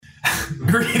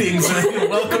Greetings and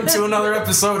welcome to another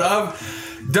episode of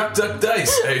Duck Duck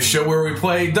Dice, a show where we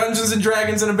play Dungeons and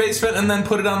Dragons in a basement and then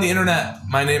put it on the internet.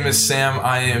 My name is Sam.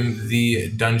 I am the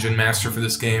dungeon master for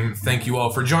this game. Thank you all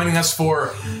for joining us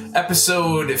for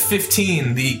episode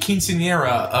 15, the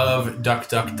quinceañera of Duck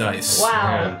Duck Dice.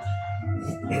 Wow.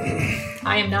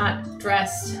 I am not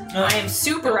dressed. I am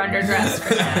super underdressed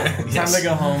for that. Yes. Time to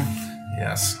go home.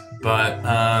 Yes. But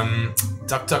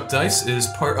Duck Duck Dice is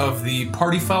part of the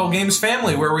Party Foul Games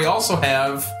family, where we also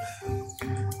have...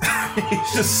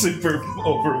 He's just super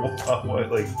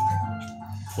overwhelmed, like,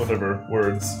 whatever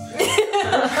words.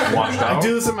 I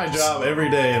do this in my job every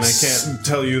day, and I can't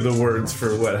tell you the words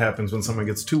for what happens when someone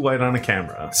gets too white on a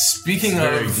camera. Speaking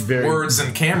of words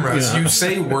and cameras, you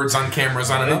say words on cameras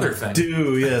on another thing.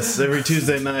 Yes. Every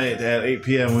Tuesday night at 8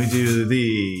 p.m. we do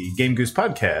the Game Goose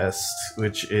Podcast,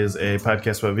 which is a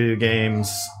podcast about video games,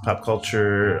 pop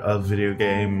culture of video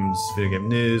games, video game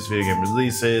news, video game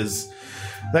releases,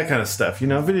 that kind of stuff. You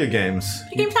know, video games.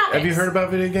 Video game topics. Have you heard about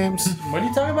video games? What are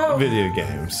you talking about? Video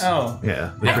games. Oh.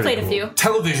 Yeah. I've played a few.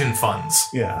 Television funds.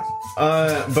 Yeah.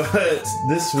 But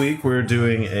this week we're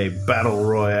doing a battle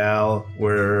royale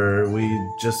where we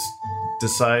just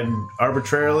decide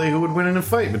arbitrarily who would win in a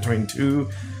fight between two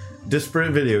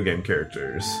disparate video game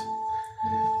characters.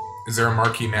 Is there a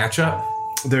marquee matchup?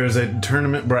 There's a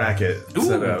tournament bracket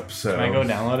set up. So Can I go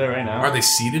download it right now? Are they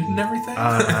seated and everything?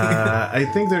 I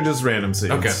think they're just random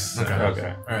seeds. Okay.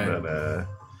 Okay. All right. But,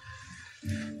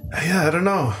 yeah, I don't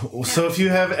know. So if you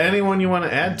have anyone you want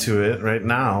to add to it right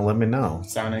now, let me know.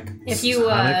 Sonic. If you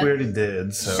Sonic we already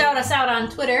did. So. shout us out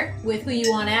on Twitter with who you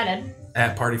want added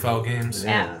At Party Foul Games.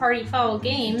 Yeah. at Party Foul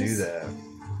Games, Do that.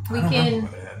 we can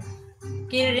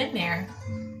get it in there.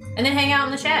 And then hang out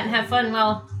in the chat and have fun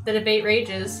while the debate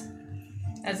rages,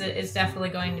 as it is definitely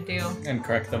going to do. And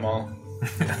correct them all.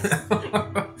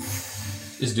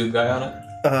 Is Doom Guy on it?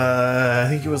 I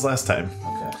think it was last time.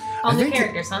 Okay. All I new think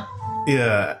characters, huh?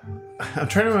 Yeah. I'm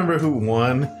trying to remember who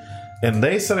won, and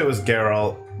they said it was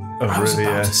Geralt of I was Rivia.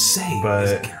 about to say, but-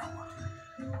 is it Carol?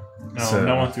 No, So-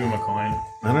 no one threw him a coin.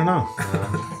 I don't know.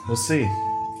 We'll see.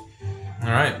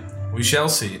 All right. We shall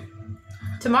see.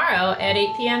 Tomorrow at 8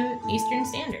 p.m. Eastern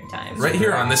Standard Time. Right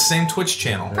here on this same Twitch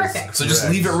channel. Perfect. So just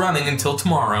leave it running until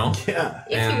tomorrow. Yeah.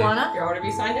 If And- you wanna. You're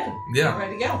already signed in. Yeah.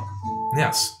 Ready to go.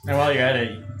 Yes. And while you're at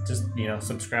it, just,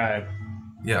 subscribe.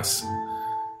 Yes.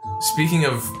 Speaking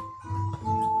of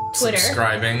Twitter.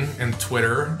 subscribing and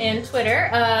Twitter, And Twitter.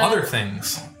 other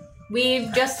things.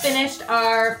 We've just finished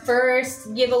our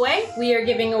first giveaway. We are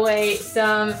giving away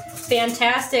some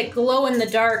fantastic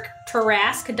glow-in-the-dark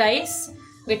Tarrasque dice,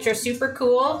 which are super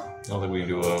cool. I don't think we can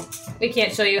do a... We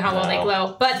can't show you how well they No.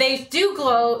 glow, but they do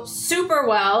glow super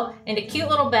well in a cute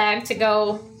little bag to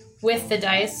go with the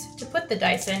dice, to put the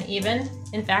dice in even.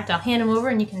 In fact, I'll hand them over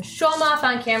and you can show them off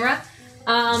on camera.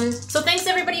 So thanks to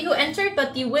everybody who entered,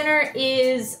 but the winner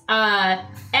is at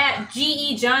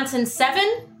GE Johnson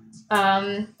 7,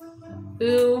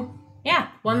 who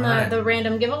won the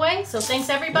random giveaway. So thanks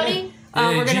everybody.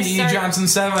 We're gonna G.E. start. Johnson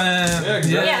 7. Thanks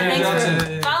Johnson.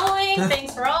 for following.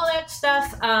 Thanks for all that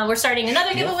stuff. We're starting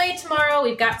another giveaway tomorrow.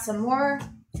 We've got some more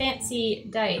fancy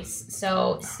dice,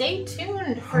 so stay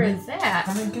tuned for that.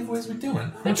 How many giveaways are we doing?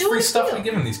 How We much do free a stuff few. are we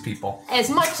giving these people? As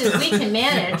much as we can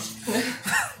manage.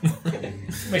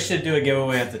 We should do a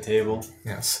giveaway at the table.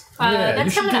 Yes. Yeah, you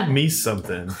That's should coming give up. me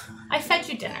something. I fed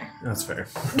you dinner. That's fair.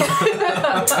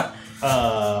 What?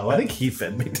 I think he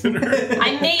fed me dinner.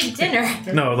 I made dinner.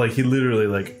 No, like he literally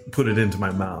like put it into my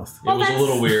mouth. Well, It was a that's-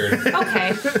 little weird.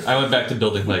 Okay. I went back to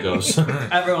building Legos.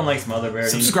 Everyone likes Mother Bear.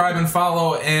 Subscribe and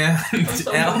follow, and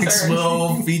so Alex concerned.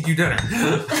 will feed you dinner.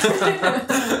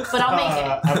 But I'll make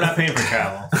it. I'm not paying for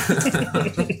travel.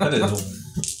 that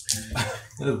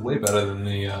is way better than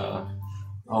the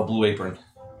Blue Apron.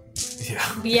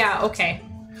 Yeah. Yeah, okay.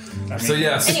 So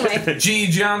yes, Anyway. G.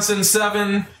 Johnson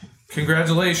 7.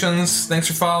 Congratulations. Thanks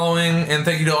for following, and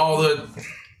thank you to all the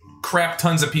crap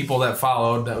tons of people that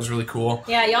followed. That was really cool.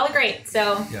 Yeah, y'all are great,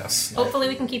 so Yes. hopefully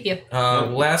we can keep you.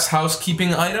 Last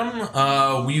housekeeping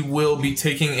item. We will be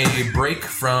taking a break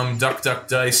from Duck Duck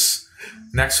Dice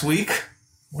next week.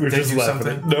 We're Did just you laughing.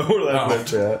 something? No, we're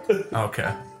laughing Oh. at chat.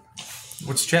 Okay.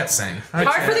 What's chat saying? Hi,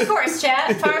 Par chat. for the course,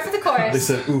 chat. Par for the They course.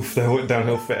 said, "Oof, that went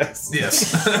downhill fast."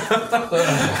 Yes.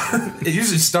 It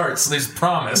usually starts, there's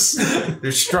promise,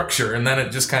 there's structure, and then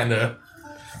it just kind of...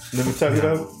 Then we talk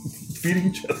about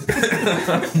feeding each other.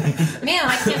 Man,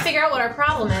 I can't figure out what our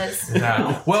problem is.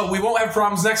 Yeah. Well, we won't have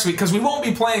problems next week because we won't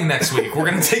be playing next week. We're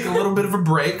going to take a little bit of a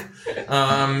break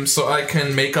so I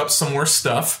can make up some more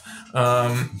stuff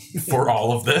for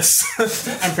all of this.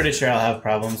 I'm pretty sure I'll have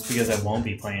problems because I won't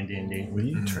be playing D&D. Will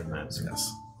you turn that?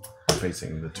 Yes.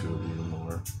 facing the two of you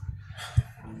more.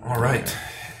 All right.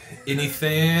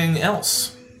 Anything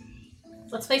else?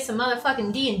 Let's play some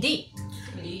motherfucking D&D.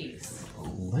 Please.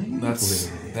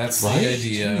 That's the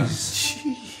idea. This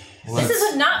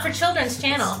is a not for children's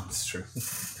channel. It's true.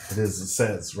 It is. It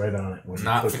says right on it. When you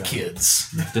Not click for on it. kids.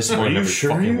 Disappointed Are you every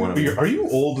sure? fucking one of them. Are you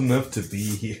old enough to be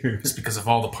here? It's because of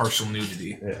all the partial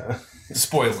nudity. Yeah.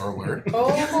 Spoiler alert. Oh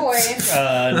boy.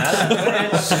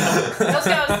 Let's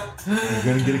go. You're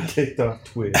gonna get kicked off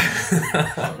Twitch.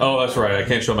 Oh, that's right. I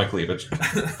can't show my cleavage.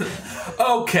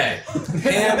 Okay.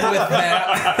 And with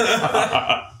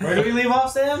that, Where do we leave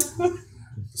off, Sam?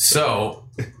 so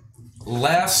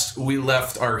last we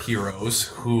left our heroes,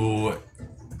 who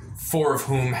 4 of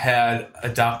whom had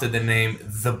adopted the name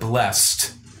The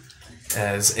Blessed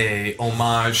as a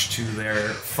homage to their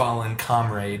fallen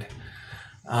comrade.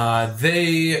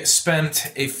 They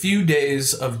spent a few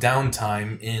days of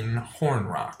downtime in Horn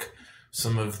Rock.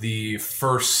 Some of the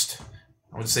first,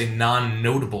 I would say,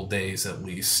 non-notable days, at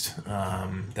least,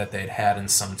 that they'd had in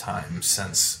some time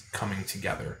since coming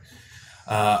together.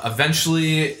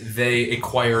 Eventually, they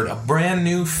acquired a brand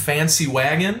new fancy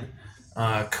wagon,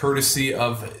 courtesy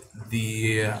of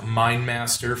the Mine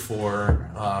Master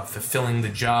for fulfilling the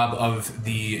job of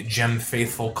the Gem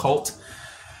Faithful cult.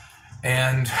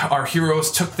 And our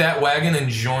heroes took that wagon and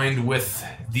joined with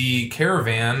the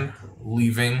caravan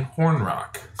leaving Horn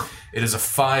Rock. It is a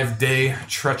 5-day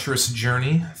treacherous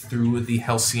journey through the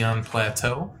Halcyon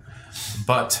Plateau,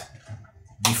 but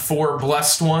the 4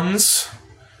 blessed ones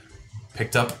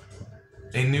picked up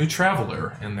a new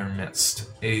traveler in their midst,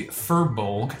 a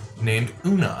furbolg named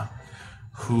Una,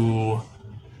 who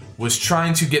was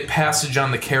trying to get passage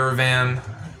on the caravan,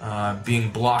 being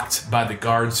blocked by the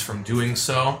guards from doing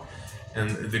so,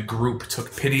 and the group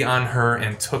took pity on her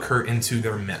and took her into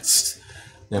their midst.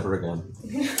 Never again.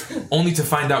 Only to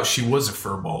find out she was a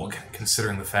furbolg,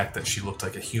 considering the fact that she looked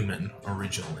like a human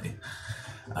originally.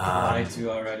 I too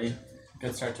already.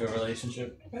 Good start to a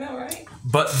relationship. I know, right?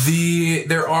 But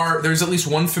there's at least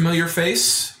one familiar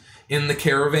face in the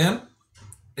caravan,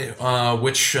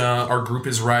 which our group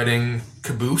is riding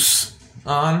caboose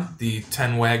on, the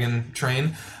 10-wagon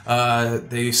train.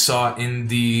 They saw in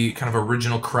the kind of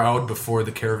original crowd before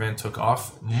the caravan took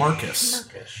off, Marcus.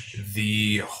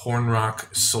 The Horn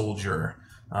Rock soldier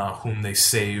whom they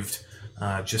saved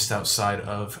just outside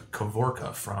of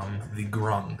Kavorka from the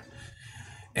Grung.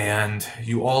 And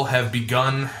you all have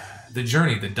begun the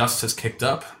journey. The dust has kicked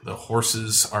up, the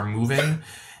horses are moving,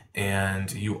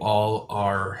 and you all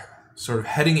are sort of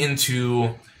heading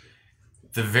into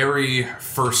the very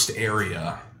first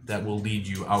area that will lead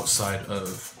you outside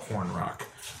of Horn Rock.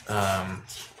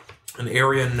 An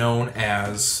area known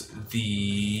as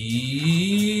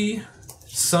the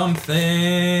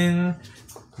something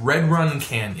Red Run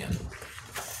Canyon.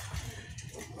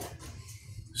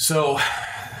 So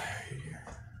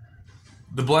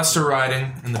the Blessed are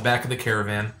riding in the back of the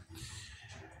caravan,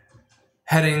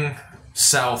 heading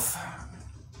south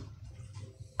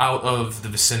out of the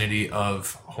vicinity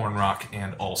of Horn Rock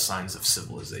and all signs of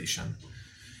civilization.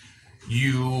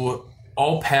 You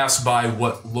all pass by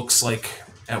what looks like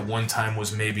at one time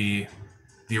was maybe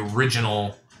the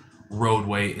original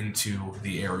roadway into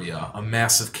the area, a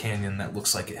massive canyon that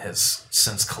looks like it has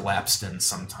since collapsed in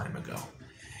some time ago.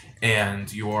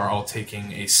 And you are all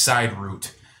taking a side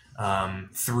route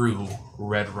through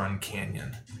Red Run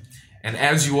Canyon. And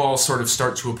as you all sort of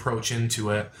start to approach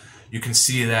into it, you can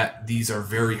see that these are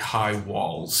very high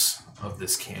walls of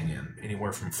this canyon,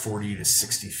 anywhere from 40 to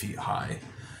 60 feet high,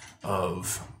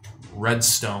 of red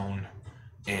stone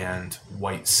and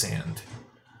white sand.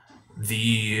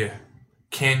 The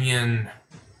canyon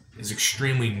is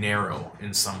extremely narrow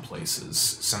in some places,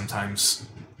 sometimes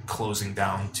closing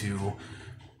down to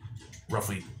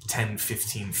roughly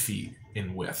 10-15 feet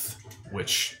in width,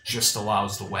 which just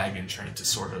allows the wagon train to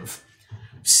sort of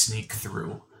sneak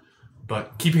through.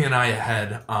 But keeping an eye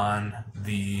ahead on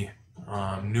the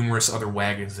numerous other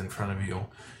wagons in front of you,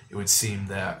 it would seem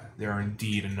that there are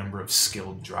indeed a number of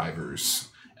skilled drivers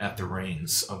at the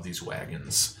reins of these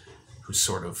wagons who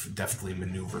sort of deftly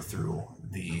maneuver through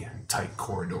the tight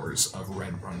corridors of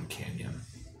Red Run Canyon.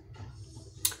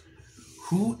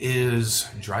 Who is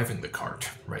driving the cart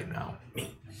right now?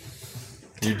 Me.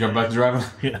 You jump back to driving?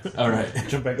 Yeah. All right.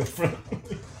 Jump back up front.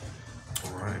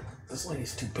 All right. This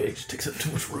lady's too big. She takes up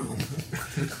too much room.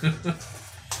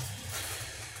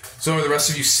 So are the rest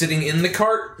of you sitting in the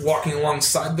cart, walking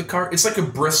alongside the cart? It's like a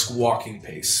brisk walking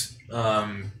pace.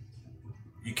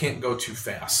 You can't go too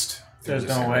fast. There's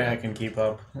no way I can keep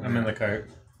up. I'm in the cart.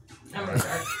 I'm gonna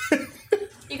start.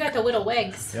 You got the little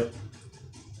legs. Yep.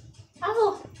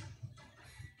 Oh.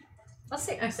 Let's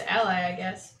sit next to Ally, I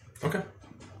guess. Okay.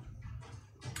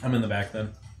 I'm in the back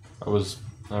then. I was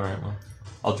all right. Well,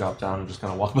 I'll drop down and just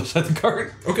kind of walk beside the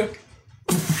cart. Okay.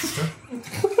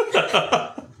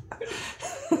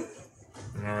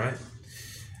 All right.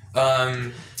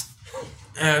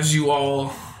 As you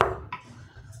all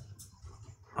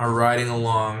are riding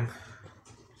along,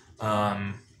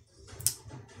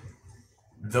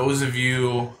 those of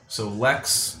you, so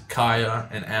Lex, Kaya,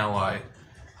 and Ally,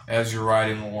 as you're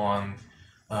riding along,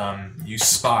 you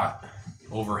spot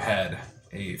overhead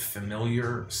a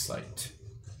familiar sight.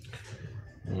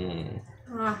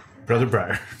 Brother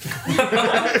Briar.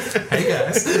 Hey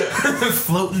guys,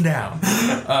 floating down.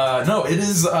 No, it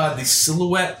is the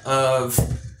silhouette of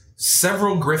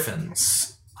several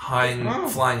griffins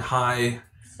flying high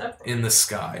in the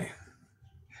sky.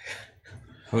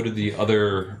 How did the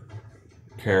other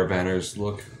caravanners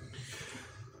look?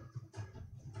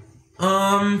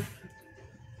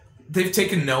 They've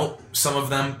taken note, some of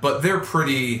them, but they're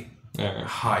pretty Yeah,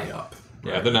 high up.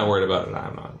 they're not worried about it.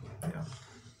 I'm not.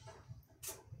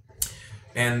 Yeah.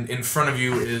 And in front of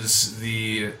you is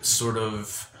the sort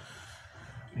of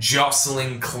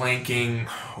jostling, clanking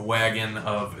wagon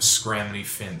of Scramney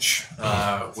Finch,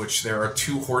 which there are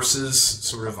two horses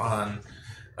sort of on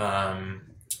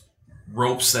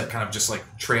ropes that kind of just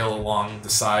like trail along the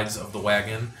sides of the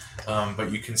wagon.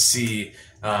 But you can see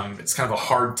it's kind of a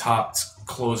hard-topped,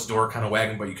 closed-door kind of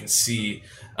wagon, but you can see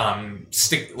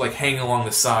hanging along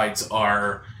the sides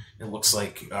are, it looks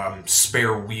like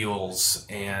spare wheels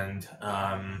and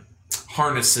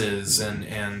harnesses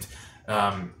and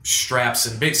straps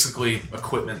and basically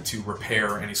equipment to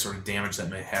repair any sort of damage that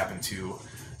may happen to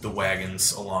the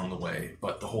wagons along the way.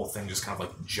 But the whole thing just kind of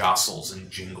like jostles and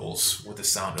jingles with the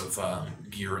sound of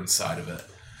gear inside of it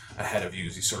ahead of you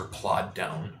as you sort of plod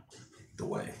down the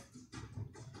way.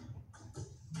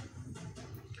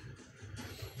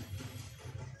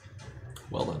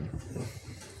 Well then.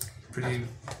 Pretty.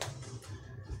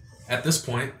 At this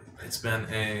point, it's been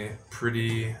a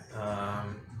pretty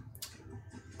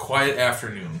quiet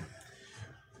afternoon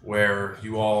where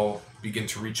you all begin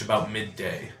to reach about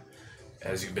midday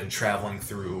as you've been traveling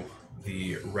through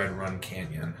the Red Run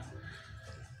Canyon.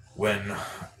 When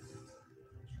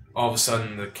all of a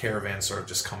sudden the caravan sort of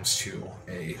just comes to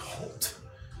a halt.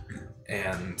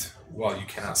 And while you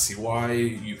cannot see why,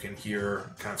 you can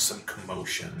hear kind of some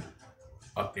commotion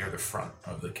up near the front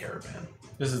of the caravan.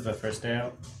 This is the first day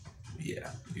out. Yeah,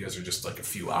 you guys are just like a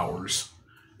few hours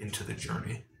into the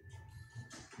journey.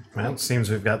 Well, it seems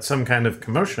we've got some kind of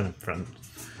commotion in front.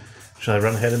 Shall I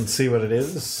run ahead and see what it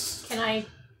is?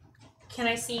 Can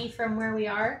I see from where we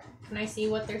are? Can I see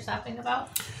what they're stopping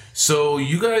about? So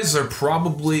you guys are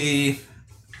probably,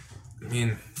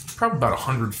 probably about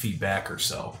 100 feet back or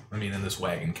so. In this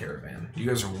wagon caravan. You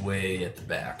guys are way at the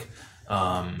back.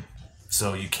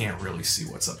 So you can't really see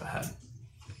what's up ahead.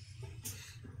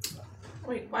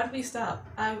 Wait, why did we stop?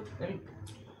 I'd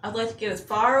like to get as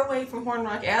far away from Horn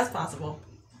Rock as possible.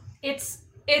 It's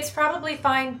probably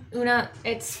fine, Una.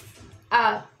 It's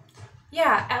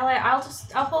yeah, Ally,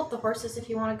 I'll hold the horses if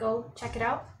you want to go check it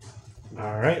out.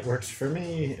 Alright, works for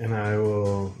me, and I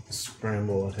will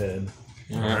scramble ahead.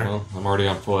 Alright, well, I'm already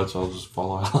on foot, so I'll just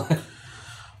follow Ally.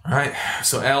 Alright,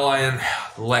 so Ally and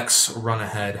Lex run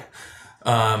ahead.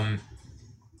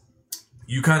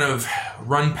 You kind of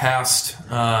run past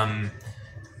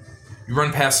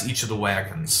each of the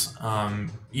wagons.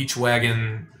 Each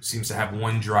wagon seems to have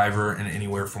one driver and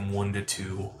anywhere from 1 to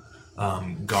 2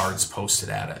 guards posted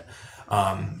at it.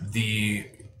 The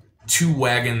 2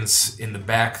 wagons in the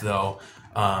back, though,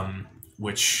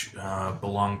 which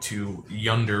belong to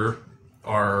Yunder,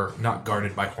 are not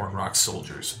guarded by Hornrock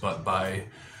soldiers, but by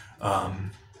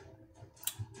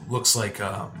looks like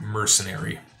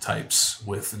mercenary types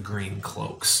with green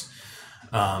cloaks.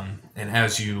 And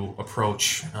as you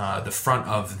approach the front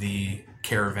of the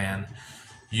caravan,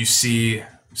 you see,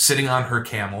 sitting on her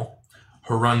camel,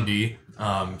 Harundi,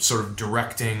 sort of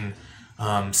directing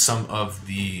some of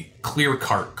the clear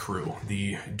cart crew,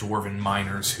 the dwarven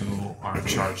miners who are in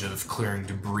charge of clearing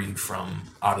debris from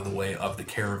out of the way of the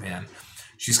caravan.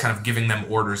 She's kind of giving them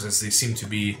orders as they seem to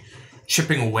be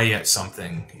chipping away at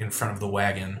something in front of the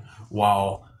wagon,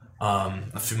 while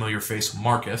a familiar face,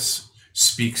 Marcus,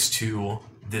 speaks to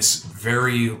this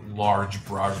very large,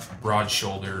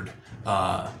 broad-shouldered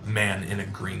man in a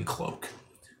green cloak.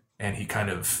 And he kind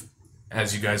of,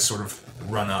 as you guys sort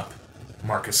of run up,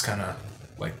 Marcus kind of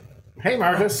like, Hey,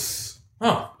 Marcus.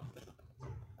 oh,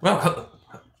 well,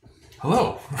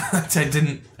 hello. I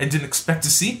didn't expect to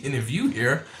see any of you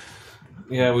here.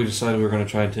 Yeah, we decided we were going to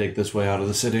try and take this way out of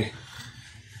the city.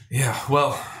 Yeah,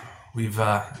 well, we've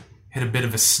hit a bit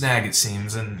of a snag, it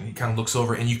seems, and he kind of looks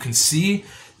over, and you can see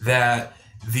that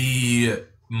the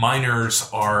miners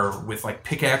are with like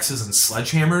pickaxes and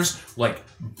sledgehammers, like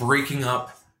breaking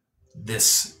up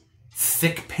this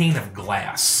thick pane of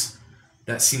glass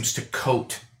that seems to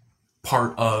coat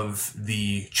part of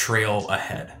the trail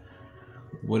ahead.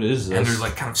 What is this? And they're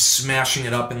like kind of smashing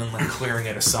it up and then like clearing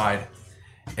it aside.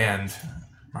 And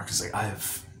Marcus is like,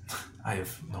 I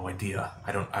have no idea.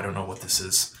 I don't know what this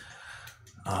is.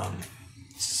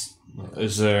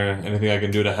 Is there anything I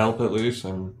can do to help at least?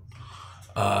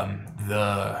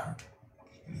 The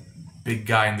big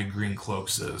guy in the green cloak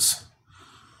says,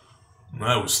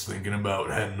 I was thinking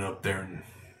about heading up there and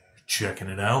checking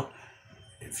it out,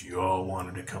 if you all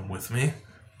wanted to come with me.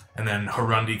 And then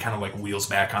Harundi kind of like wheels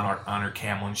back on her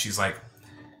camel, and she's like,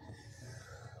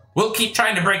 we'll keep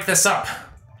trying to break this up.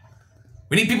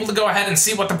 We need people to go ahead and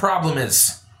see what the problem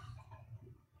is.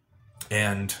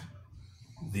 And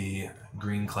the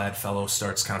green-clad fellow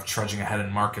starts kind of trudging ahead,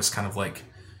 and Marcus kind of like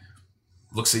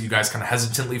looks at you guys kind of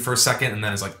hesitantly for a second, and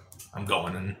then is like, I'm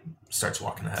going, and starts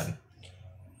walking ahead.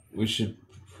 We should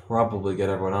probably get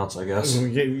everyone else, I guess.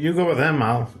 You go with them.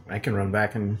 I can run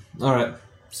back and All right.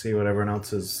 see what everyone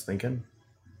else is thinking.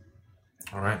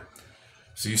 All right.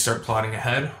 So you start plodding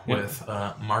ahead with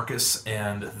Marcus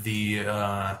and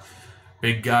the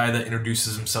big guy that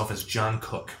introduces himself as John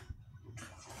Cook.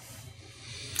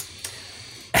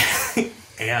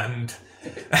 And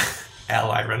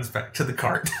Ally runs back to the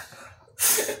cart.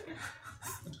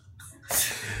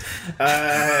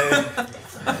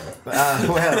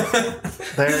 Well,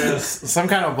 there's some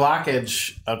kind of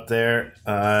blockage up there.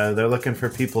 They're looking for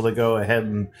people to go ahead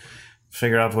and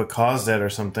figure out what caused it or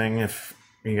something. If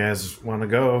you guys want to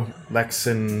go, Lex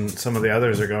and some of the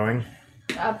others are going.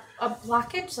 A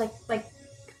blockage, like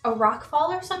a rock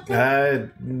fall or something.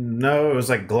 No, it was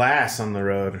like glass on the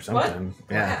road or something.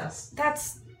 What? Yeah. Glass.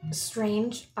 That's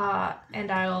strange.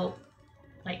 And I'll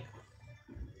like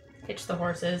hitch the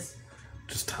horses.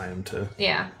 Just tie him to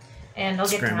Yeah, and I'll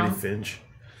get Scrambley down. Finch.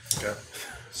 Okay.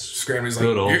 Scrambley's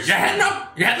Good old- like, you're heading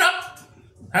up? You're heading up?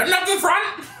 Heading up to the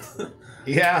front?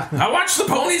 Yeah. I'll watch the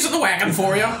ponies in the wagon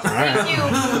for you. Thank you,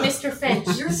 Mr.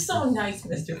 Finch. You're so nice,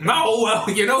 Mr. No, well,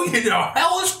 you know, a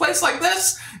hellish place like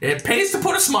this, it pays to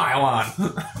put a smile on.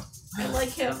 I like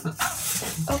him.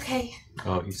 Okay.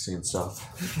 Oh, he's seeing stuff.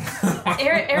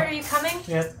 Aaron, are you coming?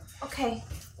 Yeah. Okay.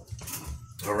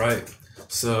 All right.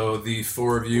 So the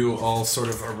four of you all sort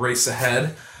of race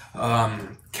ahead,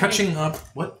 catching up.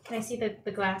 What? Can I see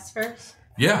the glass first?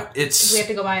 Yeah, Do it's. we have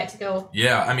to go by it to go?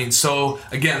 Yeah, I mean, so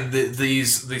again,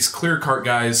 these clear cart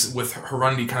guys with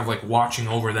Harundi kind of like watching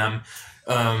over them,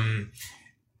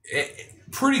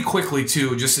 pretty quickly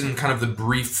too. Just in kind of the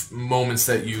brief moments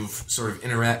that you've sort of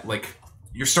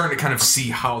you're starting to kind of see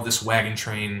how this wagon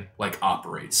train like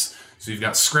operates. So you've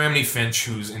got Scrambley Finch,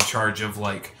 who's in charge of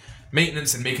like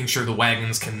maintenance and making sure the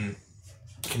wagons can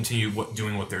continue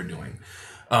doing what they're doing.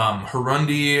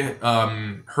 Harundi,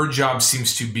 her job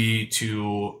seems to be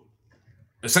to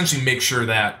essentially make sure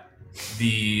that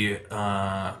the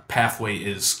pathway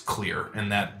is clear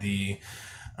and that the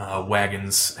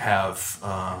wagons have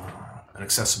an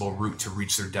accessible route to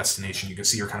reach their destination. You can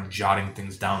see her kind of jotting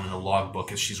things down in the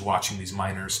logbook as she's watching these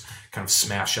miners kind of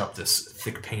smash up this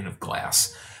thick pane of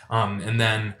glass. And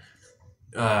then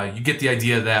you get the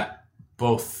idea that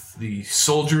both the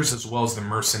soldiers as well as the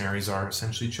mercenaries are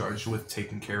essentially charged with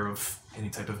taking care of any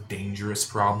type of dangerous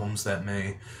problems that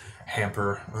may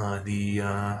hamper the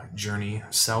journey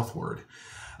southward.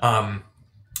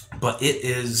 But it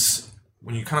is,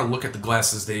 when you kind of look at the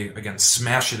glasses, they, again,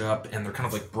 smash it up, and they're kind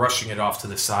of like brushing it off to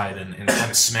the side and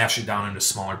kind of smash it down into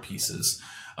smaller pieces.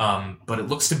 But it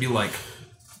looks to be like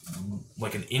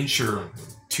an inch or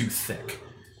two thick.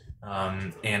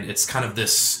 And it's kind of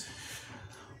this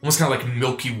almost kind of like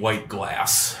milky white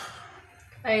glass.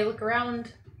 I look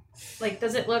around. Like,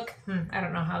 does it look? I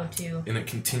don't know how to. And it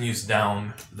continues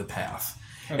down the path.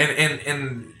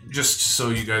 And just so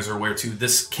you guys are aware too,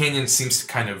 this canyon seems to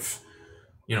kind of,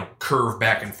 curve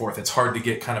back and forth. It's hard to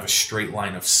get kind of a straight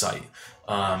line of sight.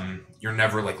 You're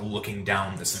never like looking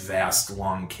down this vast,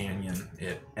 long canyon.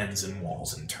 It ends in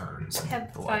walls and turns. And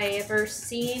Have the like. I ever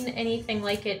seen anything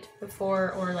like it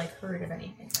before, or like heard of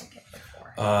anything like it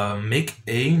before? Make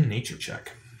a nature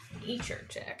check. Nature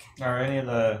check. Are any of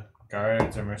the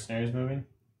guards or mercenaries moving?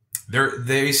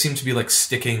 They seem to be like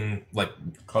sticking. Like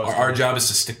Close to our them. job is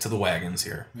to stick to the wagons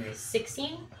here.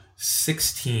 16.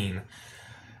 16.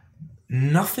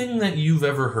 Nothing that you've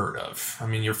ever heard of. I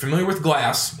mean, you're familiar with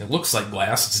glass. It looks like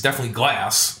glass. It's definitely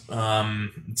glass.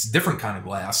 It's a different kind of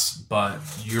glass, but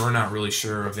you're not really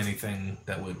sure of anything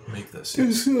that would make this.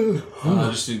 Just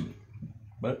do.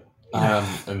 What?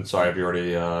 And sorry if you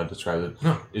already described it.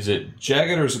 No. Is it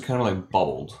jagged or is it kind of like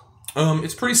bubbled?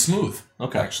 It's pretty smooth.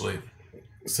 Okay. Actually.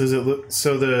 So does it look?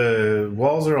 So the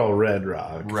walls are all red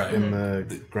rock, Right. And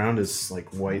the ground is like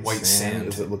white sand.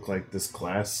 Does it look like this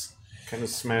glass kind of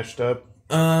smashed up?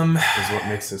 Is what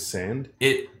makes this sand?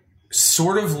 It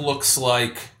sort of looks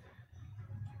like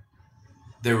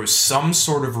there was some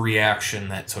sort of reaction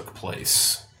that took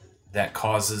place that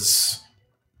causes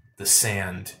the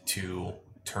sand to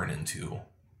turn into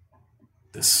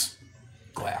this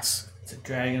glass. It's a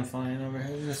dragon flying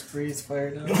overhead. Just breathe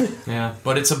fired up. Yeah.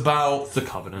 But it's about, The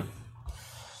Covenant.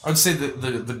 I would say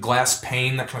the glass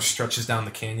pane that kind of stretches down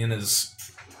the canyon is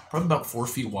probably about 4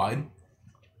 feet wide.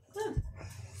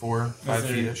 4, 5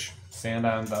 there- feet-ish. Sand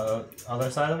on the other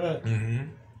side of it. Mm-hmm.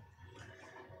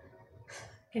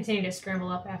 Continue to scramble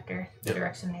up after the Yep.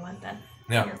 direction they went then.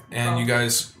 Yeah, Here. and Oh. you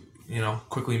guys,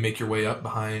 quickly make your way up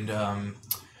behind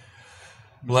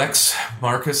Lex,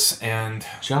 Marcus, and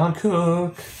John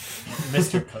Cook.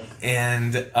 Mr. Cook.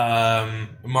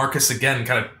 Marcus again,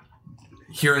 kind of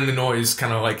hearing the noise,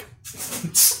 kind of like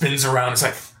spins around. It's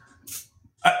like,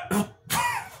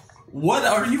 what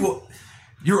are you?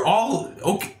 You're all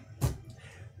okay.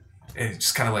 And it's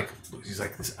just kind of like he's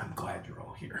like, I'm glad you're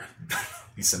all here.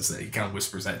 He says that. He kind of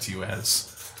whispers that to you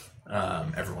as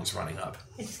everyone's running up.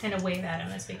 I just kind of wave at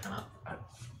him as we come up.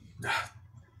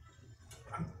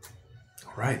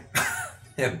 All right.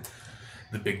 And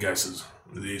the big guy says,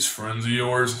 "Are these friends of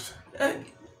yours?"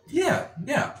 Yeah,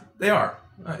 they are.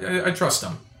 I trust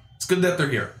them. It's good that they're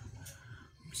here.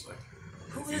 It's like,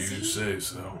 Who if is you he? say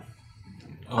so.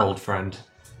 Old friend.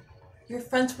 You're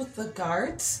friends with the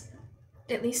guards?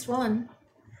 At least one.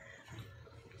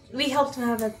 We helped him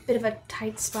have a bit of a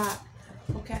tight spot.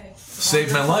 Okay.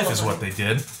 Saved my life is what they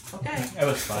did. Okay. It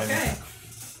was fine. Okay.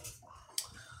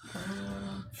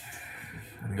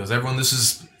 And he goes, everyone, this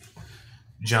is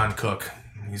John Cook.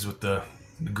 He's with the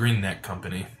Green Neck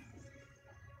Company.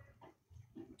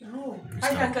 Oh. He's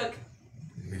Hi, done. John Cook.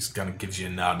 He's kind of gives you a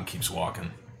nod and keeps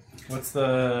walking. What's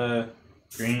the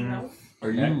green No.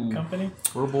 Are neck you company?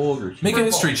 Herbold or Make a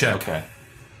history check. Okay.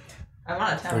 I'm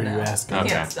out of town Are you now. asking? You Okay.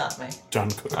 can't stop me. John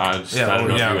Cook. I just Yeah, I don't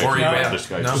know if or you actually know ask. this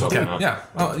guy No? just Okay. opened up. Yeah.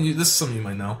 Oh, this is something you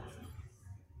might know.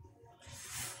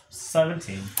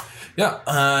 17.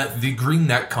 Yeah, the Green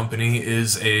Neck Company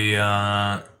is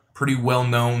a pretty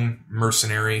well-known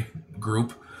mercenary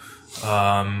group.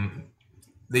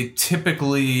 They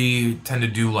typically tend to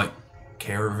do like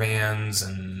caravans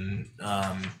and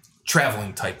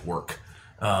traveling type work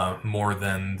more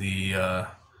than the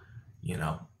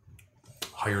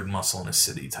hired muscle in a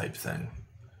city type thing.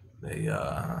 They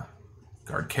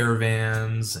guard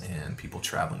caravans and people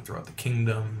traveling throughout the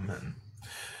kingdom and.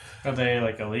 Are they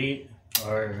like elite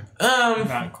or Um,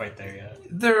 not quite there yet?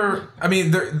 they're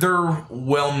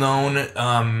well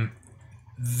known.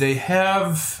 They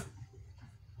have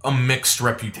a mixed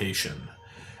reputation.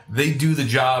 They do the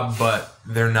job, but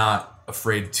they're not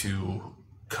afraid to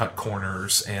cut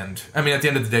corners. And I mean, at the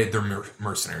end of the day, they're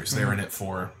mercenaries. They're in it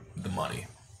for the money.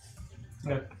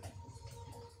 Okay.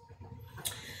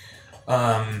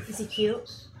 Is he cute?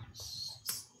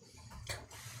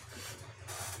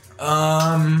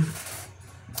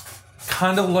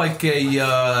 Kind of like a We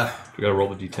gotta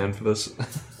roll the d10 for this.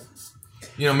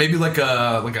 maybe like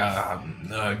a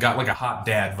got like a hot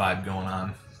dad vibe going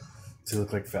on. Does he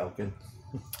look like Falcon?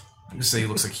 Just say he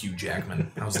looks like Hugh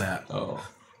Jackman. How's that? Oh.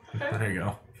 There you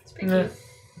go. It's pretty cute.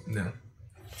 Yeah.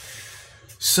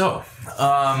 So,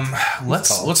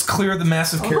 let's clear the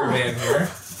massive caravan here.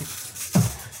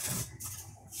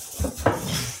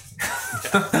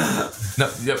 No,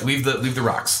 yep, leave the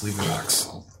rocks. Leave the rocks.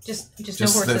 Just no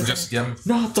Just horses.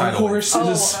 Not the Tidal horses.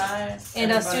 Oh, bye.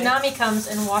 And a everybody. tsunami comes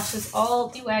and washes all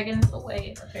the wagons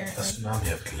away, apparently.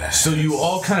 So you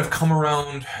all kind of come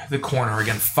around the corner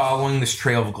again, following this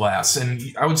trail of glass, and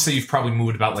I would say you've probably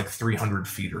moved about like 300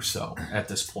 feet or so at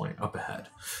this point up ahead.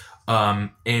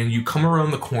 And you come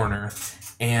around the corner,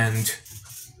 and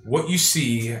what you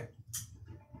see,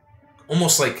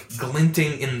 almost like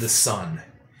glinting in the sun,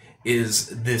 is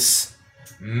this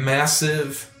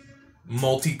massive,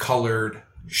 multicolored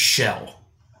shell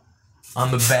on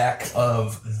the back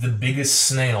of the biggest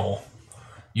snail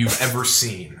you've ever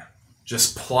seen,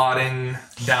 just plodding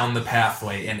down the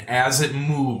pathway. And as it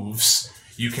moves,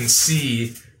 you can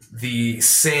see the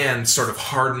sand sort of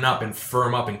harden up and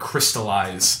firm up and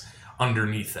crystallize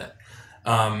underneath it.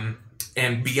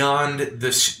 And beyond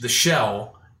the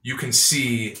shell, you can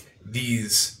see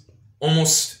these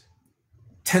almost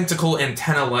tentacle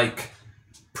antenna-like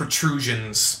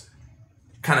protrusions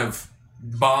kind of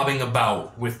bobbing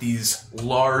about with these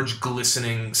large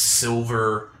glistening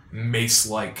silver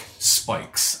mace-like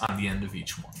spikes on the end of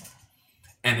each one.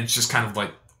 And it's just kind of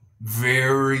like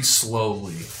very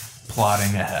slowly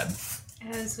plodding ahead.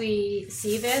 As we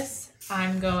see this,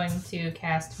 I'm going to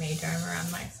cast Mage Armor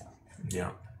on myself.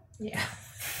 Yeah. Yeah.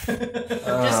 I'm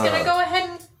just gonna go ahead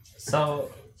and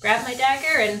So, grab my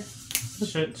dagger and...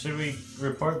 should we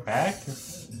report back?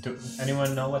 Do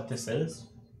anyone know what this is?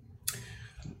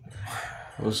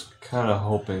 I was kind of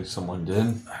hoping someone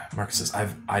did. Marcus says,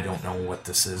 I don't know what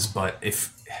this is, but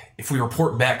if we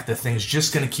report back, the thing's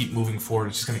just going to keep moving forward.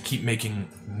 It's just going to keep making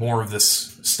more of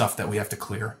this stuff that we have to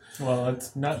clear. Well,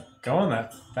 it's not going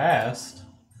that fast.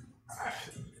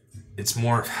 It's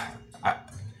more...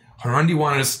 Harundi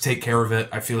wanted us to take care of it.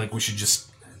 I feel like we should just...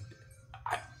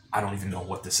 I don't even know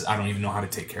what this is. I don't even know how to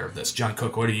take care of this. John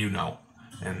Cook, what do you know?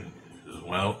 And,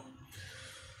 well...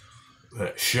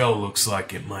 That shell looks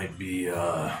like it might be,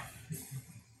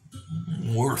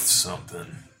 worth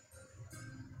something.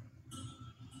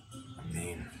 I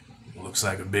mean, it looks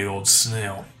like a big old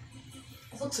snail.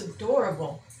 It looks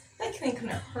adorable. That thing couldn't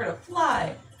hurt a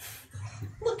fly.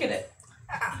 Look at it.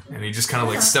 And he just kind of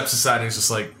like steps aside and he's just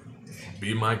like,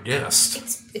 be my guest.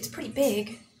 It's pretty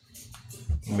big.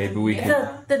 Maybe we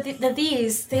can.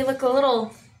 These, they look a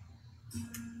little...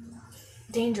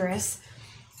 dangerous.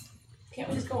 Can't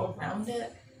we just go around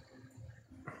it?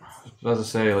 I was about to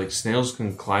say, like, snails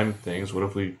can climb things. What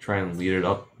if we try and lead it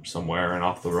up somewhere and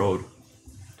off the road?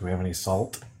 Do we have any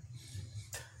salt?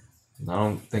 I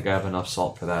don't think I have enough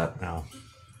salt for that. No.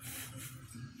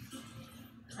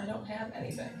 I don't have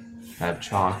anything. I have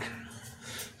chalk.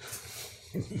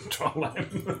 Draw a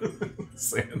line.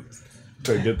 Sand.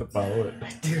 Try to get to follow it.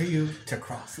 I dare you to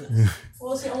cross it.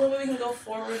 Well, it's the only way we can go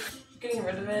forward, getting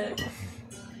rid of it.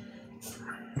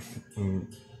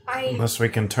 Unless we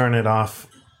can turn it off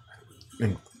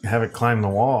and have it climb the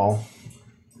wall.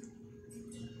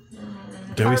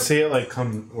 Did we see it like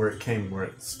come where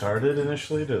it started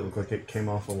initially? Did it look like it came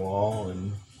off a wall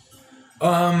and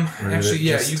did Actually, it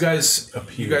yeah, just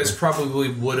you guys probably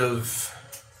would have...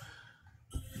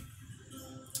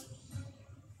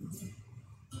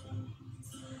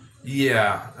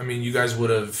 Yeah, I mean, you guys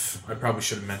would have... I probably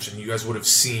should have mentioned, you guys would have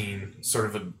seen sort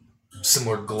of a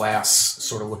similar glass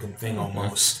sort of looking thing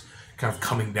almost, kind of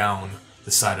coming down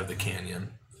the side of the canyon.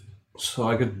 So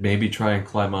I could maybe try and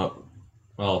climb up.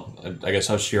 Well, I guess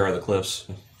how sheer are the cliffs?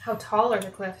 How tall are the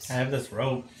cliffs? I have this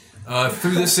rope.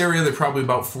 Through this area, they're probably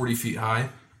about 40 feet high.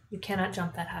 You cannot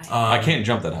jump that high. I can't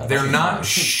jump that high. They're not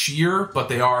sheer, but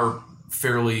they are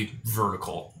fairly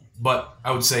vertical. But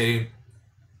I would say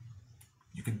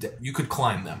you could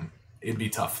climb them. It'd be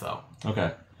tough, though.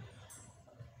 Okay.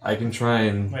 I can try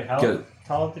and Wait, how get...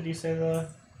 tall did you say the...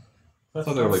 I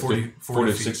thought they were like 40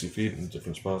 40 to feet. 60 feet in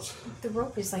different spots. The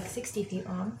rope is like 60 feet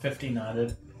long. 50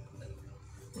 knotted.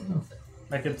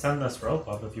 I could send this rope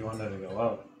up if you wanted to go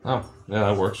up. Oh, yeah,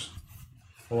 that works.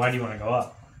 But why do you want to go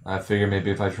up? I figure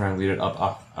maybe if I try and lead it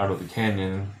up out of the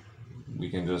canyon, we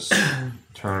can just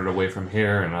turn it away from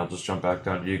here, and I'll just jump back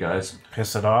down to you guys.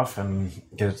 piss it off and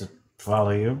get it to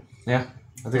follow you? Yeah,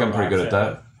 I think I'm pretty good at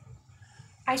that.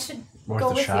 I should Worth go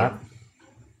a with shot? you.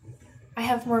 I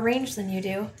have more range than you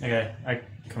do. Okay, I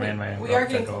command my We rope are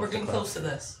to getting go we're up the getting cliff. close to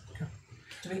this.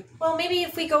 Do we? Well, maybe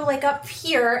if we go like up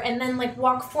here and then like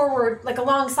walk forward like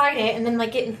alongside it and then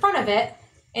like get in front of it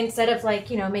instead of like,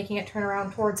 you know, making it turn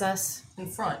around towards us. In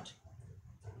front.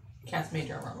 Cast Mage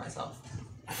Armor on myself.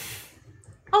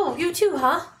 Oh, you too,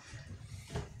 huh?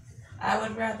 I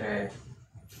would rather...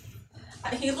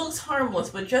 He looks harmless,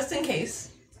 but just in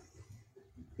case.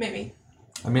 Maybe.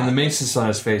 I mean, the maces on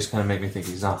his face kind of make me think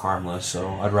he's not harmless, so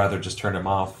I'd rather just turn him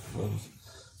off of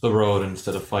the road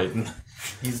instead of fighting.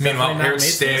 He's Meanwhile, definitely not Eric's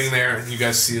maces. standing there, and you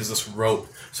guys see is this rope,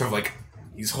 sort of like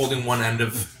he's holding one end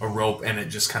of a rope, and it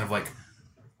just kind of like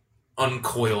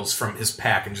uncoils from his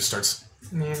pack and just starts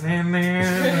up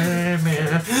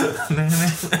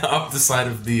the side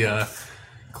of the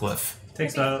cliff.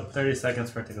 Takes about 30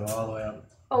 seconds for it to go all the way up.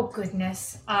 Oh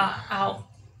goodness. I'll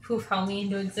poof Homie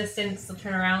into existence. I'll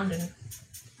turn around and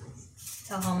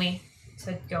tell Homie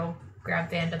to go grab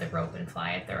the end of the rope and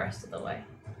fly it the rest of the way.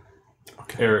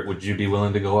 Eric, would you be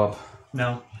willing to go up?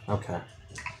 No. Okay.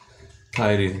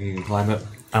 Ty, do you think you can climb it?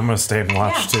 I'm gonna stay and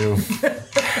watch too.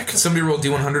 Can somebody roll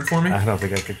D100 for me? I don't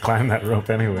think I could climb that rope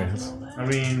anyways. I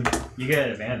mean, you get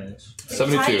advantage. Tie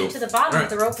you 72. to the bottom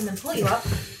Alright. of the rope and then pull you up.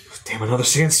 Damn, another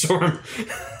sandstorm.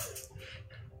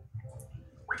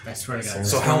 I swear to God.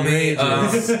 So Helmy,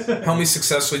 Helmy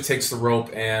successfully takes the rope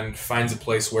and finds a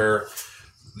place where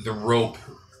the rope,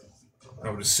 I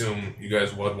would assume you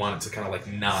guys would want it to kind of like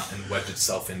knot and wedge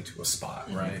itself into a spot,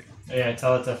 right? Yeah,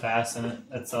 tell it to fasten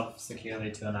itself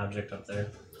securely to an object up there.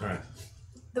 Alright.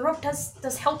 the rope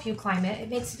does help you climb it. It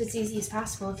makes it as easy as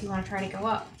possible if you want to try to go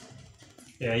up.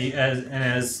 Yeah,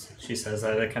 as she says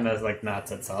that, it kind of like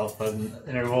knots itself and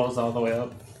intervals all the way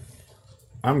up.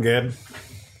 I'm good.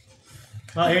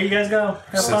 Well, here you guys go.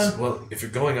 Have fun. Well, if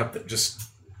you're going up,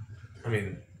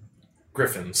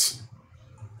 griffins.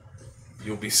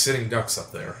 You'll be sitting ducks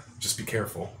up there. Just be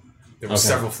careful. There were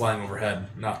several flying overhead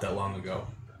not that long ago.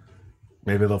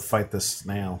 Maybe they'll fight the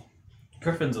snail.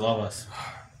 Griffins love us.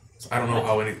 I don't know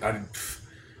how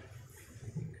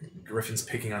griffins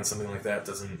picking on something like that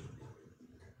doesn't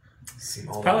seem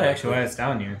all Probably that actually why it's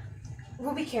down here.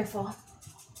 We'll be careful.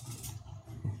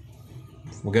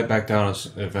 We'll get back down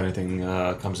if anything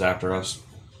comes after us.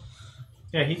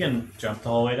 Yeah, he can jump the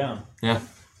whole way down. Yeah.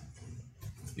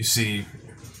 You see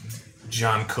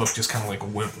John Cook just kind of like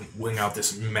wing out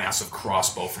this massive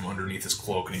crossbow from underneath his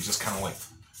cloak, and he just kind of like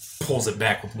pulls it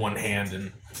back with one hand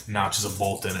and notches a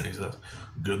bolt in it. He says,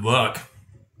 "Good luck."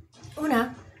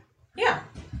 Una, Yeah,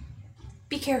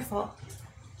 be careful.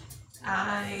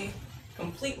 I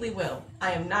completely will.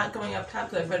 I am not going up top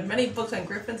because I've read many books on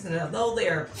griffins, and although they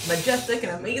are majestic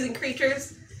and amazing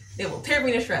creatures, they will tear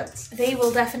me to shreds. They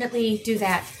will definitely do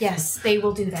that. Yes, they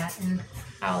will do that, and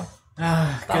I'll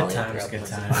follow Good you times, through. good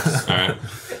times. Alright.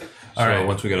 All right.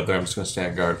 Once we get up there, I'm just going to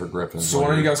stand guard for griffins. So why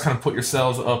don't you guys kind of put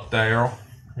yourselves up there,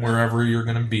 wherever you're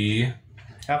going to be.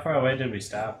 How far away did we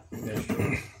stop? I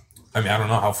mean, I don't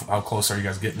know how close are you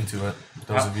guys getting to it.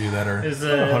 Those of you that are. Is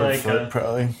it 100 like foot,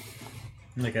 probably.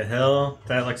 a hill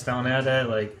that looks down at it?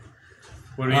 Like,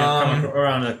 would we come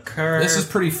around a curve? This is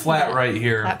pretty flat right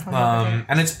here, Platform over here.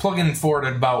 and it's plugging forward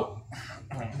at about,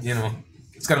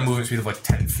 it's got a movement speed of like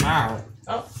 10 feet.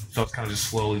 Oh, So it's kind of just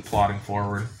slowly plodding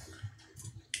forward.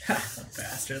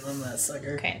 faster than that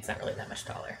sucker. Okay, it's not really that much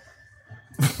taller.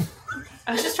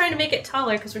 I was just trying to make it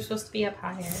taller because we're supposed to be up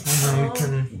higher. And then we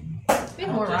can We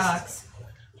have more rocks.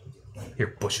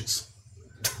 here bushes.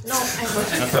 No,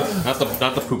 I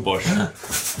Not the poop bush.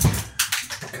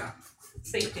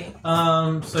 safety.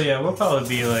 So yeah, we'll probably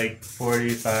be like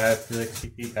 45 to 60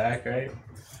 feet back, right?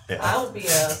 I'll be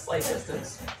a slight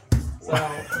distance. So,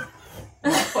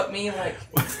 that'll put me like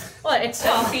What? It's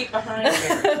 10 tall. feet behind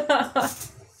here.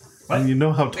 And you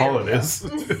know how tall it is.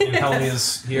 And Helmy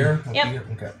is here. Yep.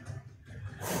 Okay.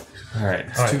 All right.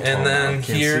 All right. And then Can't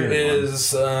here see anyone.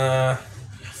 is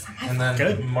and then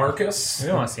Good. Marcus, We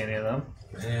don't want to see any of them.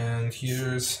 and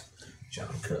here's John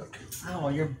Cook. Oh,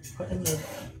 you're putting the...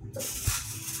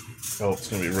 Oh, it's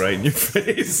gonna be right in your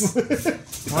face.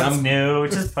 What's new?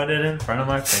 Just put it in front of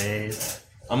my face.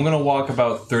 I'm going to walk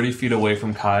about 30 feet away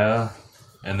from Kaya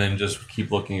and then just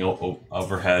keep looking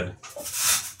overhead.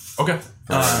 Okay.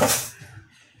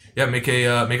 Yeah, make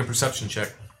a perception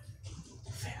check.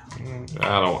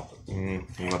 I don't. I'm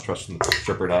not trusting the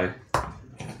stripper die.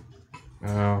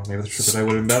 Oh, maybe the stripper die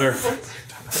would have been better.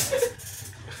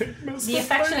 The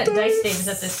affectionate dice dames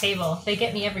at this table. They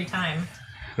get me every time.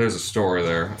 There's a story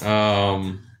there.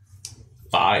 5.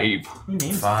 You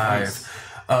mean 5.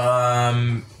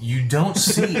 You don't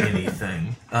see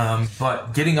anything,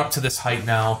 but getting up to this height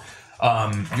now,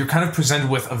 you're kind of presented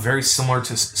with a very similar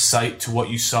sight to what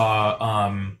you saw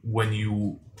when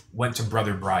you went to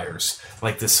Brother Briar's,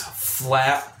 like this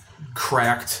flat,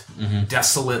 cracked,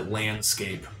 desolate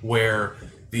landscape where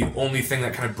the only thing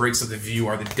that kind of breaks up the view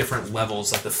are the different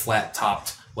levels of the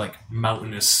flat-topped, like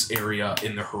mountainous area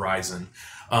in the horizon,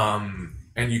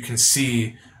 and you can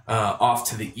see off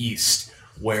to the east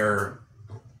where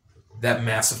that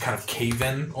massive kind of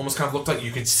cave-in almost kind of looked like.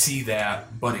 You could see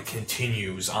that, but it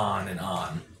continues on and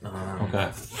on.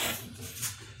 Okay.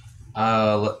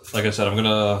 Like I said, I'm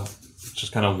gonna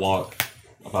just kind of walk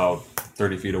about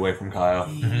 30 feet away from Kaya.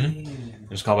 And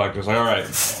just call back. Just like, all right.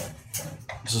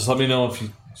 Just let me know if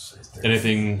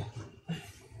anything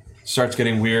starts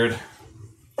getting weird.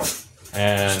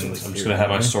 And I'm just gonna have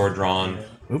my sword drawn.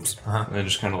 Oops. And then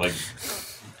just kind of like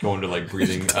go into like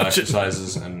breathing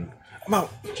exercises and I'm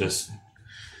out. just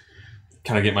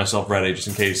kind of get myself ready just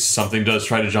in case something does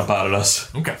try to jump out at us.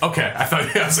 Okay. I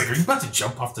thought I was like, are you about to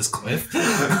jump off this cliff?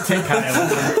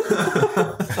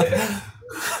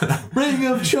 Ring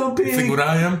of jumping. You think what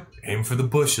I am? Aim for the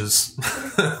bushes.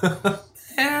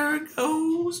 There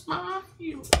goes my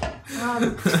view.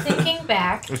 Thinking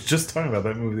back, I was just talking about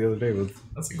that movie the other day with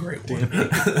That's a great one.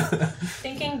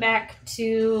 thinking back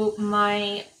to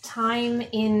my time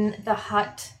in the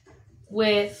hut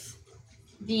with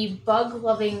the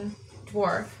bug-loving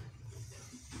dwarf,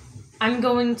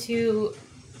 the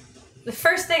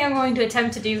first thing I'm going to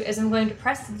attempt to do is I'm going to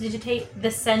prestidigitate the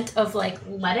scent of, like,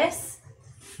 lettuce.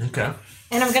 Okay.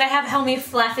 And I'm going to have Helmy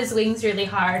flap his wings really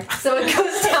hard so it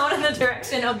goes down in the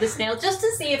direction of the snail just to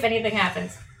see if anything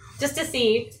happens. just to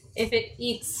see if it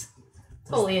eats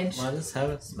foliage. Why does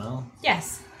have it smell?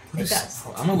 Yes, it does.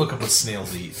 I'm gonna look up what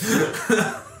snails eat.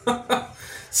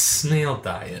 Snail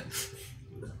diet.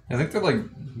 I think they're like,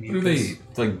 what do they eat?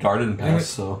 It's like garden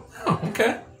pests, so. Oh,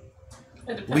 okay.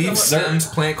 It depends on Leaves, what- stems,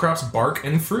 plant crops, bark,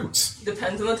 and fruits.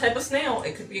 Depends on the type of snail.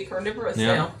 It could be a carnivorous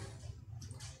Yeah. snail.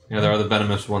 Yeah, there are the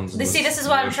venomous ones. See, this is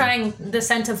why I'm trying the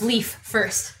scent of leaf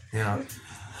first. Yeah.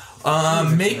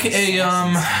 Make a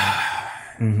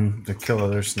To kill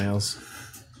other snails.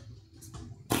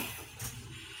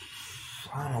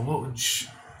 I don't know what would.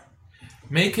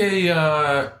 Make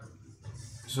a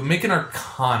so make an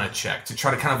Arcana check to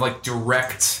try to kind of like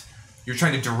direct. You're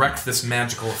trying to direct this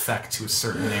magical effect to a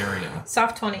certain area.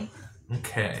 Soft 20.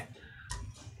 Okay.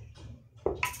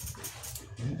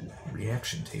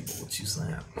 Reaction table. Let's use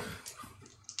that.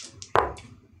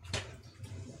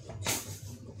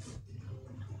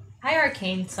 I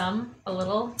arcane some a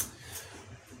little.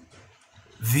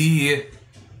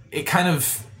 It kind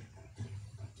of,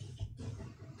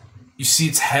 you see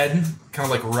its head kind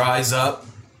of like rise up,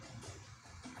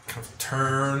 kind of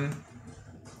turn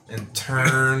and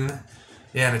turn.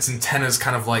 Yeah, and its antennas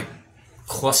kind of like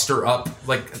cluster up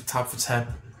like at the top of its head.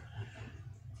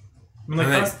 Like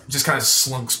And then it just kind of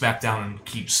slunks back down and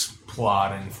keeps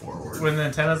plodding forward. when the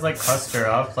antennas like cluster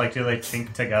up, like do they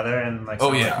chink together and like? Oh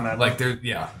sound yeah, magic? like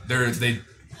they're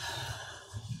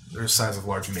the size of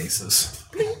large maces.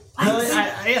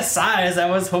 I size. I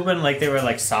was hoping like they were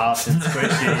like soft and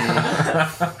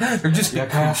squishy. They're just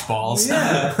punch balls.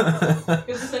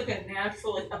 Because it's like a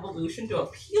natural like, evolution to a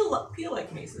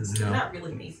peel-like maces. They're Yeah. not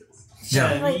really maces.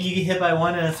 Yeah. You get hit by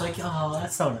one and it's like, oh,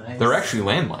 that's so nice. They're actually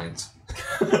landmines.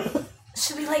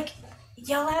 Should we like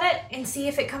yell at it and see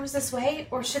if it comes this way,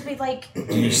 or should we like?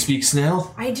 Do you speak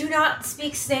snail? I do not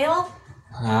speak snail.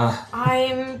 Uh,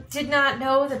 I did not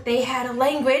know that they had a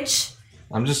language.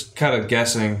 I'm just kind of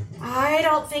guessing. I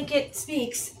don't think it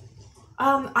speaks.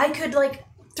 I could like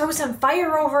throw some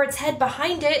fire over its head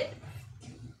behind it.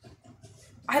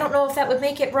 I don't know if that would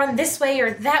make it run this way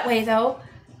or that way though.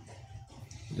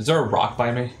 Is there a rock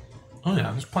by me? Oh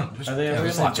yeah, there's plenty. Are they ever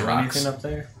there's gonna lots do of rocks. anything up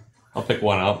there? I'll pick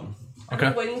one up. Are Okay.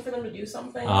 you waiting for them to do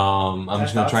something? I'm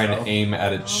just gonna thought try so. and aim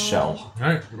at its shell. All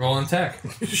right, roll an attack.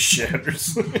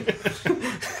 Shatters.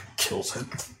 Kills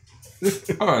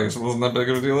it. Oh, I guess it wasn't that big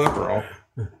of a deal after all.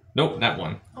 Nope, not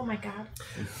one. Oh my god.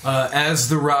 As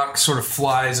the rock sort of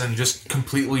flies and just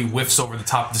completely whiffs over the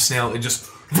top of the snail, it just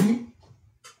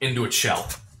into its shell.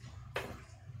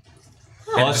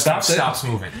 Well, And it it stopped it. stops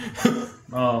moving.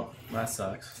 Oh, that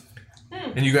sucks.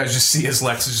 And you guys just see as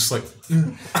Lex is just like,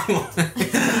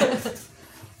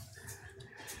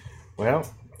 Well,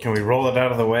 can we roll it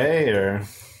out of the way, or?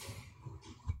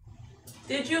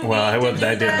 Did you? Well, I mean to do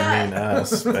didn't that? mean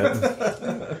us,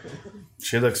 but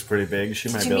she looks pretty big. She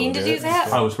might Did be you able mean to do it.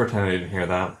 that? I was pretending I didn't hear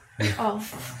that. Oh.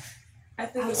 I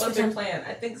think it was their plan.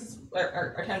 I think this is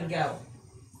our time to go.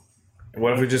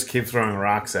 What if we just keep throwing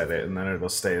rocks at it, and then it'll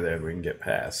stay there, and we can get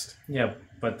past? Yeah,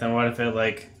 but then what if it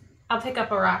like, I'll pick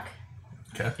up a rock.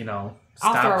 you know,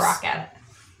 I'll stops? throw a rock at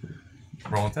it.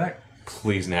 roll an attack.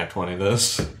 Please, nat 20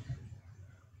 this.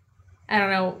 I don't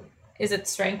know. Is it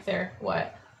strength or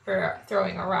what for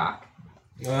throwing a rock?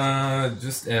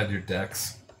 Just add your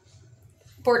dex.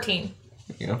 14.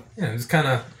 You know, Yeah, just kind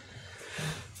of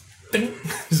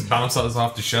just bounces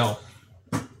off the shell.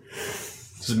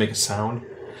 does it make a sound?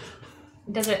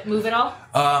 Does it move at all?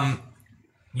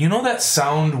 You know that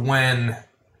sound when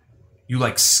you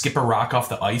like skip a rock off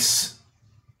the ice,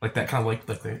 like that kind of like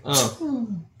the Oh,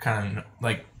 kind of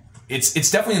like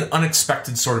it's definitely an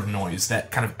unexpected sort of noise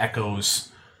that kind of echoes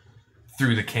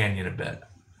through the canyon a bit,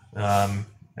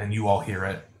 and you all hear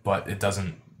it, but it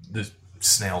doesn't. The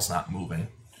snail's not moving.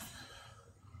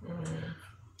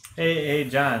 Hey,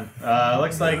 John.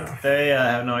 Looks like they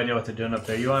have no idea what they're doing up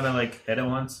there. You want to like hit it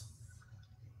once?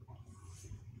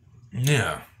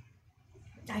 Yeah,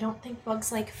 I don't think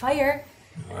bugs like fire.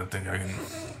 I think I can.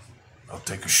 I'll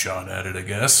take a shot at it, I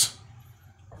guess.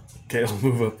 Okay, I'll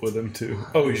move up with him too.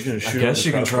 Oh, he's gonna shoot. I guess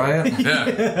you can try it.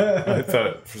 Yeah. I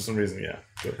thought for some reason, yeah.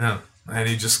 Good. Yeah, and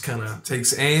he just kind of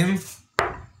takes aim.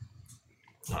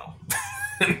 Oh.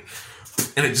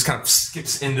 And it just kind of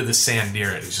skips into the sand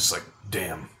near it. He's just like,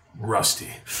 damn, rusty.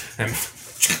 And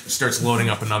starts loading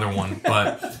up another one.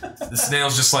 But the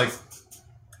snail's just like,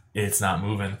 it's not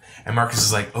moving. And Marcus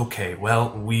is like, okay,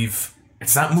 well,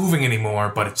 it's not moving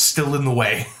anymore, but it's still in the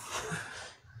way.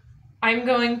 I'm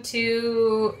going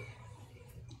to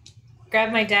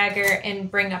grab my dagger and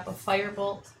bring up a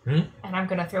firebolt. And I'm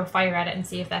going to throw fire at it and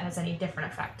see if that has any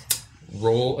different effect.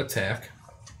 Roll attack.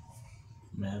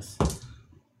 Miss.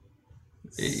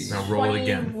 Now roll it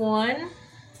again. 21.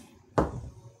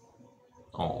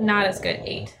 Oh. Not as good.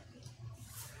 8.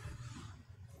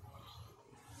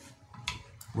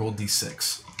 Roll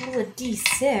d6. Roll a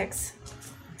d6.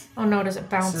 Oh no, does it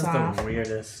bounce This is off? the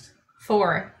weirdest.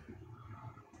 4.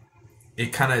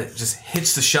 It kind of just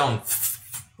hits the shell and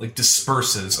like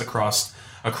disperses across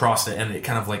it, and it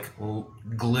kind of like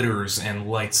glitters and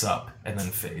lights up and then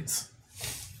fades.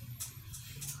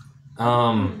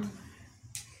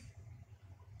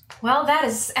 Well, that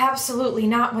is absolutely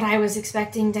not what I was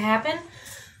expecting to happen.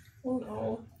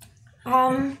 Oh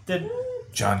no. Did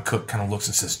John Cook kind of looks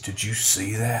and says, "Did you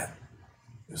see that?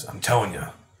 Because I'm telling you,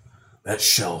 that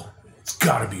shell, it's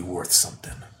got to be worth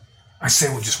something. I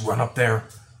say we just run up there.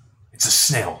 It's a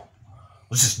snail.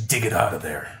 Let's just dig it out of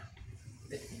there."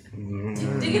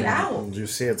 Dig it out. Did you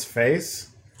see its face?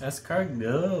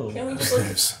 escargot? Can we just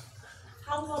look,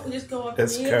 how about we just go up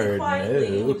It's really card, quietly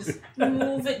no. and just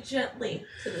move it gently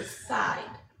to the side?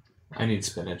 I need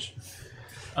spinach.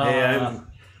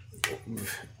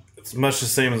 It's much the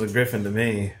same as a griffin to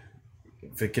me.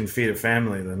 If it can feed a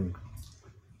family, then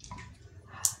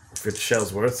if its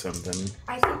shell's worth something.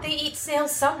 I think they eat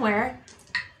snails somewhere.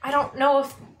 I don't know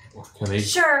if. Can they?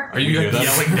 Sure. Are you hear that?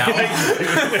 yelling now?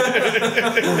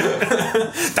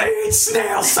 They eat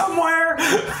snails somewhere.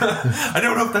 I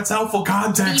don't know if that's helpful The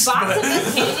context. box of But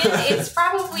the canyon, it's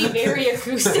probably very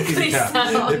acoustically yeah,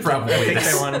 sound. it probably I think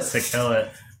is. they want us to kill it.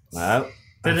 Well,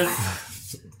 Did it?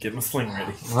 get my sling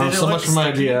ready. Well, Did it so look much for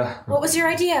my sticky? idea. What was your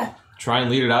idea? Try and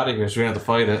lead it out of here so we don't have to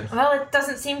fight it. Well, it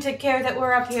doesn't seem to care that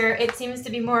we're up here. It seems to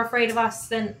be more afraid of us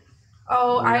than.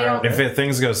 Oh, I don't. If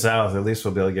things go south, at least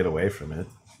we'll be able to get away from it.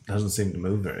 Doesn't seem to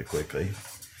move very quickly.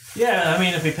 Yeah, I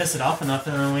mean, if we piss it off enough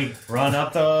and then we run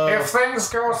up the. things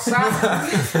go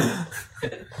south.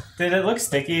 Did it look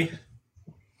sticky?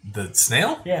 The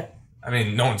snail? Yeah. I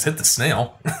mean, no one's hit the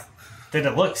snail. Did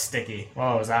it look sticky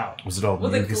while it was out? Was it all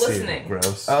Was it mucusy glistening? and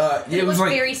gross? It was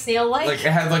like very snail-like. it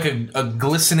had like a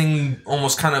glistening,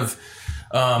 almost kind of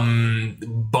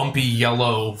bumpy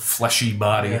yellow, fleshy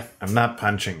body. I'm not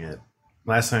punching it.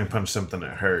 Last time I punched something, it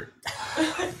hurt.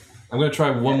 I'm going to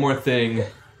try one more thing to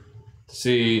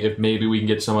see if maybe we can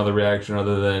get some other reaction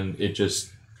other than it just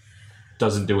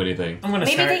doesn't do anything. I'm gonna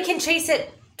Maybe start. they can chase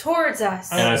it towards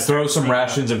us. And I throw some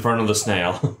rations in front of the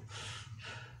snail.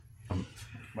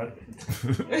 What?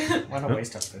 What a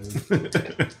waste of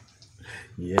food.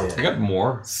 Yeah. I got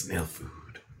more. Snail food.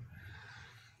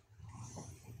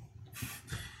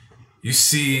 You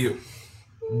see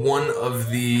one of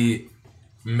the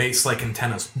mace-like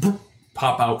antennas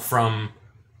pop out from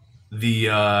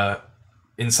the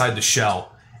inside the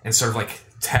shell and sort of like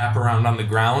tap around on the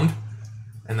ground,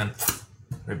 and then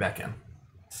right back in.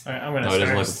 Alright, I'm gonna No, it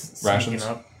start doesn't like sneaking rations?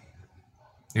 up.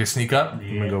 You gonna sneak up?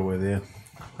 I'm gonna go with you.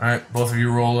 All right, both of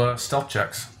you roll stealth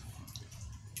checks.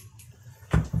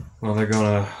 Well, they're going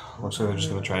to... Looks like they're just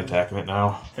going to try and attack it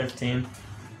now. 15.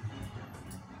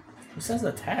 Who says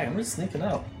the tag? I'm just sneaking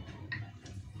up.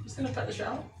 I'm just gonna pet the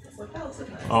shell. It's like, oh, it's nice.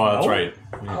 Oh, that's right.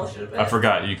 Oh, should have been. I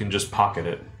forgot. You can just pocket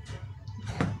it.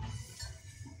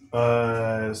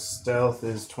 Stealth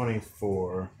is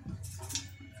 24.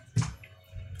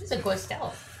 It's a good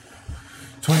stealth.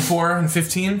 24 and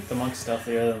 15. The monk's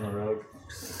stealthier than the rogue.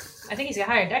 I think he's got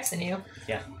higher dex than you.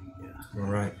 Yeah. All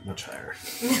right. Much higher.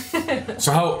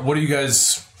 So what are you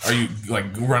guys? Are you like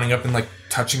running up and like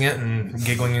touching it and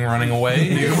giggling and running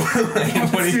away?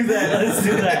 Let's do that. Let's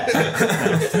do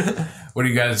that. What are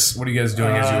you guys doing as you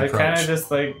Kind approach? of just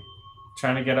like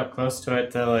trying to get up close to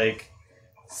it to like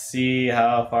see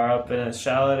how far up in its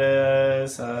shell it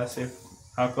is. See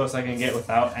how close I can get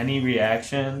without any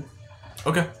reaction.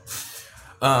 Okay.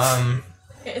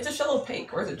 It's a shell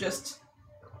opaque, or is it just?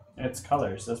 It's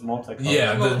colors. It's multicolored.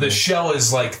 Yeah, the shell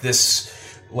is like this,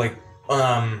 like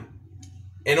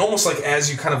and almost like as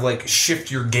you kind of like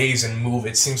shift your gaze and move,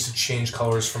 it seems to change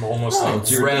colors from almost like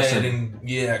it's red iridescent.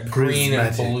 and green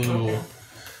and Prismatic. blue.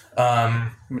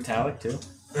 Metallic too.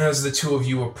 As the two of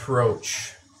you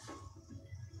approach,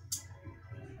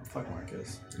 Fuck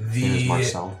Marcus. Here's the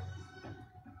Marcel.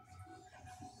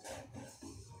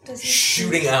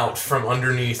 shooting out from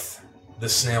underneath the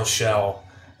snail shell,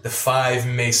 the 5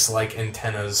 mace-like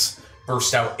antennas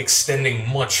burst out, extending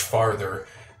much farther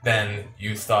than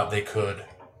you thought they could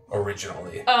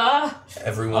originally.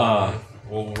 Everyone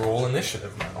will roll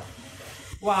initiative now.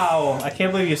 Wow, I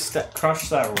can't believe you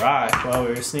crushed that rock while we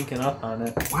were sneaking up on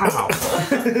it. Wow.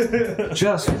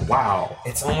 Just wow.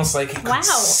 It's almost like it could Wow.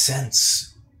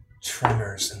 sense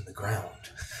tremors in the ground.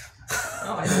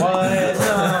 Oh, I What?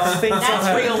 No, things don't That's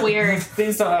have, real weird.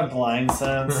 Things don't have blind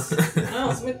sense. No,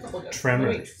 it's a couple good. Tremor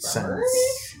Wait, tremor?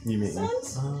 sense. You mean?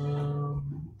 Sense?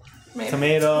 Maybe.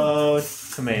 Tomato.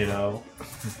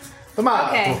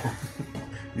 Okay.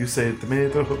 You say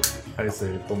tomato, I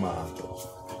say tomato.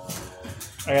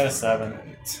 I got a 7.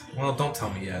 Well, don't tell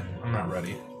me yet. I'm not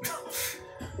ready.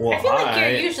 Well, I feel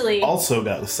like you're usually. also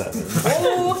got a 7.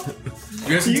 Oh,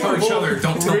 You guys can tell each other.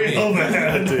 Don't tell Real me.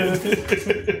 bad,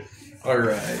 dude. All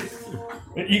right.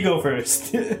 You go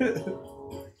first.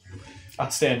 I'll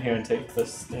stand here and take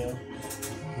this snail.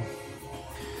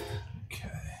 Okay.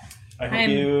 I hope I'm-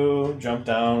 you jump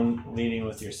down leading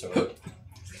with your sword.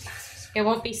 it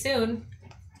won't be soon.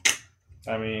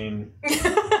 I mean,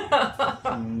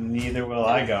 neither will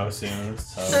I go soon,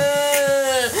 so...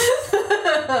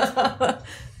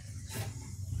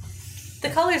 The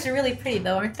colors are really pretty,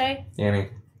 though, aren't they? Annie.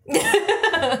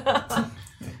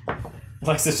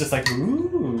 Lex is just like,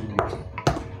 ooh.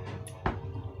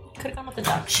 Could have gone with the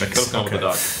duck. I could have gone with the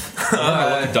duck.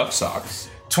 I like the duck socks.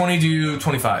 20 to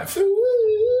 25.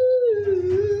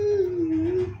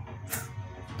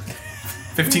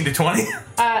 15 to 20.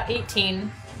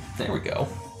 18. There we go.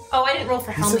 Oh, I didn't roll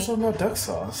for He said helmet. something about duck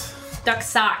sauce. Duck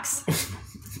socks.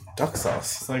 Duck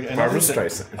sauce. It's like, I know Barbara these are-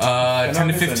 Streisand. I know 10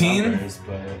 to these are 15. numbers,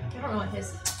 but I don't know what his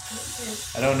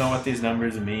is. I don't know what these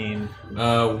numbers mean.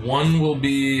 1 will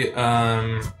be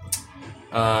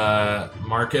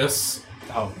Marcus.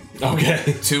 Oh,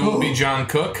 Okay. 2 will be John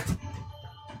Cook.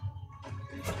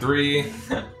 3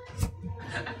 what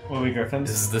are we Griffins?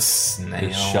 is the snail.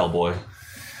 It's Shellboy.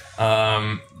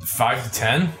 5 to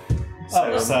 10.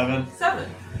 Oh, 7. 7.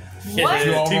 What?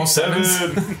 You all roll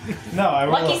 7s. No, I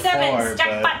rolled Lucky a 4, sevens. but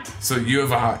Jackpot. So you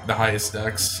have the highest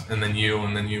dex, and then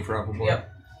you probably.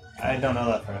 Yep. I don't know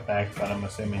that for a fact, but I'm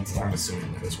assuming so. I'm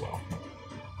assuming that as well.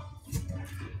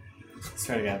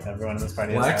 Swear to God, everyone in this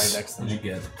party has Lex, higher dex than what'd me.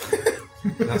 you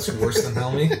get? That's worse than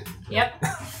Helmy. Yep.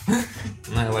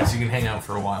 Alright, Lex, you can hang out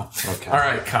for a while. Okay. All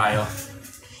right, Kyle.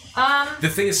 The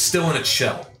thing is still in its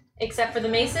shell. Except for the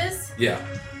maces, Yeah.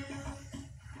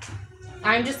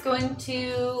 I'm just going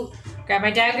to grab my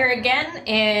dagger again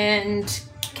and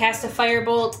cast a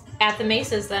firebolt at the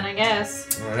maces. Then I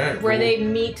guess All right. where they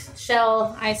meet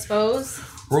shell, I suppose.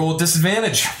 roll with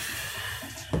disadvantage.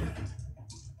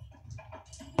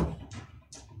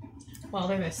 Well,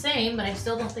 they're the same, but I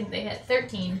still don't think they hit.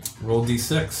 13. Roll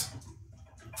d6.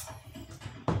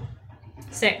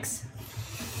 6.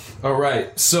 All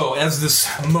right. So as this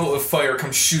mote of fire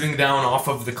comes shooting down off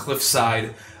of the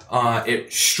cliffside,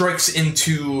 it strikes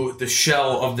into the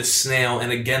shell of the snail,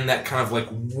 and again that kind of like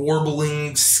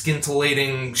warbling,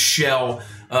 scintillating shell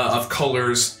of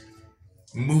colors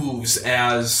moves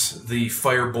as the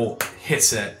firebolt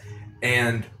hits it,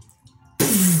 and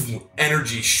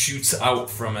energy shoots out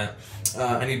from it.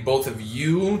 I need both of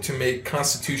you to make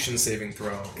Constitution saving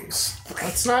throws.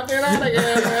 Let's not do that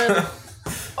again.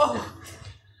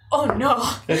 Oh no!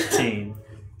 15.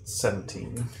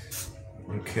 17.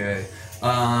 Okay.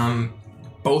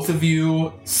 Both of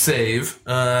you save,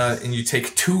 and you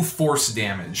take 2 force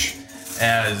damage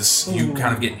as you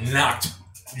kind of get knocked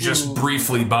just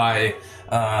briefly by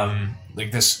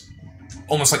like this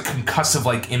almost like concussive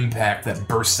like impact that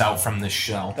bursts out from this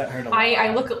shell. That hurt a lot.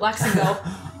 I look at Lex and go,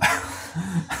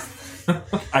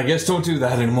 I guess don't do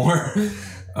that anymore.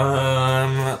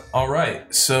 All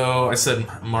right. So I said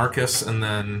Marcus and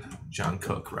then John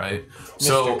Cook, right? Mr.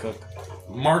 So Cook.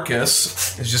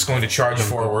 Marcus is just going to charge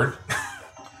forward.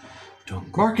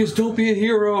 Marcus, don't be a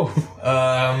hero.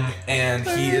 And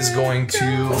he is going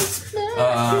to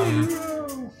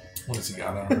what has he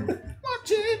got on him?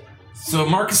 Watch it. So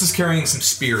Marcus is carrying some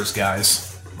spears,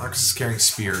 guys. Marcus is carrying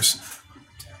spears.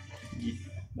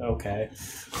 Okay.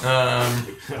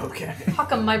 Okay.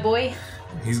 "Huck 'em, my boy."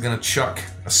 He's gonna chuck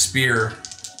a spear.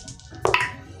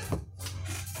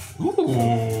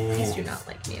 Ooh. These do not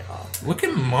like me at all. Look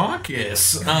at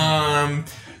Marcus.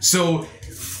 So,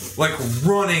 like,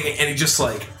 running, and he just,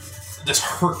 like, this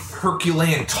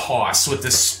Herculean toss with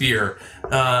this spear.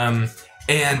 And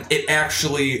it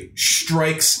actually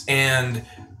strikes, and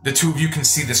the two of you can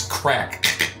see this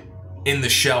crack in the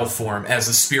shell form as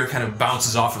the spear kind of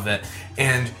bounces off of it.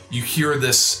 And you hear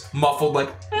this muffled, like,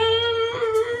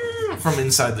 from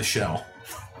inside the shell.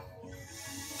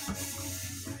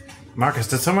 Marcus,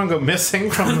 did someone go missing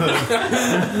from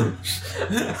the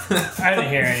I didn't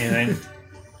hear anything.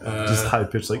 just high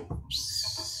pitch like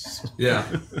Yeah,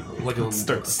 like a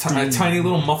Starts tiny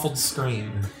little muffled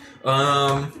scream.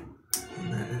 All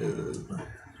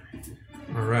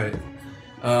right.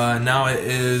 Now it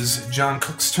is John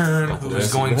Cook's turn, who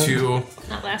is going to.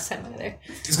 Not last time either.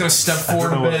 He's going to step I forward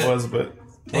don't know a what bit it was, but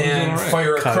and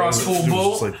fire a Kyle crossbow was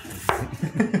bolt, like,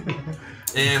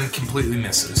 and completely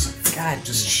misses. God,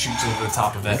 just shoots over the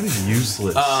top of it.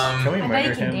 useless. Can we I bet murder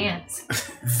he can him? dance.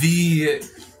 The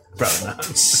Probably not.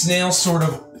 snail sort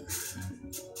of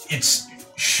its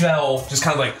shell just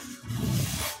kind of like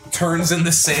turns in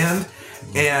the sand,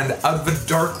 and out of the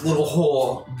dark little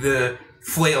hole, the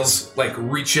flails like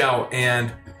reach out,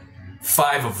 and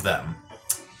 5 of them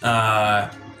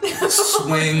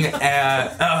swing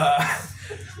at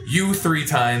you 3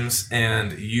 times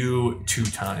and you 2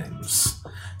 times.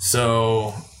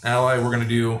 So, Ally, we're gonna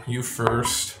do you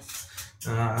first.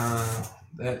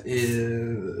 That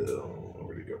is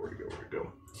where'd it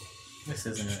go? This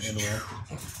isn't an inward.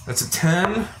 That's a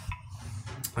 10.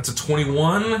 That's a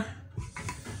 21.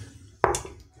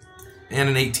 And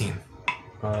an 18.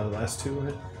 The last 2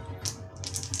 hit.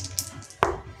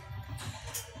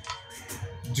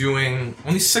 Doing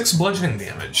only 6 bludgeoning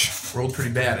damage. Rolled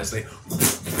pretty bad as they.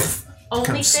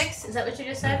 Only 6? Is that what you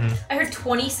just said? I heard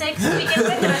 26 to begin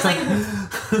with, and I was like,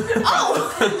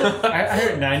 oh! I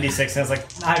heard 96, and I was like,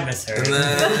 I misheard.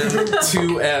 And then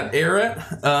 2 at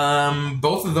Eret.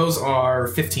 Both of those are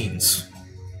 15s.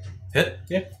 Hit?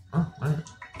 Yeah. Oh,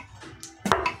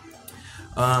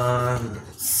 alright.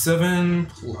 7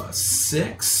 plus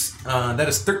 6. That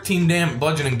is 13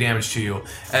 bludgeoning damage to you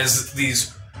as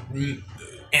these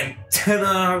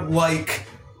antenna-like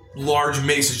large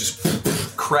maces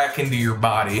just crack into your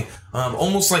body,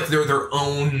 almost like they're their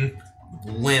own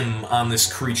limb on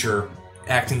this creature,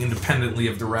 acting independently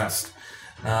of the rest.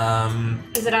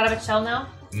 Is it out of its shell now?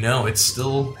 No, it's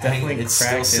still hanging. Definitely It's still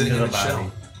cracked sitting into in the its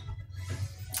body.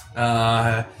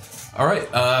 shell. All right,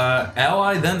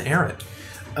 Ally, then Eret.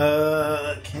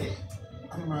 Okay.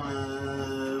 I'm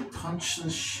gonna punch the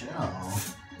shell.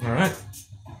 All right,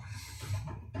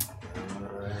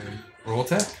 roll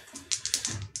attack.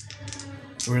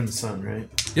 We're in the sun, right?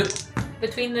 Yep.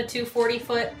 Between the 2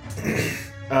 40-foot?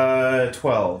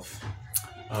 12.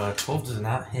 12 does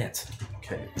not hit.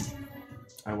 Okay.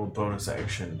 I will bonus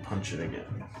action punch it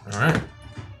again. All right.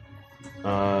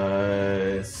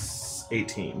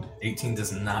 18. 18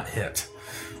 does not hit.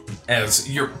 As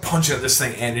you're punching at this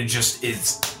thing, and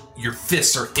your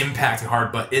fists are impacting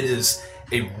hard, but it is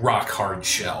a rock hard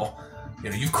shell. You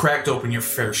know, you've cracked open your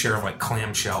fair share of like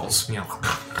clam shells, you know,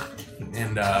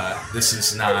 and this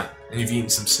is not. And you've eaten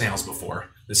some snails before.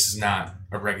 This is not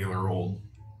a regular old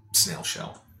snail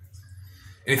shell.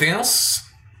 Anything else?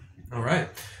 All right,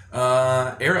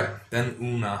 Eret, then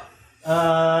Una.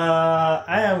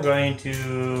 I am going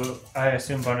to, I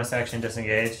assume, bonus action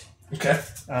disengage. Okay.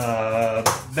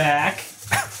 Back.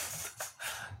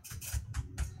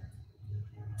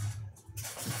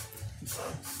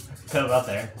 Put it up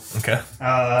there. Okay.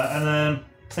 And then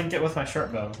plink it with my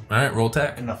short bow All right, roll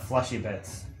attack. in the fleshy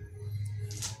bits.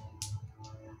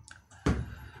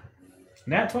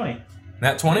 Nat 20.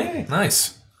 Nat 20.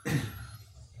 Nice.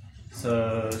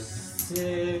 So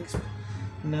 6,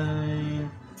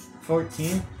 9,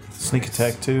 14. Sneak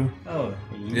attack 2. Oh,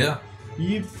 Yeah.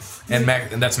 You. And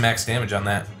that's max damage on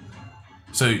that.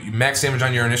 So you max damage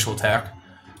on your initial attack,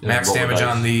 Yeah, max roll the damage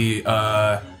dice. on the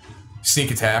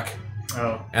sneak attack,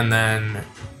 Oh, and then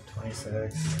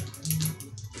 26.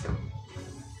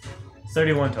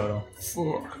 31 total.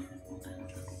 all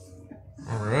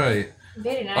right.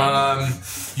 Very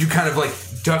nice. You kind of like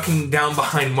ducking down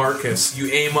behind Marcus. You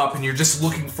aim up, and you're just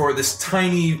looking for this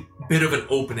tiny bit of an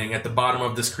opening at the bottom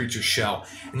of this creature's shell,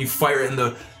 and you fire, and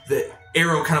the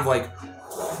arrow kind of like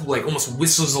almost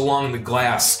whistles along the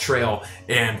glass trail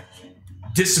and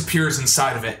disappears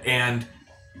inside of it, and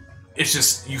it's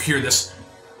just you hear this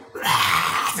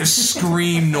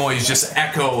scream noise just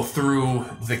echo through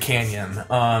the canyon.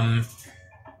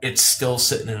 It's still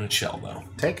sitting in its shell though.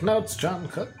 Take notes, John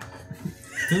Cook.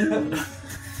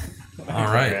 All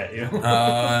right. At you.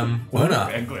 Una.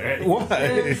 I glare at you.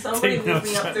 Why? Somebody Take moved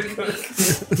me notes, up 30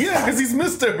 feet. Yeah, because he's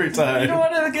missed every time. You don't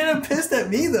want to get him pissed at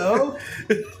me, though.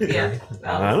 Yeah.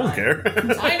 I don't care.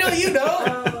 I know you don't.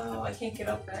 Oh, I can't get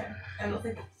up there. I don't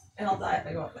think, and I'll die if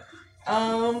I go up there.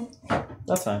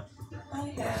 That's fine. I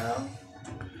have.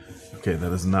 Okay,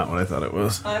 that is not what I thought it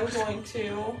was. I'm going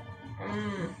to.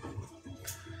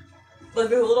 Like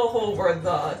the little hole where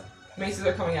the maces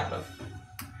are coming out of.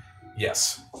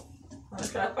 Yes. I'm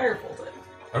just gonna firebolt it.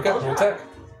 Okay. I'll Roll try. attack.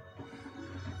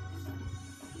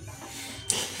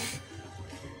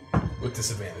 With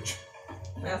disadvantage.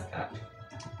 Mascot.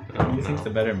 Who do you think the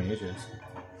better mage is?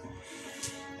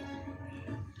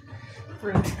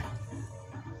 Fruit.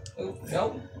 Oop,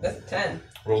 nope. That's a 10.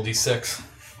 Roll d6.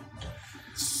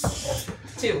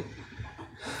 2.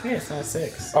 Hey, it's not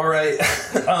 6. All right.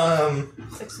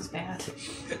 6 is bad.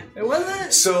 It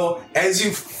wasn't. So as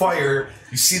you fire,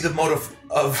 you see the mote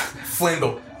of flame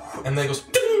go, and then it goes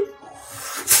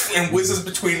and whizzes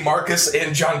between Marcus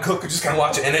and John Cook, who just kind of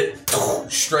watch it, and it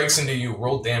strikes into you.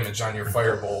 Roll damage on your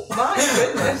firebolt. My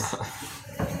goodness.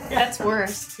 That's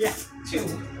worse. 2. 2.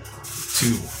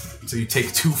 So you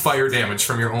take 2 fire damage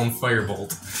from your own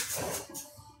firebolt.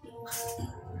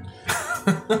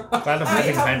 Glad I'm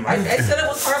hiding behind I Marcus. said it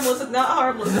was harmless. It's not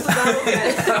harmless. This is not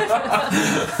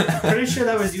okay. Pretty sure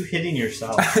that was you hitting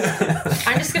yourself.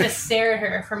 I'm just gonna stare at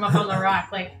her from up on the rock,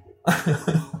 like,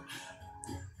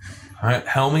 Alright,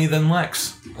 Helmy, then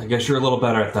Lex. I guess you're a little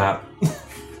better at that.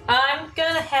 I'm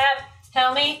gonna have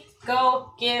Helmy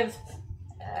go give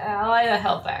Ally a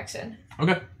help action.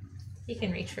 Okay. He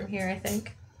can reach from here, I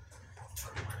think.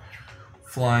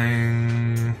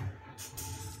 Flying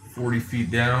 40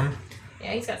 feet down.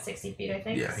 Yeah, he's got 60 feet, I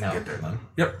think. Yeah, he so. can get there then.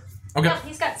 Yep. Okay. Yeah,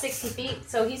 he's got 60 feet,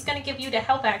 so he's gonna give you the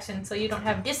help action so you don't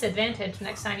have disadvantage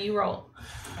next time you roll.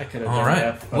 I could have All done right.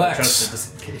 that, but Lex. I chose to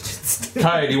disengage instead.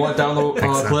 Kai, do you want down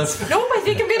the cliff? Nope, I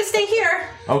think I'm gonna stay here.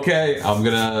 Okay, I'm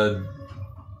gonna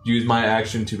use my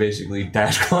action to basically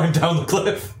dash climb down the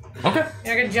cliff. Okay.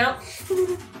 You're gonna jump.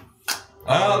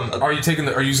 Are you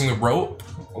using the rope,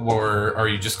 or are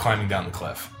you just climbing down the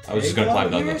cliff? I was just gonna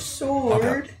climb down the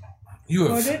sword, You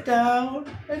have. it down,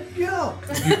 and jump.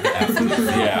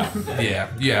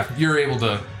 Yeah. You're able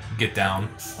to get down.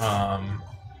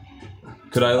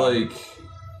 Could I, like,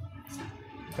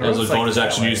 as a rope's, like, bonus that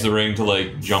action, way. use the ring to,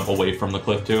 like, jump away from the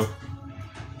cliff too?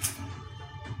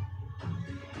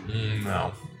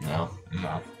 No. No.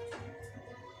 No.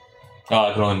 Oh,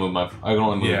 I can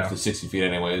only move Yeah. to 60 feet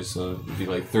anyways, so it'd be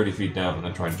like 30 feet down and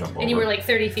then try and jump over. And you were like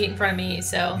 30 feet in front of me,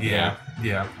 so. Yeah.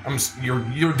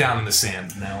 You're down in the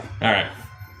sand now. All right.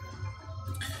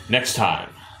 Next time.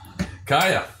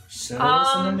 Kaya, So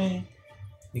listen to me.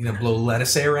 you gonna blow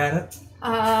lettuce air at it?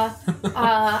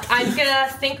 I'm gonna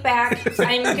think back.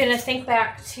 I'm gonna think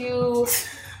back to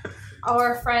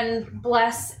our friend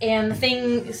Bless and the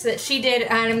things that she did,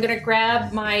 and I'm gonna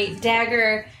grab my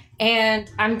dagger and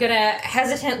I'm gonna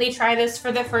hesitantly try this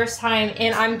for the first time,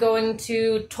 and I'm going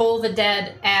to toll the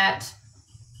dead at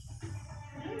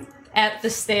the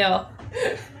stale.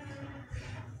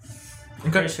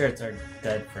 I'm pretty sure it's our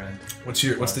dead friend. What's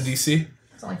the DC?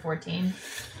 It's only 14.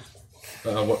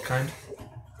 What kind?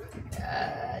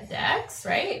 Dex,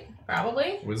 right?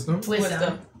 Probably. Wisdom?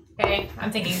 Wisdom. Okay,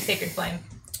 I'm thinking Sacred Flame.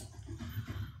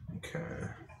 Okay.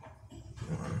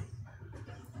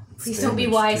 Please don't be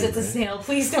wise, it's a snail.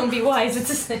 Please don't be wise, it's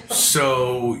a snail.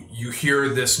 So you hear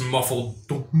this muffled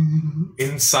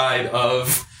inside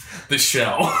of the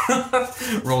shell.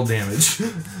 Roll damage.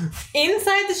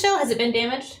 Inside the shell, has it been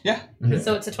damaged? Yeah.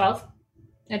 So it's a 12?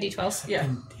 A d12? Yeah.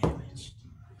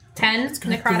 10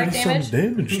 necrotic damage?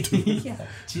 damage to Yeah,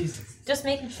 Jesus. Just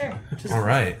making sure. All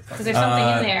right. Because there's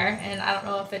something in there, and I don't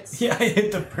know if it's... Yeah, I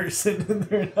hit the person and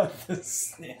they're not the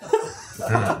snail.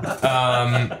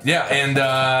 Yeah, and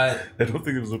I don't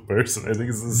think it was a person. I think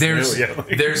it's a there's snail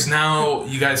yelling. there's now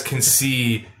you guys can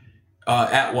see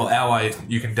Ally,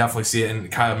 you can definitely see it,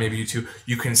 and Kyle, maybe you too.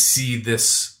 You can see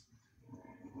this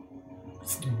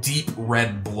deep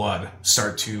red blood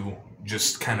start to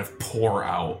just kind of pour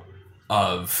out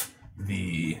of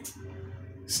the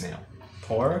snail,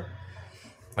 Poor?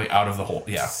 like out of the hole.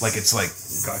 Yeah, like it's like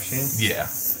Gushing? yeah,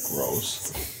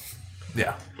 Gross.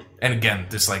 yeah. And again,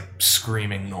 this like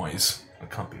screaming noise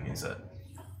accompanies it.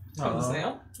 From the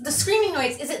snail? The screaming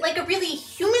noise, is it like a really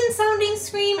human-sounding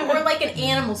scream or like an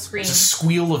animal scream? It's a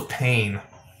squeal of pain.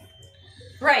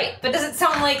 Right, but does it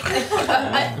sound like a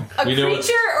You know what-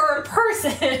 creature or a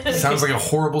person? Sounds like a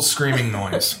horrible screaming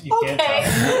noise. You can't Okay.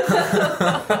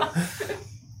 tell.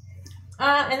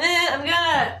 And then I'm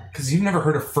gonna... Because you've never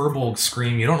heard a furbolg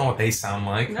scream, you don't know what they sound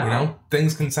like. No. You know,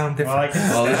 things can sound Well, I different.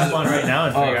 can stab one right now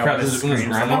and figure out crap, what it this is screams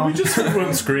grandma? like. We just heard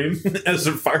one scream as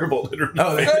a firebolt hit her.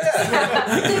 Oh,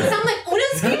 Does it sound like Una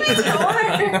screaming?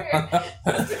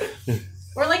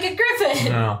 Or like a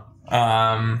griffin? no.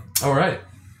 All right.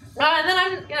 And then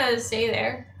I'm gonna stay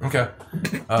there. Okay.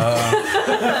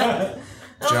 I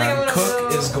don't think I'm John gonna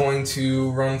Cook go- is going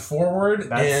to run forward,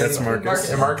 That's and Marcus.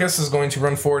 And Marcus is going to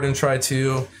run forward and try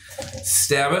to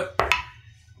stab it.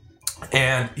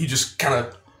 And he just kind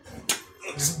of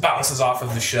just bounces off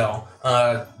of the shell.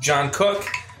 John Cook,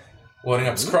 loading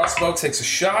up his crossbow, takes a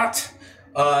shot.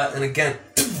 And again,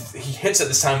 he hits it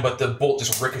this time, but the bolt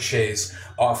just ricochets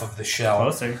off of the shell.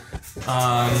 Closer.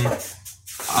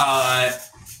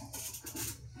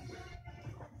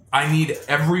 I need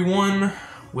everyone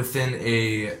within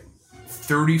a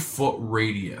 30-foot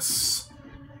radius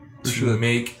to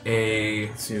make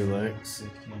a See you, Lex.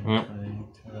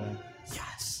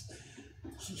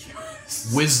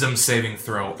 wisdom saving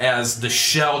throw as the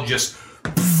shell just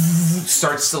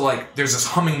starts to like, there's this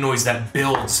humming noise that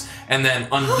builds and then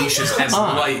unleashes as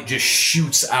light just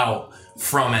shoots out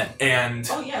from it. And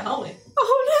Oh, yeah, homie.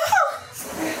 Oh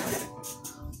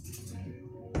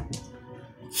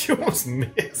You almost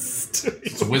missed.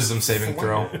 It's a wisdom saving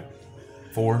throw.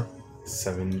 4.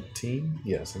 17?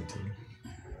 Yeah, 17.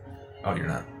 Oh, you're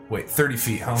not. Wait, 30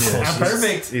 feet. How close? I'm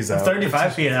perfect. He's I'm out.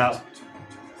 35 feet out.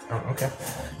 Oh, okay.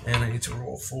 And I need to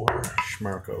roll 4.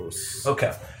 Schmarkos.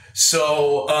 Okay.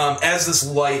 So, as this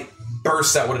light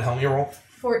bursts out, what did Helmy roll?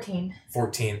 14.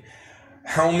 14.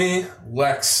 Helmy,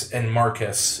 Lex, and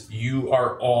Marcus, you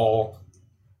are all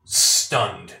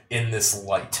stunned in this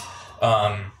light.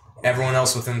 Everyone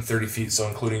else within 30 feet, so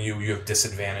including you, you have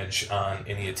disadvantage on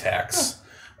any attacks,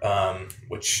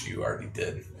 which you already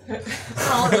did.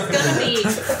 Well, it's gonna be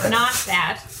not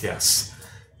that. Yes.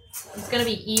 It's gonna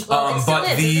be evil. It still But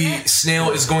is, the isn't it?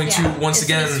 snail is going to, once it's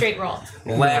gonna be again, straight roll.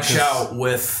 lash out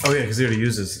with... Oh, yeah, because he already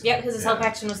uses. Yeah, because his help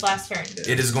action was last turn.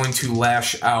 It is going to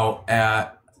lash out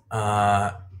at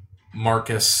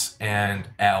Marcus and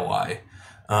Ally.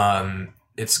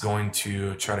 It's going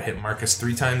to try to hit Marcus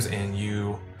 3 times and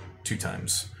you 2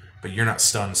 times. But you're not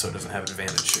stunned, so it doesn't have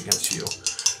advantage against you.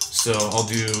 So I'll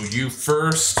do you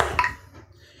first.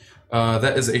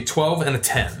 That is a 12 and a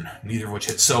 10, neither of which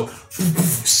hit. So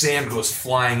sand goes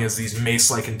flying as these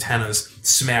mace-like antennas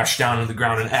smash down on the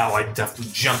ground, and Ally deftly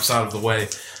jumps out of the way.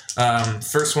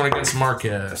 First one against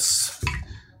Marcus.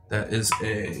 That is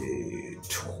a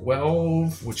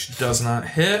 12, which does not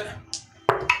hit.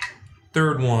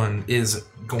 Third one is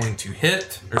going to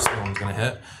hit, or second one's going to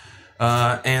hit.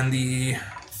 And the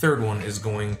third one is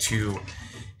going to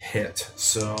hit.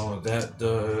 So that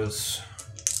does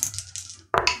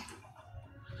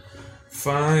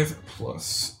 5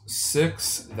 plus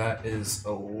 6. That is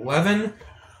 11.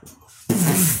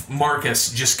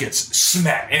 Marcus just gets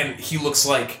smacked, and he looks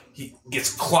like he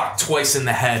gets clocked twice in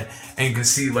the head, and you can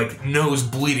see like nose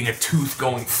bleeding, a tooth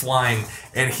going flying,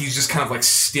 and he's just kind of like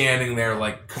standing there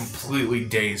like completely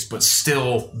dazed, but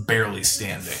still barely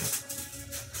standing.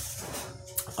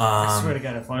 I swear to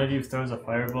God, if one of you throws a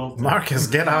firebolt, Marcus,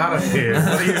 get out of here.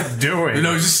 What are you doing?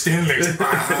 No, he's just standing there,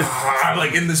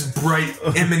 like in this bright,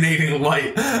 emanating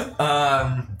light.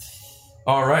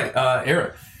 All right,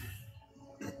 Eric.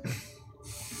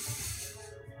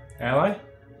 Ally?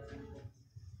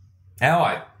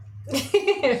 Ally. What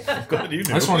do you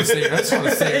do? I just want to say. Just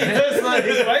like,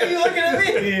 why are you looking at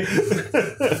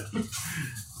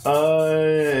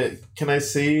me? Can I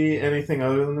see anything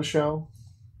other than the shell?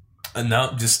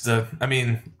 No, just I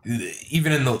mean,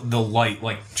 even in the light,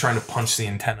 like trying to punch the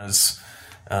antennas,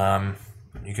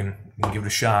 you can give it a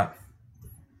shot.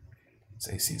 Its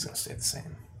AC is going to stay the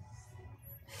same.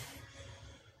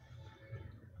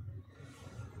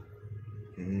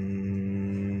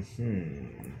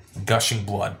 Gushing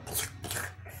blood.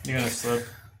 You're gonna slip.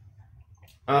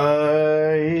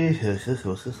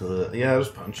 Yeah,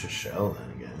 just punch a shell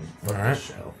then again. Fuck All right. the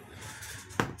shell.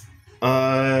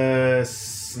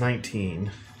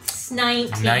 19.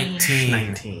 19.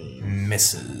 19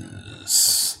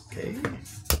 misses. Okay.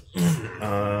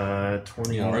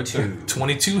 22. Yeah, right there.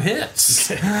 22 hits.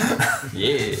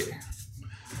 Yeah.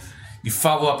 You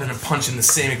follow up and a punch in the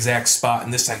same exact spot,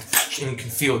 and this time you can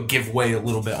feel it give way a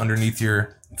little bit underneath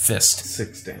your fist.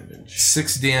 6 damage.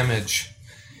 6 damage.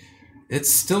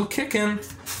 It's still kicking,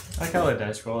 I like how the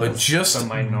dice roll but is just the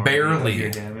minority barely. of your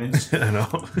damage. I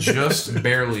know. Just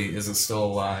barely is it still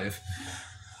alive.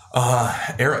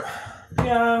 Era.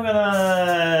 Yeah, I'm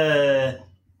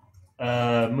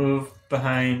gonna move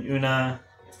behind Una.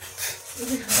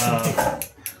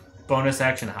 Bonus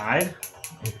action hide.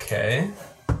 Okay.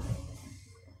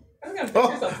 I'm gonna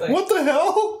picture something. What the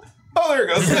hell? Oh, there it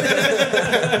goes. I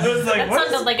was like, That what?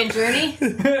 sounded like a journey.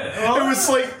 Well, It was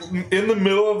like in the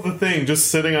middle of the thing,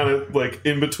 just sitting on it, like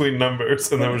in between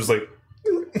numbers, and then we're just like,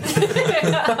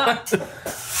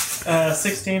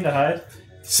 16 to hide.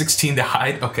 16 to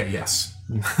hide? Okay, yes.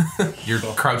 You're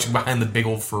crouching behind the big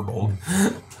old furbolg.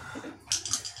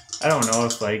 I don't know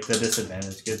if like the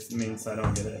disadvantage means I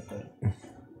don't get it, but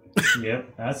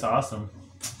yep, that's awesome.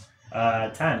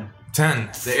 10. 10.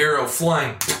 The arrow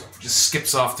flying just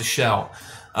skips off the shell.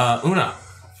 Una.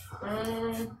 I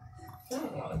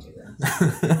don't want to do that.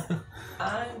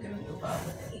 I'm gonna move on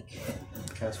with Ake.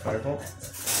 Cast firebolt.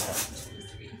 1, 2,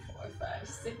 3, 4, 5,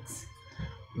 6.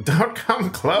 don't come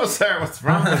closer. What's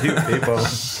wrong with you people?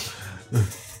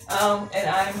 And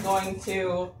I'm going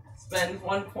to spend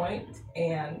 1 point,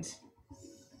 and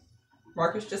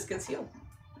Marcus just gets healed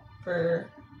for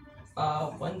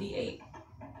 1d8.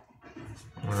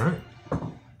 Alright.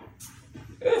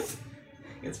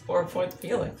 It's 4 points of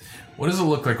healing. What does it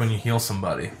look like when you heal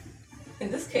somebody? In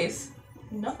this case,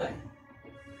 nothing.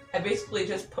 I basically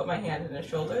just put my hand in his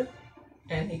shoulder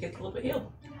And he gets a little bit healed.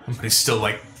 But he's still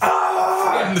like,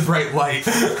 in the bright light,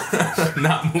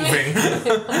 not moving.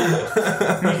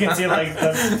 You can see like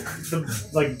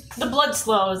The blood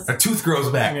slows. A tooth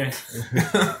grows back.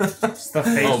 just the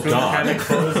face Oh, God. kind of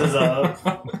closes up.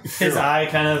 His eye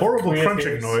kind of Horrible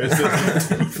crunching noise. And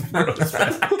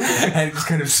it just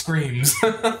kind of screams.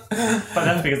 But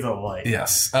that's because of the light.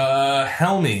 Yes.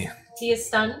 Helmy. He is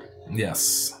stunned.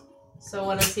 Yes. So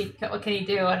what can he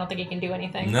do? I don't think he can do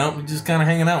anything. Nope, he's just kind of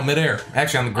hanging out midair.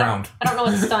 Actually, on the ground. I don't know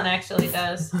what stun actually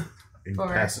does.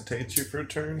 Incapacitates you for a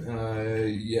turn.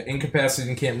 Yeah, incapacitated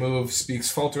and can't move,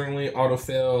 speaks falteringly, auto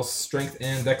fail, strength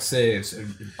and dex saves.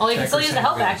 Well, he can still use the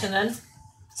help Attackers action then.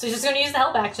 So he's just going to use the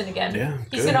help action again. Yeah,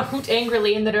 He's good. going to hoot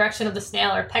angrily in the direction of the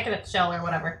snail or peck at its shell or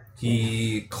whatever.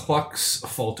 He clucks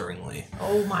falteringly.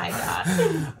 Oh my god.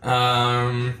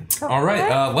 All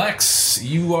right, Lex,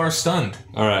 you are stunned.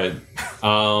 All right.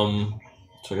 So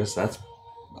I guess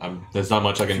there's not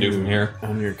much I can do from here.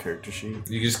 On your character sheet.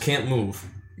 You just can't move.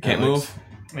 Can't move.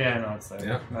 Yeah, I know it's there.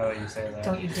 Yeah. Now that you say that.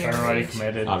 Don't you dare I'm already rage.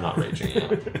 committed. I'm not raging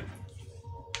yet.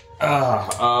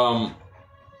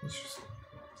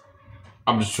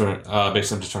 I'm just trying.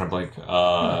 Basically, I'm just trying to blink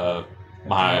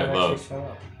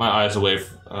my eyes away.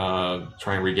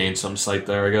 Try and regain some sight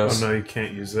there, I Oh guess. no, you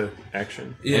can't use the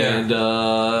action. Yeah. And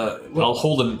I'll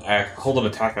hold an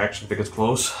attack action if it gets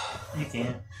close. You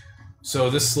can't.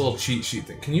 So this little cheat sheet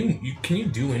thing. Can you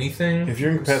do anything? If you're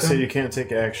incapacitated, you can't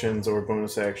take actions or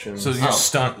bonus actions. So you're Oh.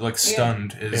 stunned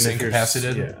is if you're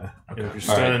incapacitated. Yeah. And if you're All right.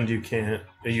 stunned, you can't.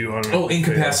 You are. Oh,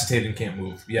 incapacitated and can't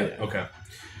move. Yeah. Yeah. Okay.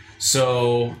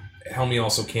 So Helmy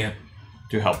also can't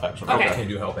Do help action. Okay. can't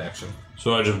do help action.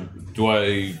 So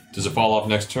does it fall off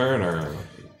next turn or?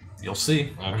 You'll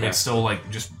see. I mean, Okay. it's still like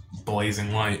just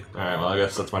blazing light. All right. Well, I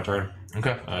guess that's my turn.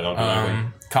 Okay. I don't do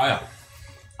anything. Kaya.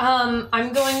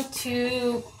 I'm going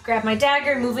to grab my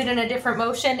dagger, move it in a different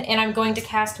motion, and I'm going to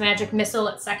cast Magic Missile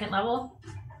at 2nd level.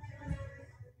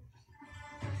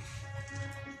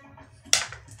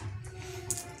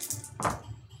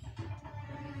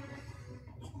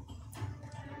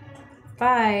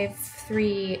 Five,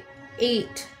 3,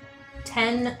 8,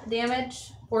 10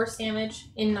 damage, force damage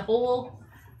in the hole,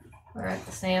 or at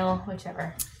the snail,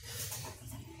 whichever.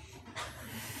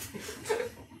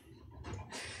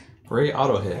 Great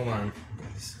auto hit. Hold on.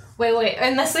 Wait,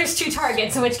 unless there's 2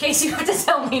 targets, in which case you have to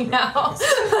tell me now.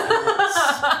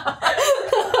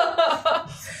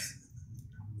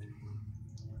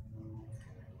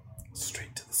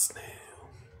 Straight to the snail.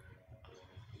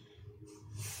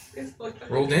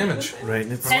 Roll damage. Right,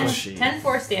 and it's 10, squishy. 10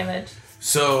 force damage.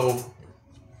 So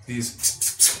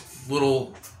these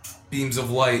little beams of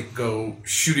light go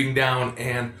shooting down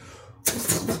and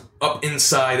up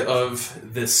inside of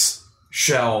this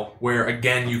shell, where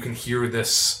again you can hear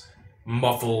this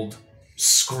muffled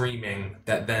screaming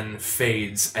that then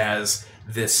fades as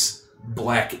this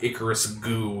black Icarus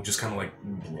goo just kind of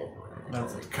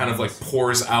like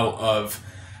pours out of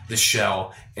the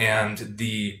shell, and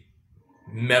the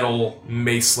metal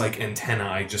mace-like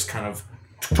antennae just kind of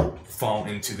fall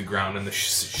into the ground, and the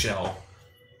shell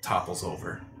topples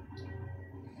over.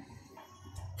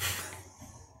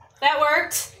 That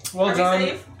worked. Well Are we done.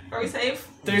 safe? Are we safe?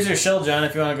 There's your shell, John,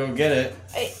 if you want to go get it.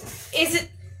 Is it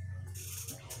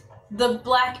the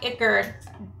black ichor?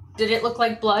 Did it look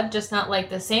like blood, just not like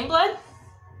the same blood?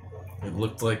 It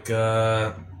looked like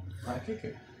when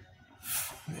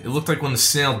the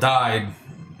snail died,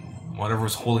 whatever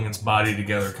was holding its body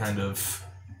together kind of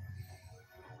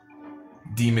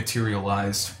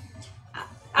dematerialized.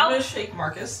 I'm gonna shake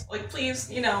Marcus. Like, please,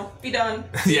 be done.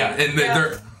 Yeah, and Yeah.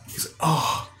 they're he's,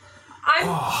 oh,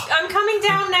 I'm coming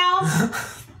down now.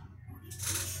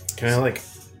 Can I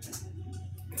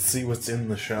see what's in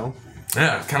the shell?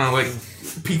 yeah, kind of like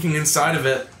peeking inside of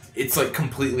it. It's like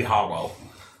completely hollow.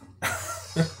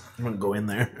 I'm gonna go in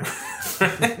there.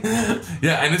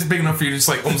 Yeah, and it's big enough for you to just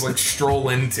almost stroll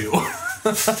into.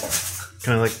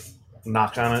 Can I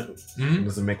knock on it? Mhm.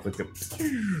 Does it make a?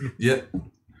 Yep.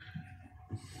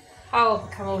 I'll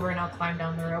come over and I'll climb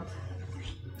down the rope.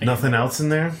 Nothing else in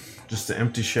there? Just an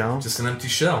empty shell? Just an empty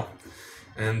shell.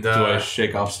 And Do I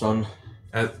shake off stun?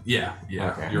 yeah,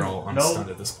 Okay. you're all unstunned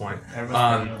at this point.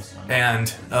 Everyone's And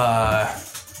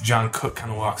John Cook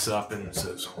kind of walks up and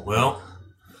says, "Well,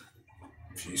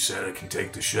 if you said I can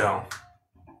take the shell,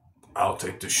 I'll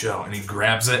take the shell." And he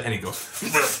grabs it and he goes,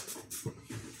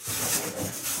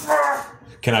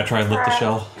 Can I try and lift the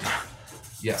shell?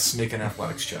 "Yes, make an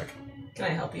athletics check." Can I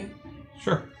help you?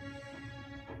 Sure.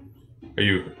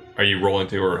 Are you rolling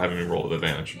to or having me roll with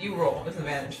advantage? You roll with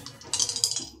advantage.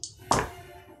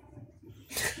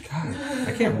 God,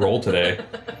 I can't roll today.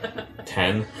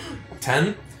 10.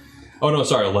 10. Oh no,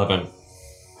 sorry, 11.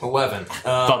 11.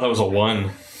 Thought that was a 1.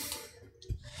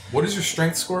 What is your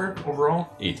strength score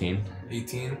overall? 18.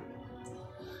 18.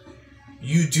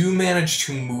 You do manage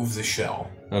to move the shell,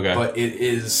 Okay. but it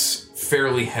is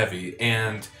fairly heavy,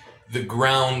 and the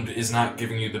ground is not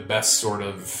giving you the best sort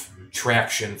of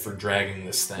traction for dragging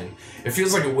this thing. It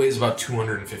feels like it weighs about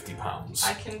 250 pounds.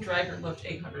 I can drag or lift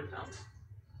 800 pounds.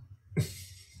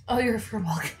 Oh, you're a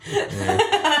Furbolg.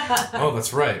 Oh,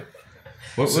 that's right.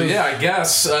 What So yeah, I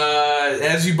guess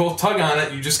as you both tug on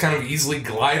it, you just kind of easily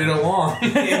glide it along.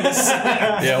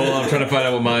 Yeah, well, I'm trying to find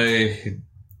out what my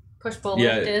Push-pull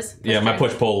Yeah, lift is. yeah my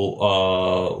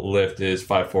push-pull lift is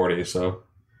 540, so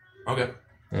Okay.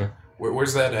 Yeah.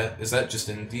 Where's that at? Is that just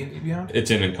in D&D Beyond? it's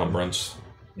in encumbrance.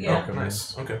 Yeah. Okay,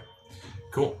 nice. Okay.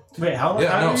 Cool. Wait, how?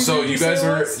 Yeah, how no. many So did you say guys it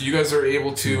are was?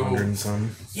 able to 200 and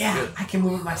some. Yeah, I can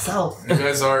move it myself. you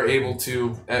guys are able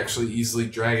to actually easily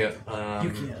drag it You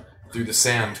can. through the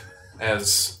sand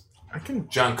as I can.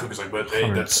 John Cook is like, but hey,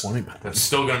 that's 120 pounds. that's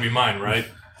still gonna be mine, right?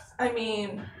 I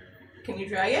mean, can you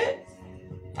drag it?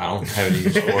 I don't have any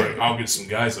use for it. Or I'll get some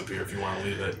guys up here if you want to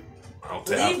leave it. I'll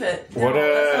tap. Leave it. What,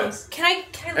 that sounds- Can I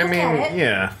I look at mean, it?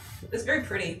 yeah. It's very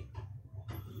pretty.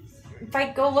 If I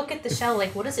go look at the shell,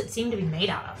 like, what does it seem to be made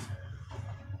out of?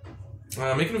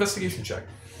 Make an investigation check.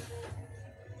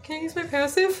 Can I use my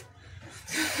passive?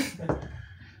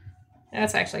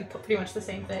 That's actually pretty much the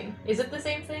same thing. Is it the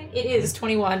same thing? It is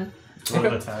 21. One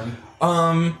at a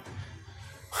time.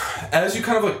 As you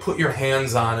kind of like put your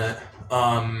hands on it,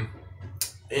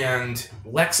 and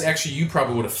Lex, actually, you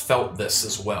probably would have felt this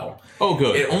as well. Oh,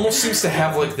 good. It almost seems to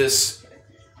have like this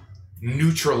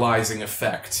neutralizing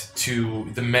effect to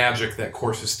the magic that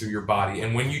courses through your body,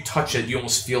 and when you touch it, you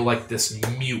almost feel like this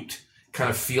mute kind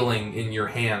of feeling in your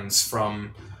hands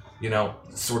from, you know,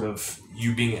 sort of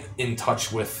you being in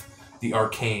touch with the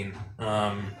arcane.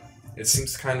 It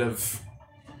seems to kind of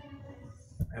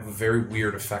have a very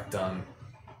weird effect on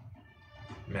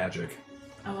magic.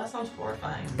 Oh, that sounds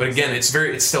horrifying. But again, it's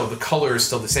still, the color is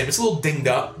still the same. It's a little dinged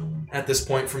up at this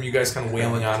point from you guys kind of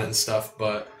wailing on it and stuff,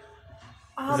 but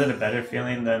Is it a better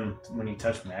feeling than when you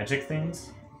touch magic things?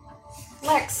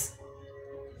 Lex,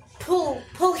 pull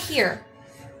here,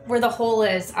 where the hole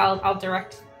is. I'll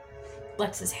direct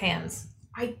Lex's hands.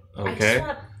 I Okay. just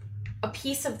want a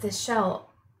piece of this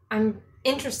shell. I'm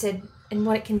interested in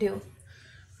what it can do.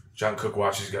 John Cook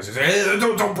watches you guys and says, hey,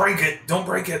 don't break it. Don't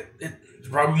break it. It's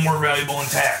probably more valuable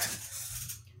intact.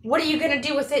 What are you gonna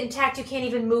do with it intact? You can't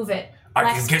even move it. I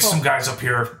Lex, can get pull. some guys up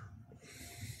here.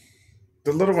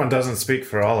 The little one doesn't speak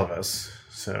for all of us,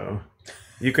 so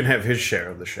you can have his share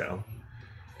of the shell.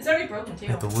 It's already broken too.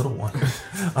 The little one.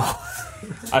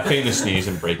 I feign to sneeze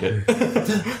and break it.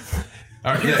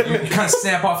 All right, yeah, you kind of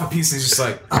snap off a piece and he's just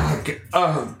like,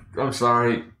 I'm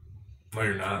sorry. no,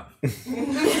 you're not.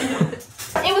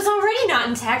 It was already not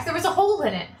intact. There was a hole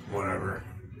in it. Whatever.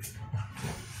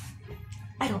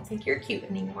 I don't think you're cute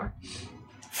anymore.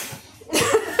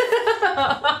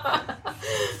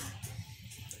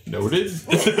 Noted.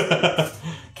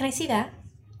 Can I see that?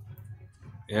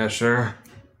 Yeah, sure.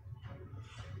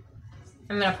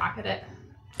 I'm gonna pocket it.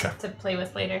 Okay. To play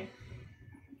with later.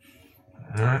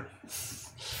 Alright.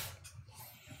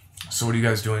 So what are you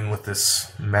guys doing with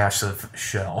this massive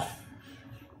shell?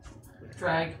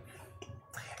 Drag.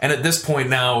 And at this point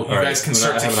now, you All right, guys can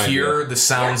so now start I have to an hear idea. the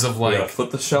sounds of We gotta like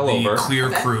flip the shell the over. clear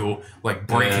Okay. crew like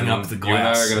breaking up the glass. You and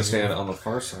I are going to stand on the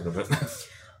far side of it.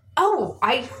 Oh,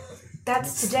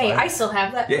 that's today. I still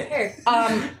have that Yeah. prepared.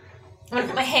 I'm gonna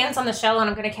put my hands on the shell and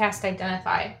I'm gonna cast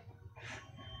Identify.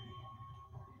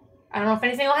 I don't know if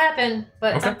anything will happen,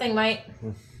 but Okay. something might.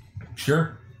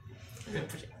 Sure.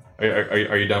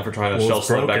 Are you down for trying to shell it's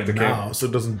slide back to broken camp? now, so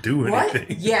it doesn't do What?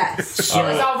 anything. Yes. It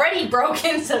was already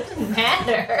broken, so it didn't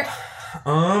matter.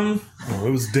 Oh, it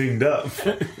was dinged up.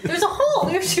 There's a hole.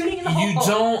 We were shooting in the hole. You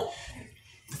don't.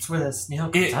 That's where the snail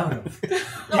comes It- out of.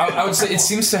 I would say it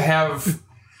seems to have,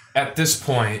 at this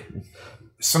point,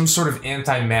 some sort of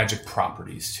anti-magic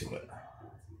properties to it.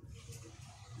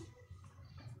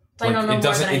 I don't know it more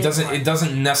doesn't. than I It need doesn't. for. It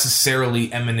doesn't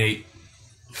necessarily emanate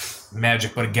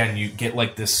magic, but again, you get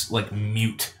like this like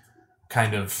mute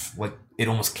kind of like it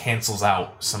almost cancels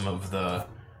out some of the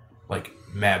like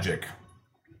magic.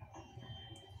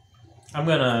 I'm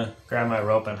gonna grab my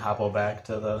rope and hobble back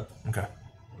to the. Okay.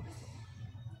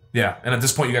 Yeah, and at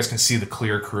this point, you guys can see the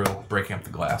clear crew breaking up the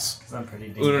glass. Cause I'm pretty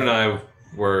deep. Una and I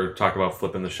were talking about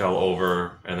flipping the shell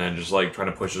over and then just like trying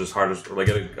to push it as hard as, or like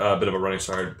get a bit of a running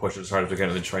start, push it as hard as we can,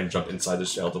 and then try and jump inside the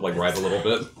shell to like ride a little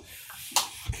bit.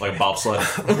 like bobsled.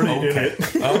 Okay.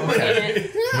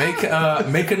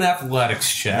 Make an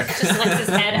athletics check. Just lets his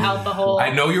head out the hole.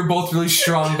 I know you're both really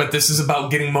strong, but this is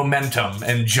about getting momentum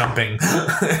and jumping.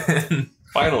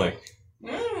 Finally.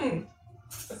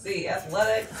 Let's see,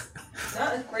 athletics.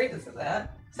 Not as great as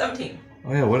that. 17.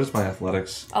 Oh yeah, what is my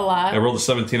athletics? A lot. I rolled a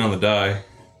 17 on the die.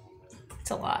 It's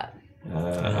a lot.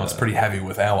 It's pretty heavy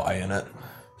with ally in it.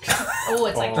 Oh,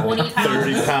 it's like 20 pounds.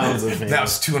 30 pounds of me. That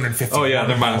was 250. Oh yeah,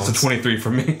 never mind. It's a 23 for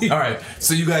me. All right,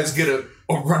 so you guys get a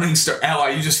running start. Ally,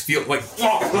 you just feel like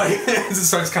as it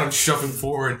starts kind of shoving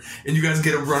forward, and you guys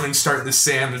get a running start in the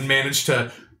sand and manage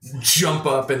to jump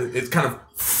up, and it kind of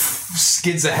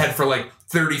skids ahead for like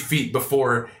 30 feet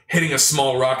before hitting a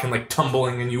small rock and like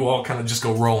tumbling, and you all kind of just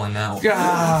go rolling out.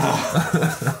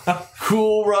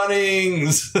 Cool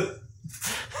runnings.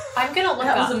 I'm gonna look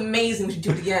That up. was amazing. We should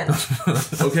do it again.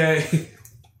 Okay.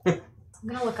 I'm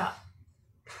gonna look up.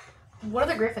 What are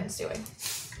the griffins doing?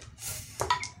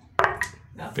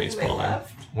 Nothing, Baseball, they man.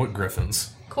 left. What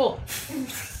griffins? Cool.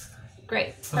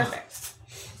 Great. Perfect.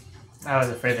 I was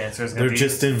afraid the answer was going They're to be...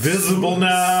 just invisible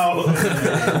now.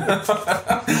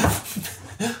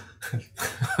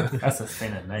 That's a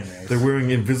thing of nightmares. They're wearing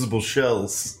invisible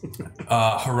shells.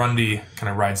 Harundi kind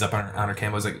of rides up on her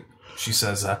camel. Like, she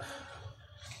says,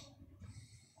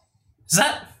 "Is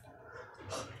that?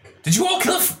 Did you all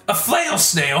kill a flail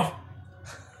snail?"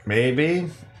 Maybe.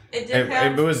 It did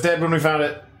have... It was dead when we found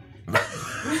it.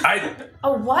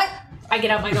 Oh, what? I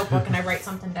get out my notebook and I write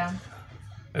something down.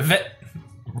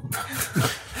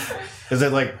 Is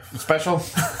it like special?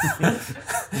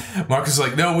 Marcus is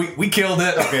like, "No, we killed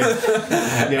it." Okay.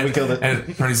 Yeah, we killed it. And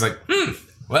Harundi's like,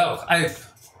 "Well,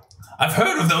 I've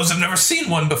heard of those. I've never seen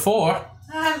one before."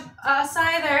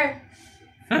 Either.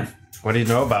 What do you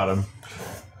know about him?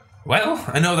 Well,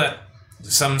 I know that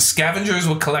some scavengers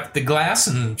will collect the glass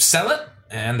and sell it,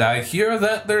 and I hear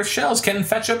that their shells can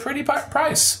fetch a pretty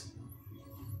price.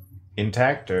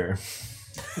 Intact or?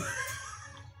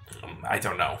 I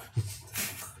don't know.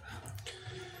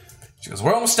 She goes,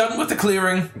 "We're almost done with the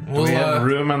clearing. Do we have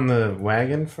room on the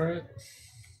wagon for it?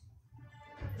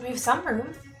 We have some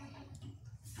room.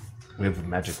 We have a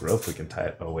magic rope we can tie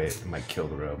it. Oh wait, it might kill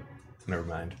the rope. Never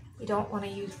mind. We don't want to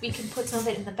use. We can put some of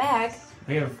it in the bag.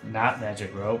 We have not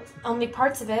magic rope. Only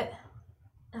parts of it.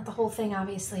 Not the whole thing,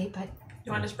 obviously, but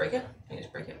You want to just break it? You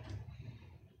just break it.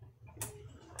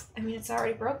 I mean, it's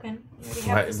already broken. We already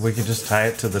Why, have this. we could just tie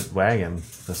it to the wagon,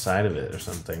 the side of it or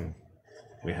something.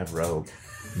 We have rope.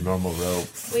 Normal rope.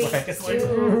 We Wagon.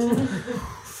 do.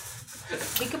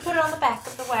 We could put it on the back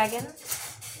of the wagon.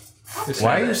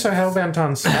 Why are you so hell-bent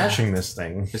on smashing this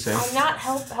thing? I'm not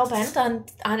hell-bent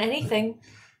on anything.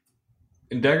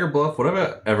 In Dagger Bluff, would I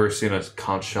have ever seen a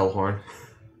conch shell horn?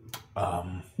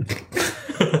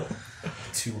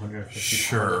 250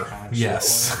 Sure. pound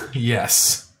Yes.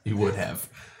 Yes, you would have.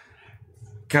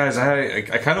 Guys, I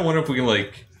kind of wonder if we can,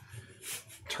 like,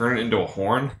 turn it into a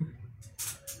horn.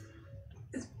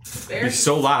 It'd be Very...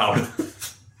 so loud.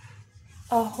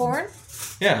 A horn?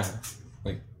 Yeah.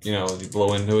 Like, you know, you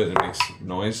blow into it and it makes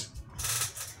noise.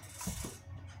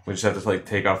 We just have to, like,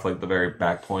 take off, like, the very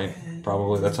back point,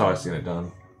 probably. That's how I've seen it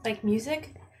done. Like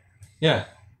music? Yeah.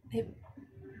 Can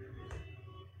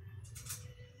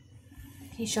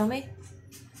you show me?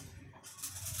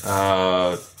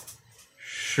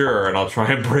 Sure, and I'll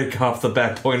try and break off the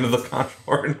back point of the conch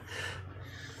horn.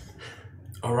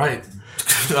 All right.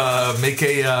 Make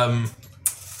a.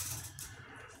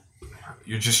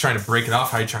 You're just trying to break it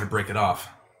off. How are you trying to break it off?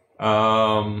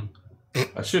 I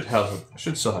should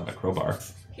still have my crowbar.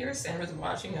 Here Sam is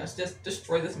watching us just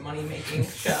destroy this money-making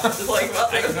shop. Just like, well,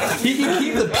 He can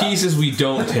keep the pieces we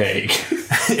don't take.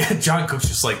 John Cook's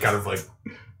just like kind of like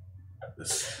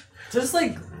Just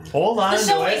like hold on The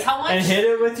show to it weighs how much? and hit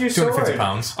it with your 250 sword.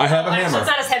 pounds. I have a Actually, hammer. it's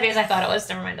not as heavy as I thought it was.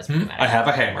 Never mind. Doesn't really matter. I have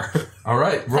a hammer. All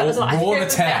right, roll was a lot an heavier than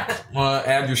attack.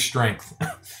 Add your strength.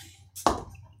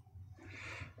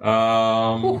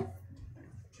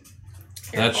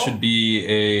 That should be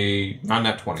a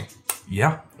non-nat 20.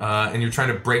 Yeah, and you're trying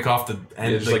to break off the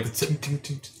end. Yeah, just like the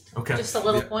tip. Okay. Just a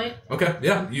little Yeah. point. Okay,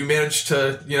 yeah. You managed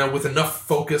to, with enough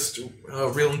focused,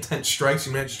 real intense strikes,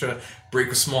 you managed to break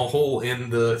a small hole in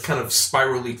the kind of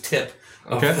spirally tip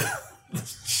of Okay. the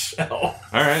shell.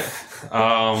 All right.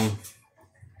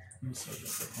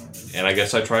 And I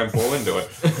guess I try and blow into it.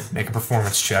 Make a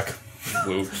performance check.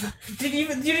 Woo. You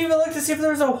didn't even look to see if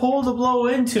there was a hole to blow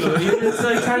into. You just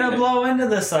like trying to blow into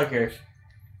the sucker.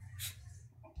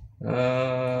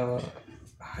 I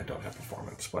don't have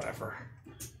performance. Whatever.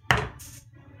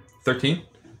 13.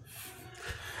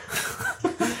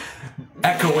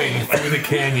 echoing through the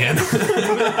canyon.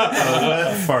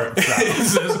 Fart sound.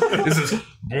 It says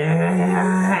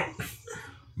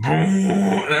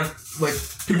and like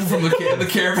people from the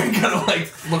caravan kind of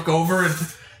like look over, and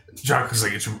John Cook's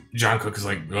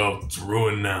like, oh, it's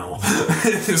ruined now.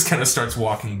 Just kind of starts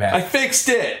walking back. I fixed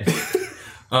it.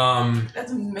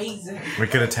 That's amazing. We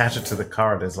could attach it to the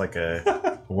card as like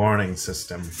a warning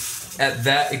system. At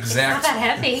that Not exact, that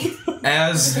heavy.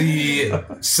 as the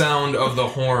sound of the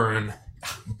horn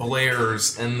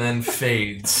blares and then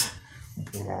fades,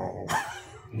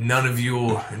 none of you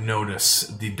will notice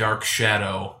the dark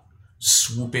shadow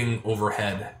swooping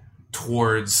overhead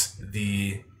towards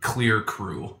the clear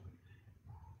crew.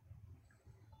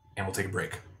 And we'll take a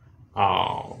break.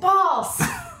 Oh. Balls.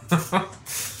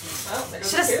 Well, there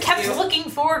goes the Just kept fear. looking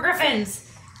for griffins.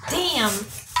 Damn.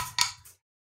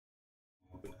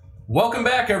 Welcome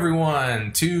back,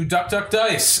 everyone, to Duck Duck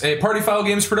Dice, a Party File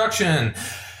Games production.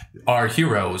 Our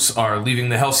heroes are leaving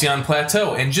the Halcyon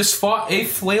Plateau and just fought a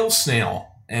flail snail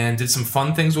and did some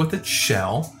fun things with its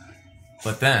shell.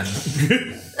 But then,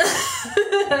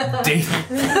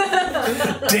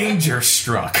 danger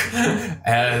struck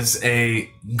as a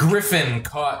griffin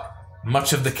caught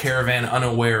much of the caravan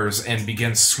unawares and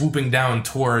began swooping down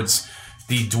towards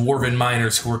the dwarven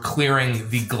miners who were clearing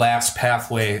the glass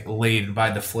pathway laid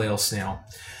by the flail snail.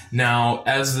 Now,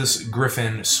 as this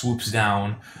griffin swoops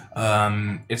down,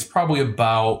 it's probably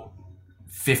about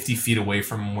 50 feet away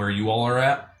from where you all are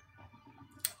at.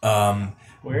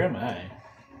 Where am I?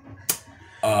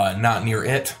 Not near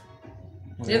it.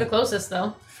 You're the closest,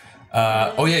 though.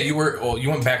 Oh yeah, you were. Well, you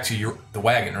went back to the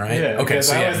wagon, right? Yeah. Okay, because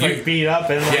so I yeah, was you, like beat up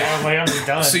and like, Yeah. I'm like, I'm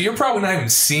done. so you're probably not even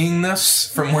seeing this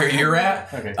from where you're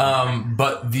at. Okay.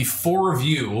 But the four of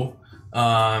you,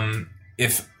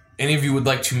 if any of you would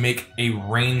like to make a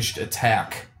ranged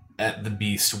attack at the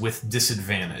beast with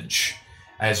disadvantage,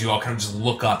 as you all kind of just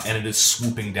look up and it is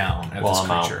swooping down at Well, this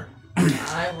I'm out. creature.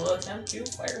 I will attempt to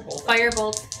firebolt.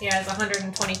 Firebolt, yeah, is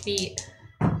 120 feet.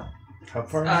 How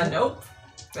far? Nope.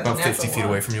 That's About a 50 natural feet one.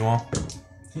 away from you all.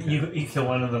 You kill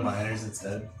one of the miners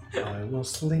instead. I will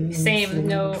sling. Same,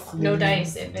 no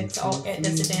dice if it's all at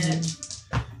disadvantage.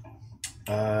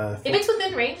 If it's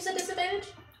within range, is it disadvantage?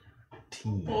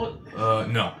 14. Well,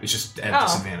 No, it's just at Oh.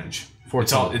 disadvantage.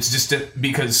 14. It's just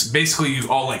because basically you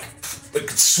all like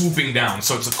swooping down,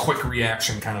 so it's a quick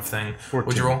reaction kind of thing. 14.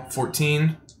 What'd you roll?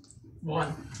 14?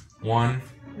 1. 1.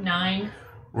 9.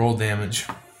 Roll damage.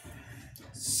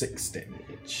 6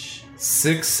 damage.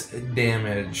 6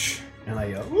 damage. And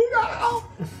I go,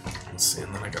 Let's see,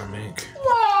 and then I gotta make.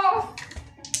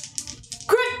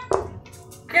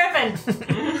 Griffin!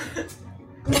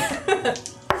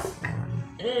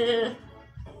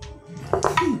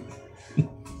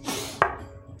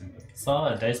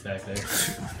 Saw a dice back there.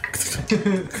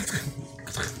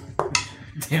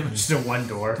 Damage to one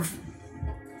dwarf.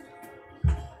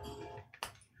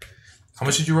 How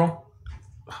much did you roll?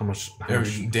 how much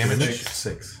Damage?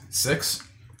 6. 6?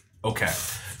 Okay.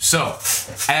 So,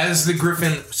 as the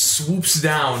griffin swoops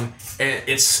down, and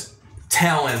its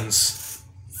talons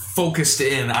focused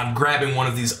in on grabbing one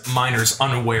of these miners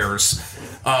unawares,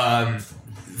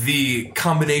 the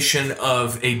combination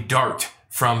of a dart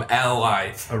from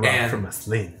Ally A rock and from a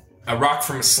sling. a rock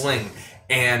from a sling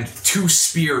and 2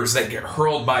 spears that get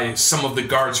hurled by some of the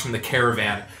guards from the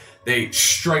caravan, they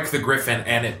strike the griffin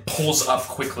and it pulls up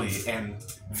quickly and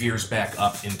veers back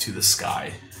up into the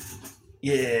sky.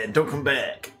 Yeah, don't come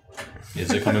back.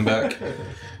 Is it coming back?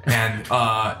 And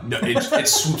no, it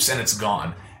swoops and it's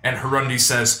gone. And Harundi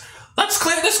says, "Let's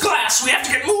clear this glass. We have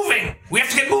to get moving. We have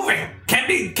to get moving. Can't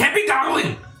be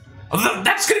dawdling.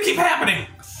 That's gonna keep happening."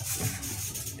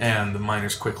 And the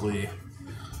miners quickly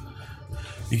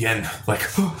begin like,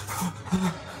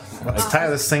 Let's tie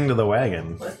this thing to the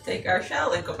wagon. Let's take our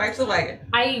shell and go back to the wagon.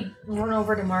 I run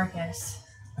over to Marcus.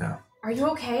 Yeah. Are you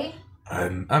okay?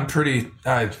 I'm pretty.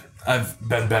 I've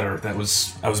been better.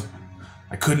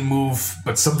 I couldn't move,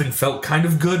 but something felt kind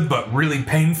of good, but really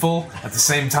painful at the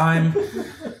same time.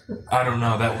 I don't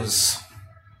know.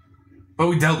 But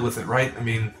we dealt with it, right? I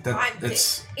mean,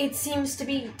 it's. It seems to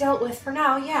be dealt with for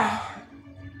now, yeah.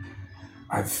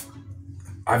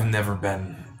 I've never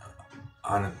been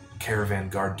on a caravan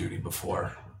guard duty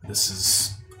before. This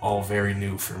is all very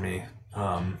new for me.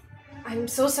 I'm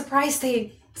so surprised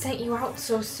they sent you out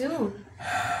so soon.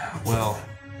 Well,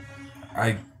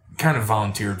 I kind of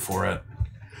volunteered for it.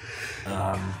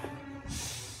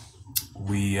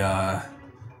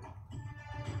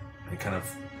 He kind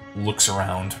of looks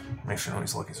around, make sure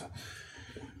nobody's looking. So,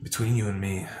 between you and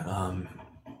me,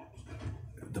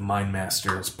 the Mine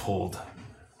Master has pulled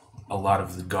a lot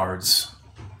of the guards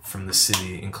from the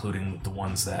city, including the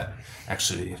ones that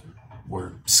actually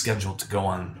were scheduled to go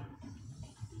on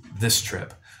this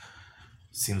trip.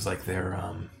 Seems like they're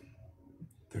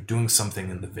doing something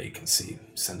in the vacancy,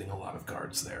 sending a lot of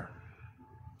guards there.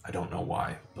 I don't know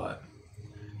why, but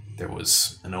there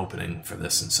was an opening for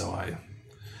this, and so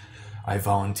I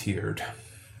volunteered.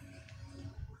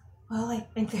 Well, I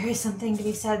think there is something to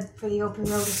be said for the open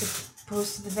road as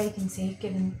opposed to the vacancy,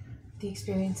 given the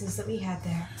experiences that we had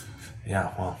there.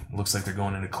 Yeah, well, it looks like they're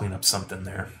going in to clean up something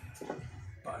there,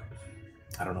 but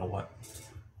I don't know what.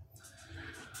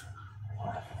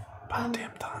 About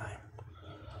damn time.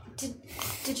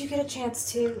 Did you get a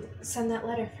chance to send that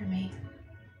letter for me?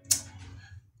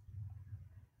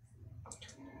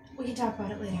 We can talk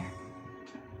about it later.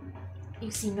 You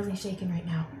seem really shaken right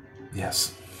now.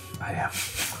 Yes, I am.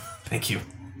 Thank you.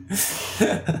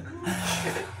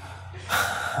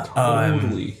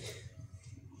 Totally.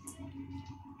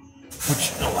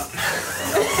 Which, you know what?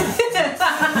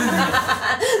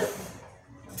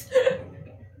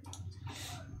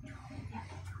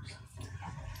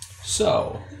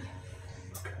 So,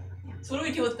 So what do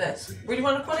we do with this? Where do you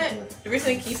want to put it? Do we just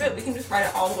keep it? We can just ride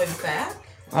it all the way back?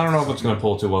 I don't know if it's going to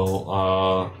pull too well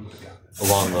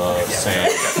along the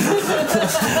sand.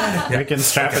 We can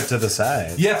strap it to the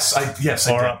side. Yes, I Or did.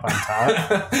 up on top.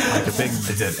 Like a big,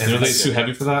 I did. You And know, it's too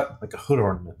heavy for that? like a hood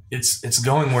ornament. it's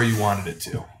going where you wanted it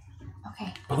to.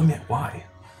 Okay, But let me why?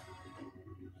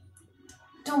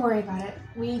 don't worry about it.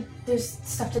 There's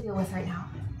stuff to deal with right now.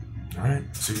 All right,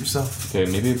 suit yourself. Okay,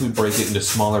 maybe if we break it into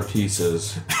smaller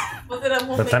pieces. But then it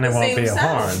won't But make then the it won't same be a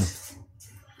sound.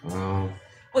 horn.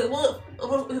 Wait, if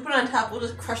we put it on top, we'll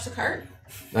just crush the cart?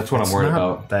 That's what I'm It's worried not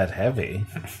about. that heavy.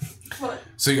 What?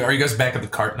 So are you guys back at the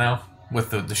cart now with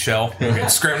the shell? Okay,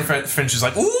 Scram Finch is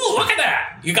like, ooh, look at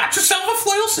that! You got yourself a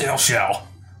foil sail shell.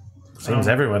 Seems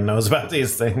everyone knows about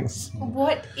these things.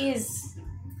 What is...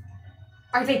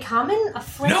 Are they common? A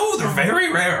flint? No, they're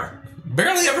very rare.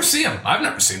 Barely ever see them. I've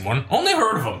never seen one. Only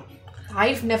heard of them.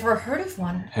 I've never heard of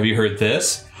one. Have you heard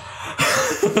this?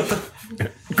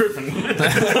 Griffin.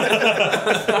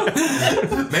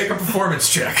 Make a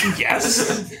performance check.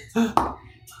 Yes. Oh,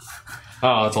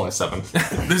 it's only 7.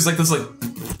 There's like this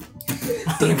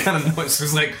kind of noise.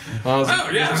 There's like, oh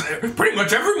yeah, pretty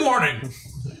much every morning.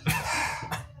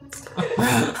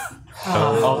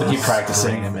 I'll have to keep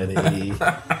practicing. Calamity.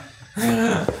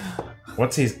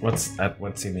 What's he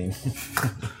mean?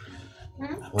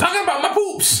 Talking about my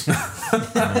poops. I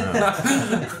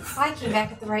came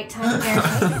back at the right time,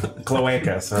 apparently.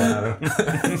 Cloaca, so I don't...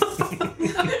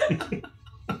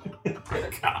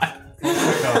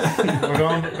 We're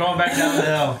going back down the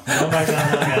hill. Going back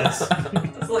down the hill, guys.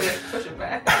 Let's look at push it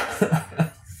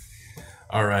back.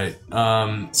 All right.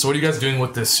 So what are you guys doing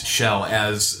with this shell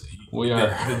as We are.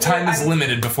 the time is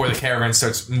limited before the caravan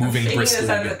starts moving Shaking briskly? the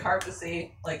side of the cart to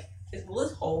see, like, will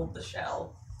this hold the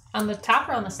shell? On the top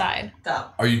or on the side?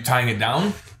 Top. Are you tying it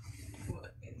down?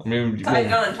 I mean, Tie it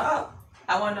down on top.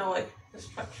 I want to know, like, the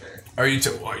structure. Are you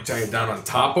tying it down on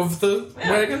top of the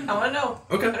Yeah, wagon? I want to know.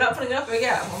 Okay. I'm not putting it up, but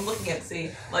yeah, I'm looking at to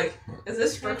see, like, is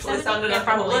this structurally sound enough to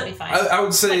probably hold be it? fine. I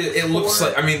would say Like it looks four-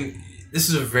 like. I mean, this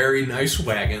is a very nice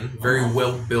wagon, very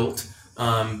well built.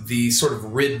 The sort of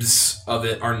ribs of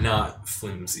it are not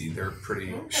flimsy; they're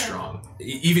pretty strong.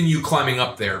 Even you climbing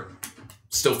up there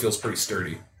still feels pretty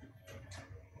sturdy.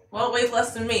 Well, it weighs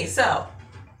less than me, so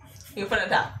you put it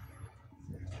top.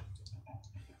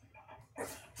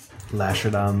 Lash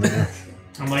it on there.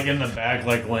 I'm like in the back,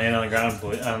 like laying on the ground,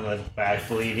 on the back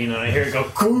bleeding, and I hear it go.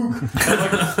 Coog!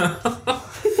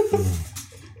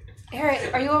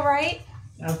 Eric, are you alright?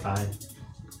 I'm fine.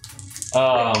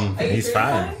 Are you He's sure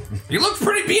fine. you're You look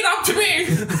pretty beat up to me.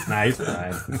 Nah, he's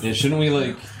fine. yeah, shouldn't we,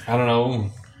 like, I don't know,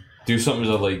 do something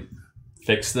to, like,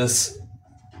 fix this?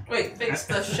 Wait, fix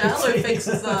the shell or fix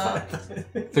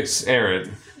the... Fix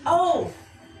Arid. Oh!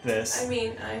 This. I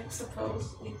mean, I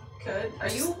suppose we could. Are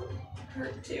you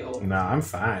hurt too? No, I'm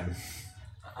fine.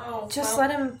 Oh, Just well,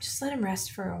 let him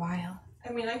rest for a while.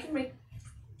 I mean, I can make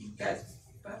you guys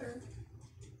better,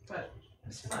 but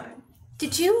it's fine.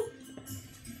 Did you...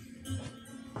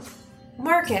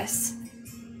 Marcus,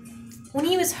 when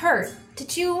he was hurt,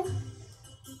 did you...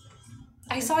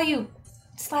 I saw you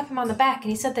slap him on the back and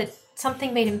he said that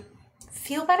something made him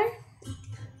feel better?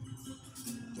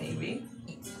 Maybe.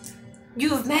 You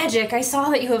have magic. I saw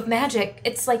that you have magic.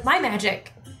 It's like my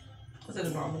magic. Is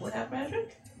it normal to have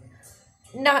magic?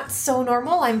 Not so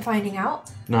normal, I'm finding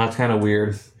out. No, it's kind of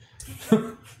weird.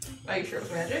 Are you sure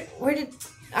it's magic? Where did...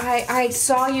 I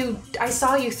saw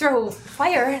you throw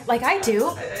fire like I do.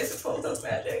 I suppose that's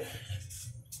magic.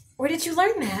 Where did you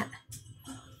learn that?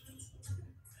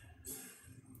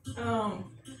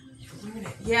 Learn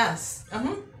it. Yes.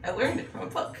 I learned it from a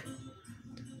book.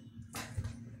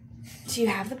 Do you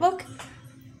have the book?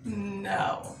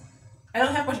 No. I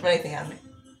don't have much of anything on me.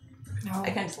 No. I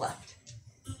kind of just left.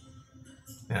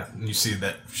 Yeah, and you see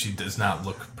that she does not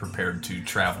look prepared to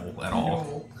travel at all.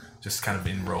 No. Just kind of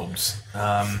in robes.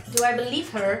 Do I believe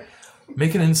her?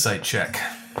 Make an insight check.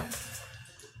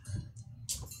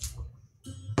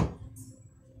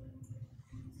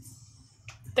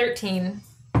 13.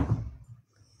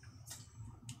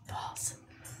 Balls.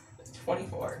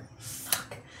 24.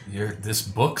 This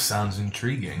book sounds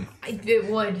intriguing. It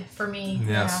would for me.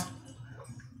 Yes.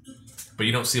 But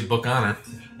you don't see a book on her.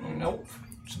 Nope.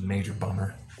 It's a major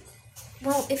bummer.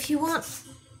 Well, if you want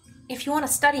to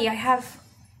study, I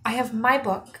have my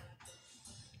book.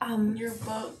 Your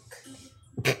book.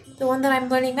 The one that I'm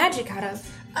learning magic out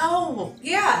of. Oh,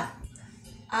 yeah.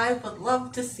 I would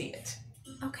love to see it.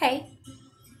 Okay.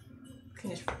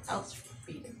 I'll just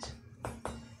read it.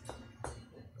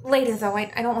 Later, though, I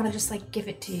don't want to just, give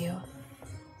it to you.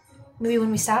 Maybe when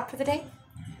we stop for the day?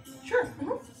 Sure.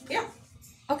 Yeah.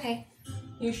 Okay.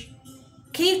 You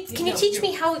Can you teach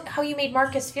me how you made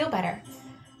Marcus feel better?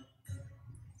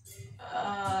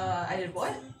 I did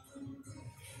what?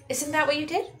 Isn't that what you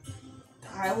did?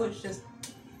 I was just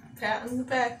pat on the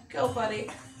back. Go, buddy.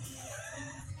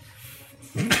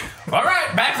 All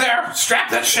right, back there.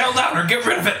 Strap that shell down or get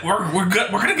rid of it. We're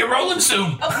good. We're gonna get rolling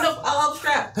soon. Oh, no, I'll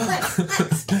strap.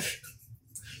 Let's.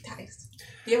 Ties.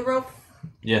 Do you have a rope?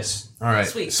 Yes. All right.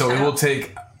 Sweet. So it will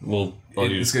take. I'll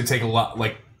It's gonna take a lot,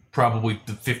 probably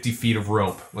the 50 feet of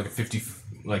rope, to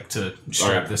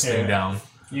strap this thing down.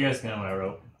 You guys can have my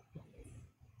rope.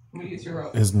 We use your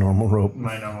rope. His normal rope.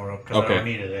 My normal rope, because Okay. I don't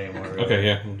need it anymore. Really. Okay,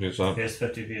 yeah, we'll do that. Here's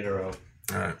 50 feet of rope.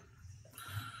 All right.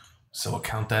 So I'll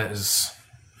count that as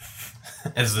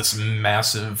this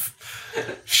massive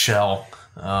shell.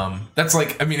 That's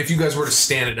if you guys were to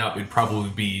stand it up, it'd probably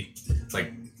be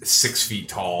 6 feet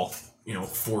tall,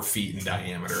 4 feet in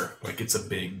diameter. It's a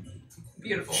big,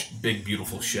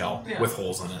 beautiful shell with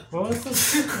holes in it. What was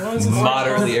this?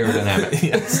 Moderately aerodynamic.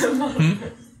 Yes.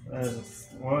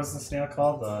 What was the snail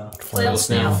called? The Flail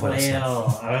snail.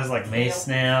 flail. I was like mace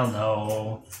snail,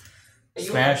 no.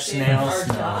 Smash snails,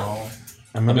 no.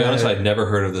 I'm I'll be gonna, honest, I'd never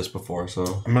heard of this before,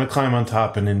 so. I'm gonna climb on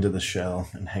top and into the shell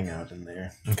and hang out in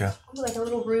there. Okay. Ooh, like a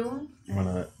little room.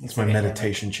 It's my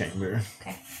meditation chamber.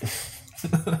 Okay.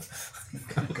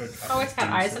 Good. Oh, it's got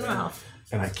eyes and a mouth.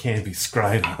 And I can't be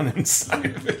scried on inside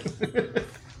of it.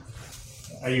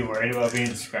 Are you worried about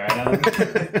being scried on?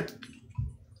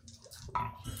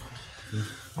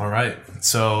 All right.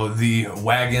 So the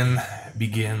wagon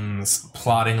begins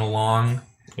plodding along.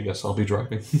 I guess I'll be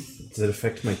driving. Does it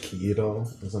affect my key at all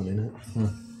as I'm in it?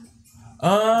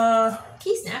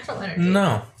 He's natural energy.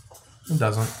 No, it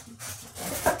doesn't.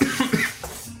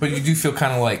 But you do feel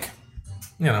kind of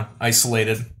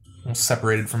isolated,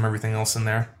 separated from everything else in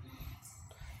there.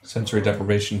 Sensory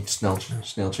deprivation, snail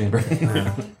chamber.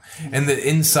 And the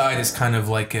inside is kind of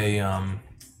like a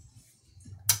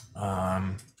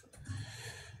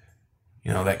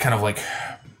that kind of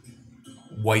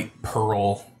white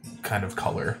pearl kind of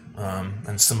color,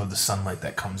 and some of the sunlight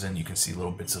that comes in, you can see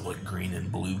little bits of green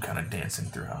and blue kind of dancing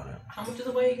throughout it. How much is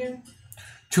the weigh again?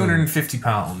 250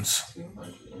 pounds.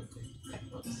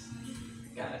 250.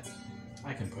 Got it.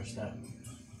 I can push that.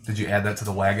 Did you add that to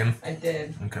the wagon? I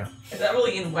did. Okay. It's not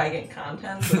really in wagon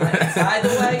content, but like inside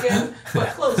the wagon, but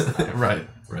close enough. Right.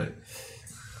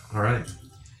 All right.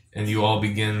 And you all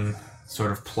begin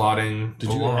sort of plodding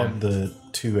Did you along. add the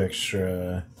 2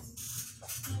 extra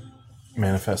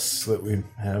manifests that we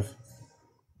have?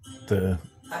 I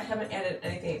haven't added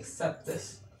anything except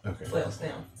this flail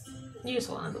snail. Use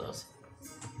one of those.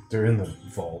 They're in the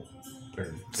vault.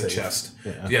 Or The chest.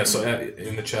 Yeah. Yeah, so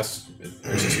in the chest,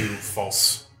 there's 2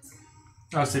 false.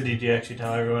 Oh, so did you actually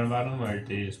tell everyone about them, or did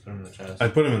you just put them in the chest? I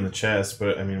put them in the chest,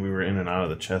 but we were in and out of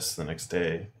the chest the next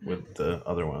day with the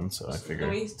other one, so I And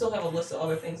figured. we still have a list of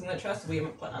other things in the chest we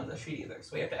haven't put on the sheet either,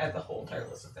 so we have to add the whole entire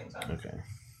list of things on. Okay.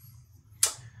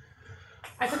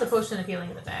 I put the potion of healing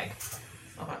in the bag.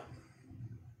 Okay.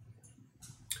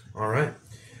 All right.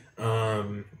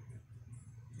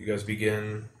 You guys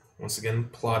begin once again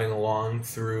plodding along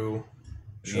through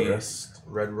Short the rest.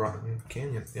 Red Rotten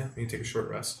Canyon. Yeah, you can take a short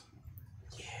rest.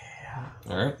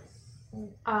 Alright.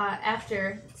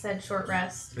 After said short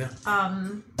rest, Yeah.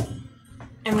 I'm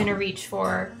gonna reach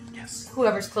for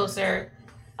whoever's closer,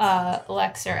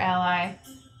 Lex or Ally,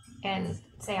 and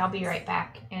say I'll be right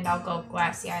back, and I'll go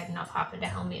glassy-eyed and I'll pop into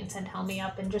Helmy and send Helmy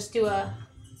up and just do a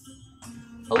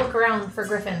look around for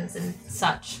griffins and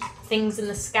such things in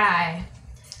the sky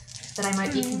that I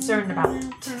might be concerned about.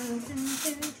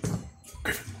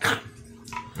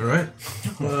 All right.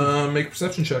 Make a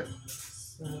perception check.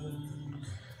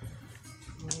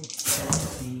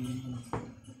 17.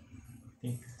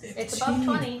 It's above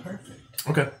 20. Perfect.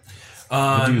 Okay.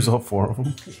 Did you use all 4 of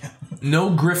them?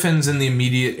 No griffins in the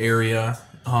immediate area.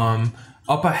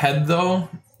 Up ahead, though,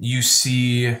 you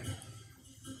see, and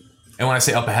when I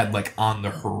say up ahead, like on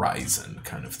the horizon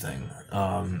kind of thing,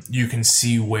 you can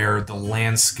see where the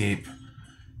landscape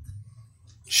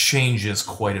changes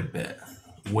quite a bit,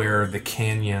 where the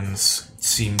canyons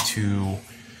seem to,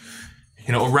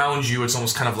 around you, it's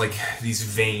almost kind of like these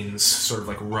veins sort of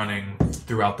like running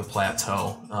throughout the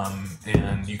plateau,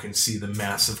 and you can see the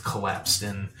massive collapsed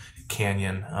in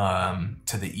canyon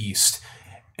to the east,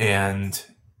 and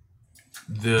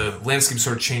the landscape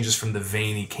sort of changes from the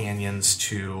veiny canyons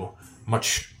to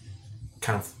much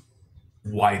kind of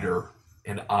wider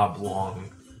and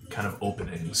oblong kind of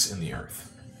openings in the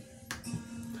earth.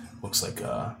 Looks like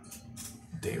a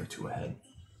day or two ahead.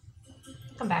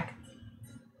 Come back.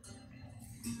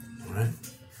 All right.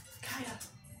 Kaya,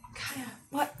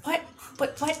 What?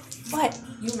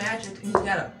 you magic and you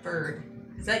got a bird.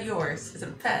 Is that yours? Is it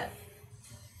a pet?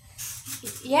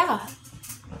 Yeah,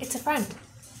 it's a friend.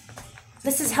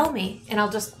 This is Helmy, and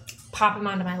I'll just pop him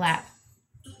onto my lap.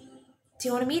 Do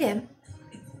you want to meet him?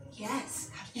 Yes.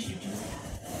 How did you do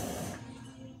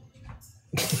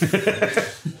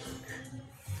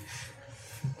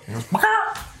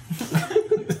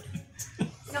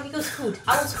No, he goes hoot.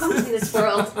 Owls hoot in this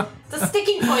world. It's a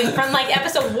sticking point from like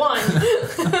episode 1.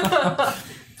 that?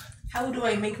 How do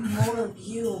I make more of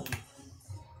you?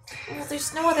 Well,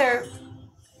 there's no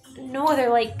other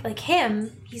like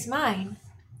him. He's mine.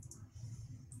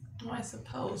 Well, I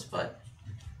suppose, but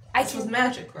I this was can,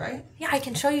 magic, right? yeah, I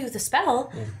can show you the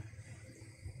spell.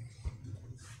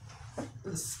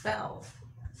 The spell.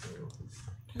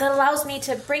 That allows me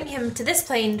to bring him to this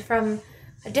plane from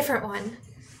a different one.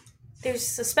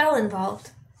 There's a spell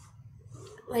involved.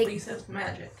 But you Like, said it's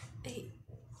magic.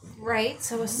 right,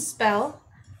 so a spell.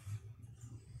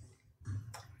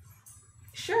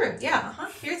 Sure, yeah,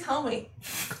 Here's Helmy.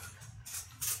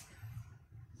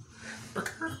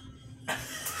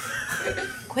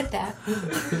 Quit that.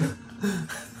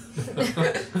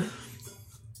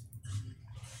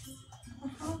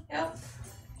 Yep.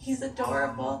 He's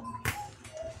adorable.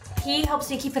 He helps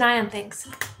me keep an eye on things.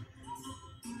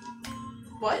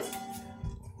 What?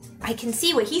 I can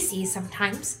see what he sees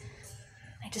sometimes.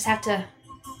 I just have to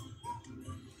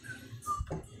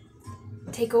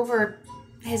take over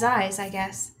his eyes, I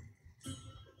guess.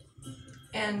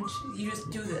 And you just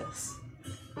do this.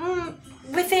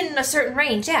 Within a certain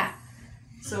range, yeah.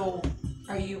 So,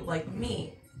 are you like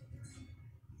me?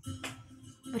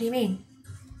 What do you mean?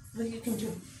 Well, you can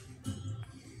do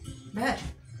magic.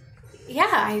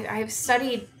 Yeah, I've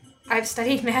studied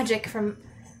magic from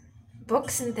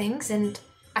books and things, and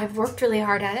I've worked really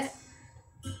hard at it.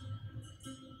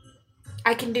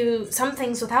 I can do some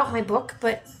things without my book,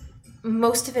 but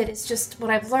most of it is just what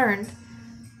I've learned.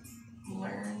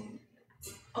 Learn.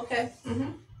 Okay.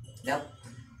 Yep.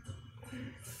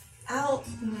 I'll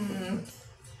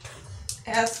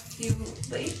ask you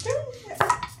later.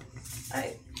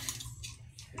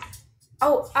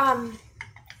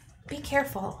 Be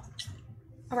careful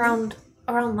around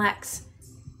Lex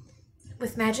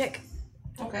with magic.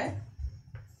 Okay.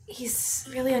 He's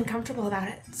really uncomfortable about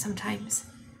it sometimes.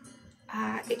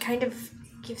 It kind of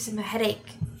gives him a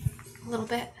headache a little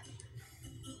bit.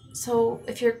 So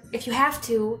if you have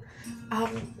to,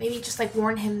 maybe just like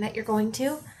warn him that you're going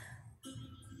to,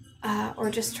 or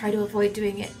just try to avoid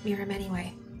doing it near him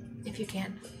anyway, if you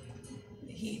can.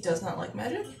 He does not like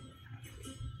magic?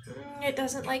 It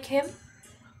doesn't like him.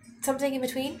 Something in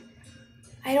between.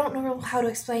 I don't know how to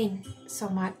explain so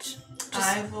much.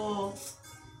 I will.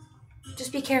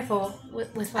 Just be careful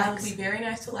with Lex. I will be very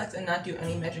nice to Lex and not do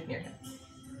any magic near him.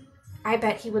 I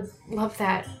bet he would love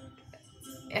that.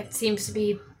 It seems to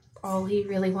be all he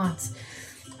really wants.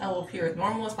 I will appear as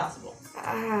normal as possible.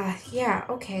 Yeah,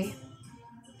 okay.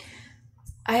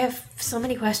 I have so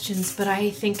many questions, but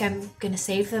I think I'm gonna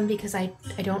save them because I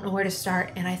don't know where to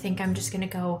start, and I think I'm just gonna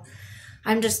go.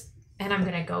 I'm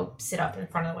gonna go sit up in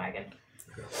front of the wagon.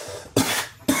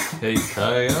 Hey,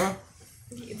 Kaya.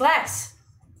 Lex!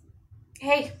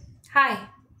 Hey, hi.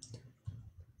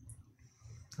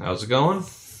 How's it going?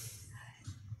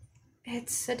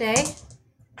 It's a day.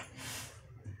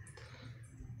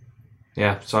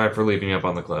 Yeah, sorry for leaving you up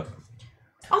on the cliff.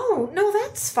 Oh, no,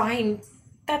 that's fine.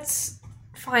 That's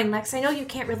fine, Lex. I know you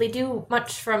can't really do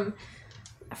much from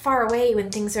far away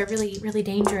when things are really, really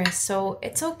dangerous, so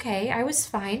it's okay. I was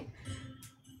fine.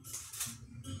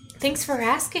 Thanks for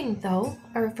asking, though,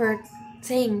 or for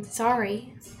saying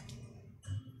sorry.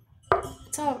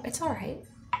 It's all right.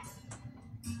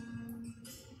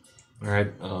 All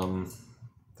right.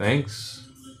 Thanks.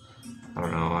 I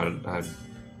don't know. I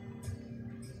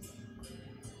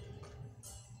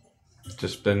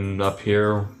just been up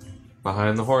here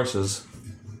behind the horses.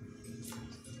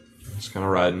 Just kind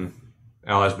of riding.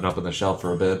 Ally's been up on the shelf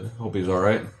for a bit. Hope he's all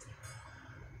right.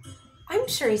 I'm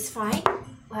sure he's fine,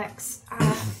 Lex.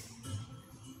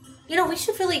 We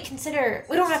should really consider.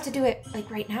 We don't have to do it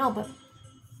like right now, but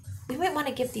we might want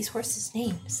to give these horses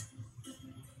names.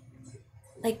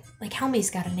 Like Helmy's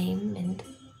got a name, and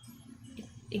it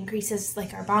increases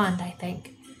like our bond, I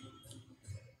think.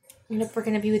 And if we're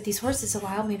gonna be with these horses a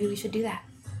while, maybe we should do that.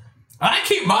 I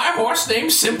keep my horse name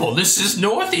simple. This is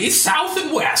north, east, south,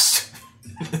 and west.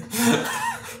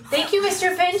 Thank you,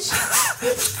 Mr. Finch.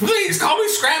 Please call me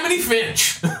Scramity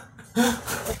Finch.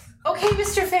 Okay,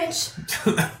 Mr. Finch.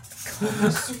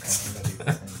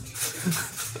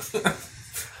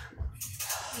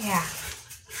 Yeah.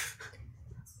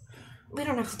 We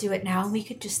don't have to do it now. We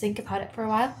could just think about it for a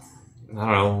while. I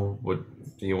don't know. What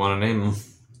do you want to name him?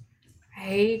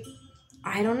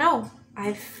 I don't know.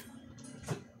 I've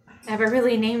never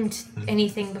really named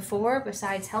anything before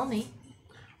besides Helmy.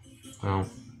 Well,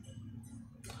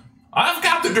 I've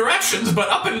got the directions, but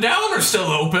up and down are still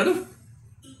open.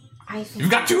 I think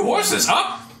You've got 2 horses,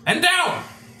 up and down.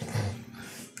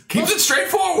 Keeps it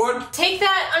straightforward. Take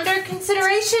that under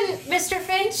consideration, Mr.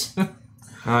 Finch.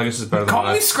 I guess it's better than Call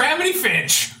what me Scramity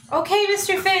Finch. Okay,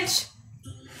 Mr. Finch.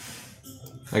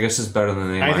 I guess it's better than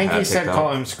the name I think had he said picked call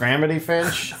out. him Scramity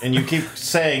Finch, and you keep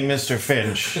saying Mr.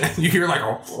 Finch. You hear like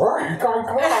a...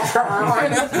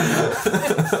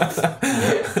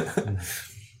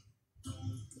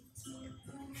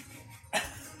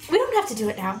 we don't have to do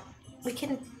it now. We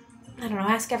can, I don't know,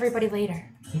 ask everybody later.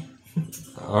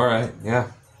 All right.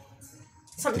 Yeah.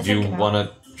 Something Did to you think about. want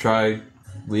to try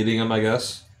leading him? I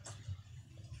guess.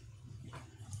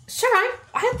 Sure,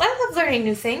 I love learning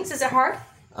new things. Is it hard?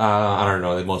 I don't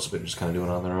know. They've mostly been just kind of doing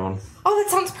it on their own. Oh, that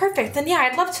sounds perfect. Then yeah,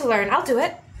 I'd love to learn. I'll do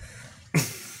it.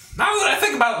 Now that I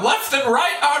think about it, left and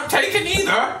right aren't taken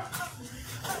either.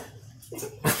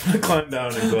 Climb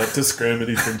down and go up to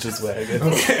Scramity Finch's wagon.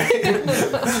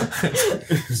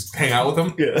 Just hang out with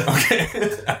him? Yeah. Okay.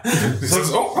 He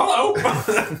says, oh, hello.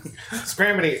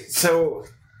 Scramity, so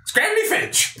Scramity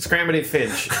Finch. Scramity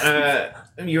Finch,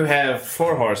 you have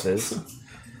 4 horses,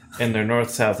 and they're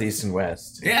north, south, east, and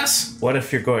west. Yes. What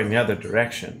if you're going the other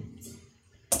direction?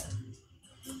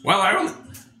 Well, I don't...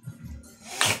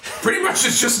 Pretty much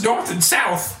it's just north and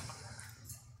south.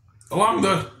 Along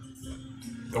the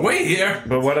way here.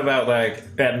 But what about, like,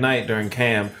 at night during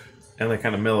camp, and they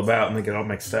kind of mill about and they get all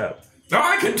mixed up? Oh,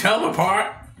 I can tell them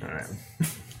apart. Alright.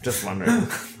 Just wondering.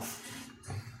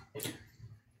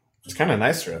 It's kind of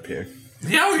nicer up here.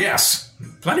 Oh, yes.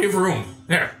 Plenty of room.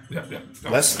 There. Yep.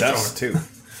 Less dust, too.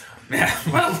 Yeah,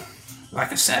 well,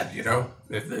 like I said, there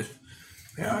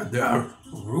are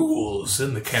rules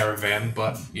in the caravan,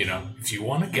 but, if you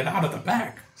want to get out of the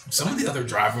back, some of the other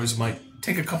drivers might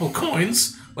take a couple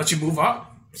coins, let you move up.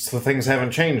 So things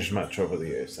haven't changed much over the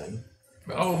years, then?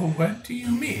 Oh, what do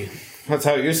you mean? That's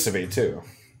how it used to be, too.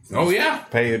 Oh, yeah?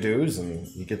 Pay your dues and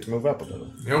you get to move up a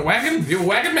little. You're a wagon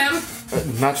man?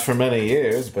 Not for many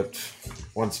years, but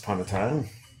once upon a time.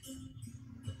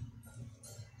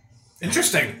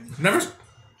 Interesting.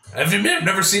 I've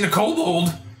never seen a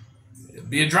kobold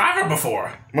be a driver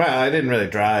before. Well, I didn't really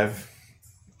drive.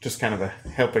 Just kind of a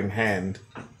helping hand.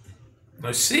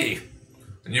 I see.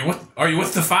 And are you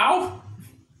with the fowl?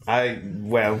 I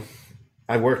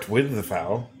worked with the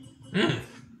fowl.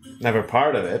 Never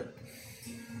part of it.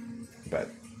 But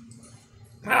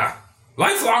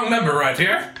Lifelong member right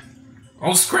here.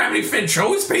 Old Scrammy Finch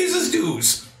always pays his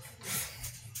dues.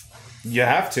 you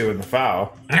have to in the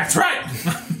fowl. That's right.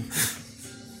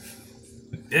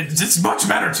 It's much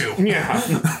better too. Yeah.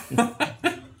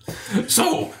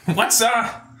 So,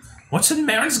 what's in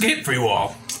Marin's Gate for you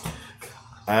all?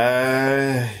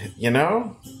 I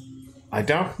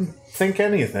don't think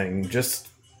anything. Just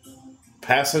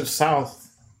passage south.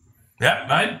 Yeah,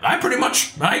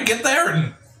 I get there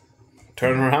and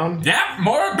Turn around. yeah,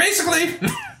 more basically.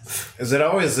 Is it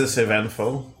always this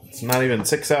eventful? It's not even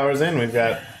 6 hours in. We've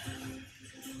got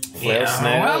flail Yeah,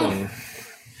 snail well. and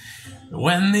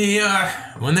When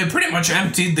they pretty much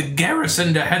emptied the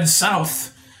garrison to head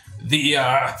south, the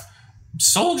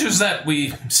soldiers that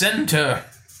we send to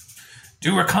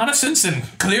do reconnaissance and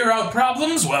clear out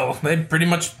problems, well, they pretty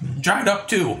much dried up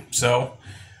too. So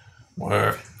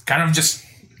we're kind of just,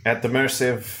 at the mercy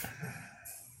of.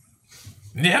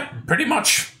 yeah, pretty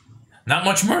much. Not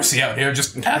much mercy out here,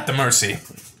 just at the mercy.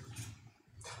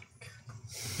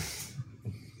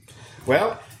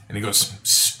 Well, And he goes,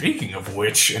 speaking of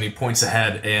which, and he points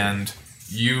ahead, and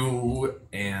you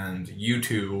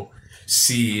two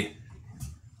see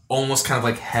almost kind of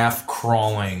like half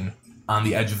crawling on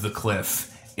the edge of the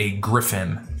cliff, a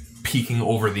griffin peeking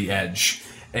over the edge.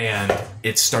 And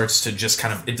it starts to just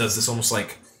kind of, it does this almost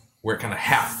like where it kind of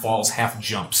half falls, half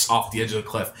jumps off the edge of the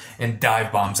cliff and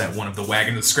dive bombs at one of the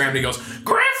wagons. And scrambling, he goes,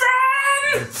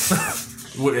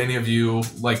 Griffin! Would any of you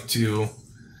like to...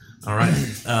 All right.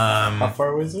 how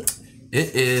far was it?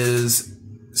 It is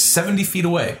 70 feet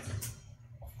away.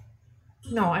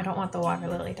 No, I don't want the water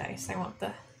lily dice. I want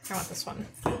this one.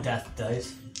 Death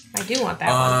dice. I do want that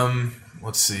one.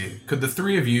 Let's see. Could the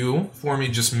three of you for me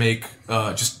just make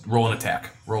just roll an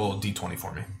attack? Roll a d20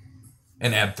 for me,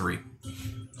 and add 3.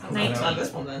 It's on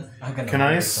this one then. I'm gonna Can I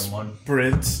murder someone.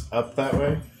 sprint up that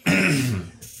way?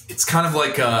 It's kind of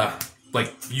like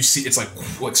you see, it's like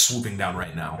swooping down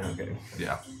right now. Okay.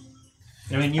 Yeah.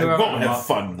 I mean, I you are won't a have monk.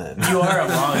 fun then. You are a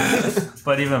monk,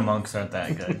 but even monks aren't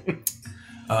that good.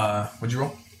 What'd you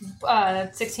roll?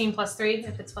 16 plus 3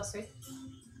 if it's plus 3.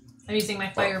 I'm using my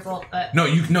firebolt, but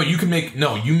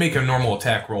You make a normal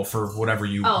attack roll for whatever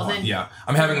you want. then Yeah.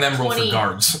 I'm having them roll 20. for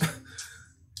guards.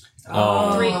 3, 2.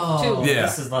 Yeah.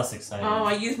 This is less exciting. Oh,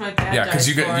 I used my bad Yeah, because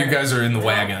dice you for it. guys are in the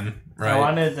wagon, right? I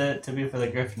wanted it to be for the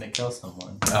griffin to kill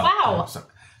someone. Oh, Wow.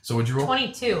 So what'd you roll?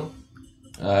 22.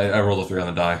 I rolled a 3 on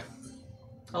the die.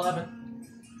 11.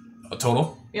 A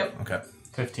total? Yep. Okay.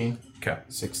 15. Okay.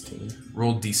 16.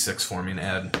 Roll d6 for me and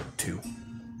add 2.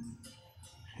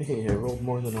 Hey, I rolled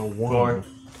more than a 1. 4.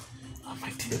 Oh,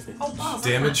 my damn. Oh, wow.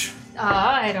 Damage?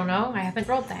 I don't know. I haven't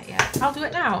rolled that yet. I'll do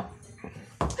it now.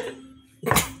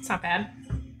 It's not bad.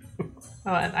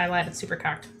 Oh, I lied. It's super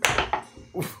cocked.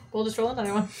 We'll just roll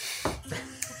another one.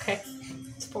 Okay.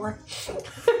 It's 4.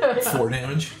 4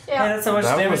 damage. Hey, Yeah. that's how much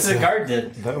That damage was the a- guard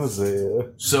did. That was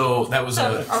a... So that was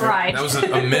a ride. that was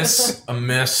a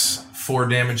miss, 4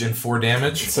 damage and 4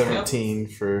 damage. 17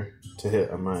 to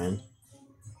hit on mine.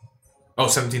 Oh,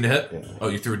 17 to hit? Yeah. Oh,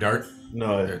 you threw a dart?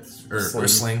 No, Or a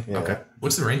sling? Yeah. Okay.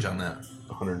 What's the range on that?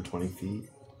 120 feet.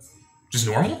 Just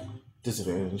normal?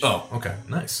 Disadvantage. Oh, okay.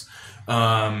 Nice.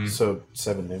 So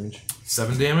 7 damage.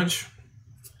 7 damage.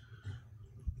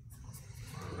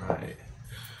 Right.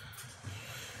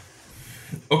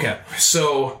 Okay,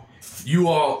 so you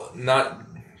all, not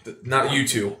you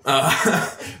two,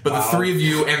 but the 3 of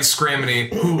you and Scramony,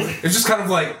 who is just kind of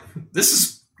like, this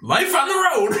is life on the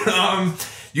road.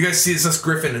 You guys see this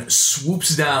griffin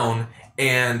swoops down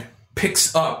and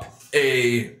picks up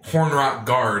a Hornrock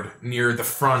guard near the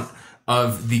front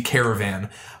of the caravan.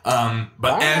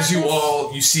 But as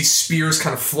you see spears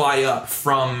kind of fly up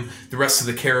from the rest of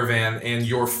the caravan, and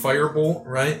your firebolt,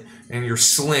 right, and your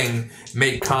sling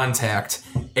make contact,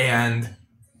 and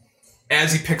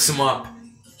as he picks them up,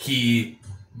 he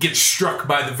gets struck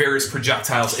by the various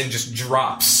projectiles and just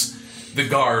drops the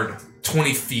guard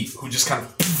 20 feet, who just kind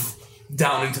of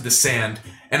down into the sand,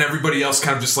 and everybody else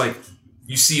kind of just like,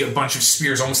 you see a bunch of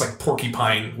spears, almost like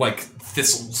porcupine, like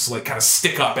thistles, like kind of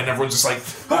stick up, and everyone's just like,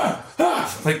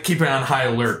 like keeping on high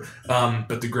alert.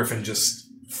 But the griffin just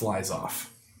flies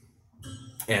off,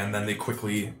 and then they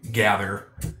quickly gather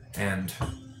and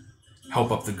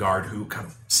help up the guard, who kind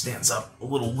of stands up a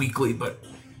little weakly, but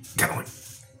kind of like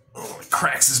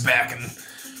cracks his back and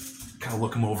kind of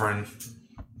look him over and.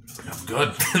 I'm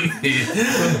good.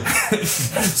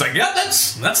 It's like, yeah,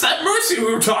 that's that mercy we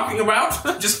were talking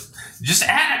about. Just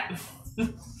add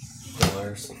it.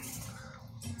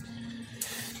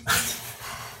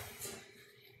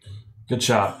 Good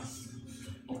shot.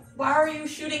 Why are you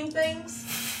shooting things?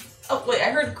 Oh, wait, I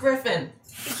heard griffin.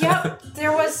 Yep,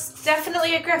 there was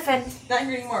definitely a griffin. Not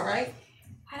here anymore, right?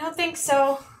 I don't think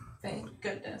so. Thank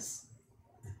goodness.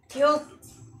 You'll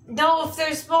know if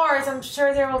there's more. I'm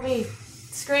sure there will be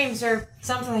screams or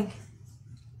something.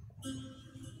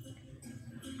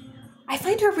 I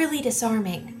find her really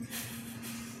disarming.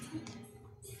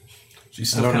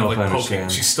 She's still I kind don't of know like if I poking.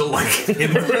 understand. She's still like,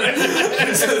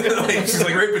 she's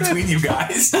like right between you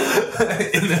guys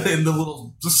in the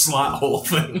little slot hole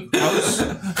thing.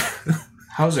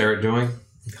 How's Eric doing?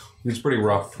 He's pretty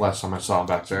rough last time I saw him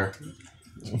back there.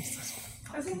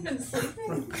 Has he been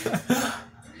sleeping?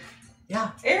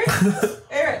 Yeah. Eric?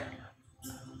 Eric.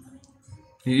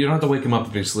 You don't have to wake him up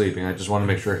if he's sleeping. I just want to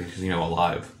make sure he's,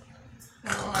 alive.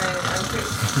 Oh, I'm pretty...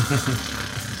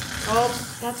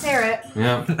 Oh, that's Eric.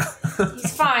 Yeah.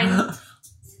 He's fine.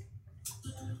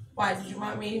 Why, did you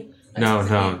want me... No.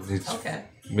 He's, Okay.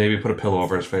 maybe put a pillow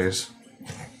over his face.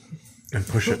 And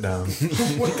push it down.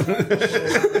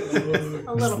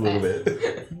 A little bit.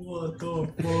 bit. What the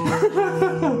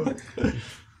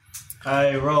fuck?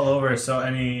 I roll over so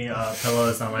any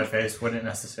pillows on my face wouldn't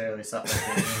necessarily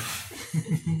suffocate me.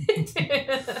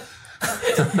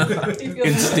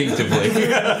 Instinctively.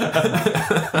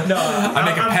 No, I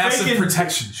make a passive faking,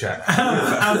 protection check.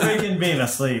 I'm faking being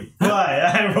asleep, but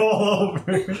I roll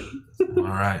over. All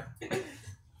right.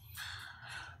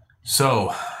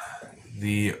 So,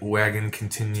 the wagon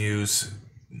continues,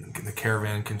 the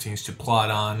caravan continues to plod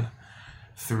on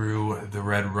through the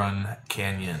Red Run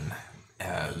Canyon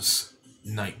as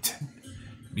night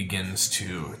begins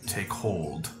to take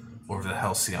hold over the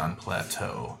Halcyon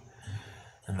Plateau.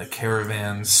 And the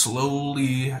caravan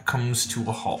slowly comes to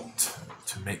a halt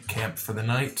to make camp for the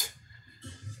night.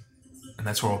 And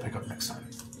that's where we'll pick up next time.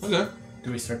 Okay.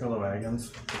 Do we circle the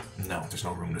wagons? No, there's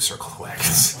no room to circle the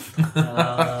wagons.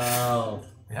 Oh.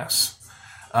 Yes.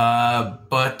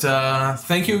 But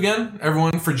thank you again,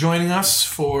 everyone, for joining us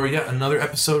for yet another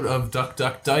episode of Duck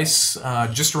Duck Dice.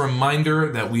 Just a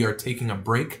reminder that we are taking a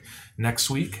break next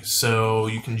week, so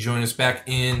you can join us back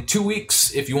in 2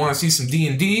 weeks if you want to see some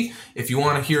D&D. If you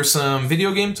want to hear some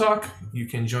video game talk, you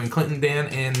can join Clinton, Dan,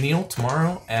 and Neil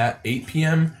tomorrow at 8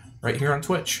 p.m. right here on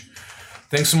Twitch.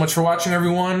 Thanks so much for watching,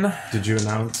 everyone. Did you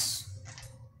announce?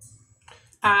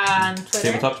 On Twitter.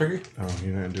 Tabletop Turkey? Oh,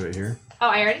 you didn't do it here? Oh,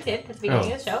 I already did at the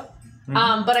beginning of the show.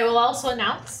 But I will also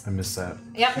announce. I missed that.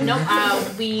 Yep, no.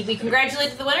 We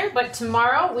congratulated the winner, but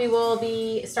tomorrow we will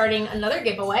be starting another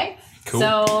giveaway. Cool.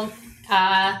 So,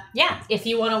 if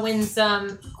you want to win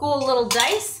some cool little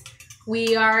dice,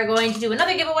 we are going to do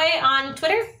another giveaway on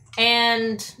Twitter.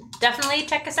 And definitely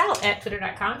check us out at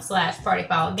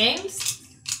twitter.com/partyfoulgames.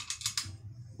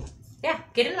 Yeah,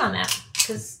 get in on that.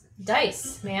 Because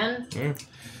dice, man.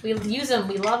 We use them,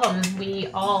 we love them, we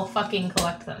all fucking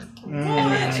collect them. No,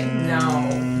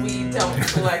 we don't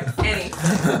collect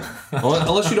anything. Well,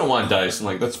 unless you don't want dice, and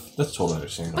like that's totally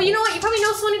understandable. But you know what? You probably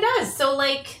know someone who does. So,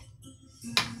 like,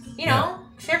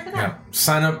 share for them. Yeah.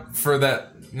 Sign up for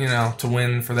that, to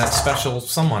win for that special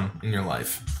someone in your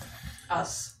life.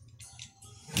 Us.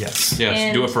 Yes. Yes,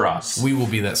 And- do it for us. We will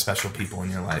be that special people in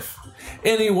your life.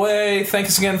 Anyway,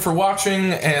 thanks again for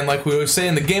watching, and like we always say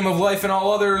in the game of life and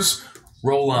all others,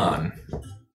 roll on.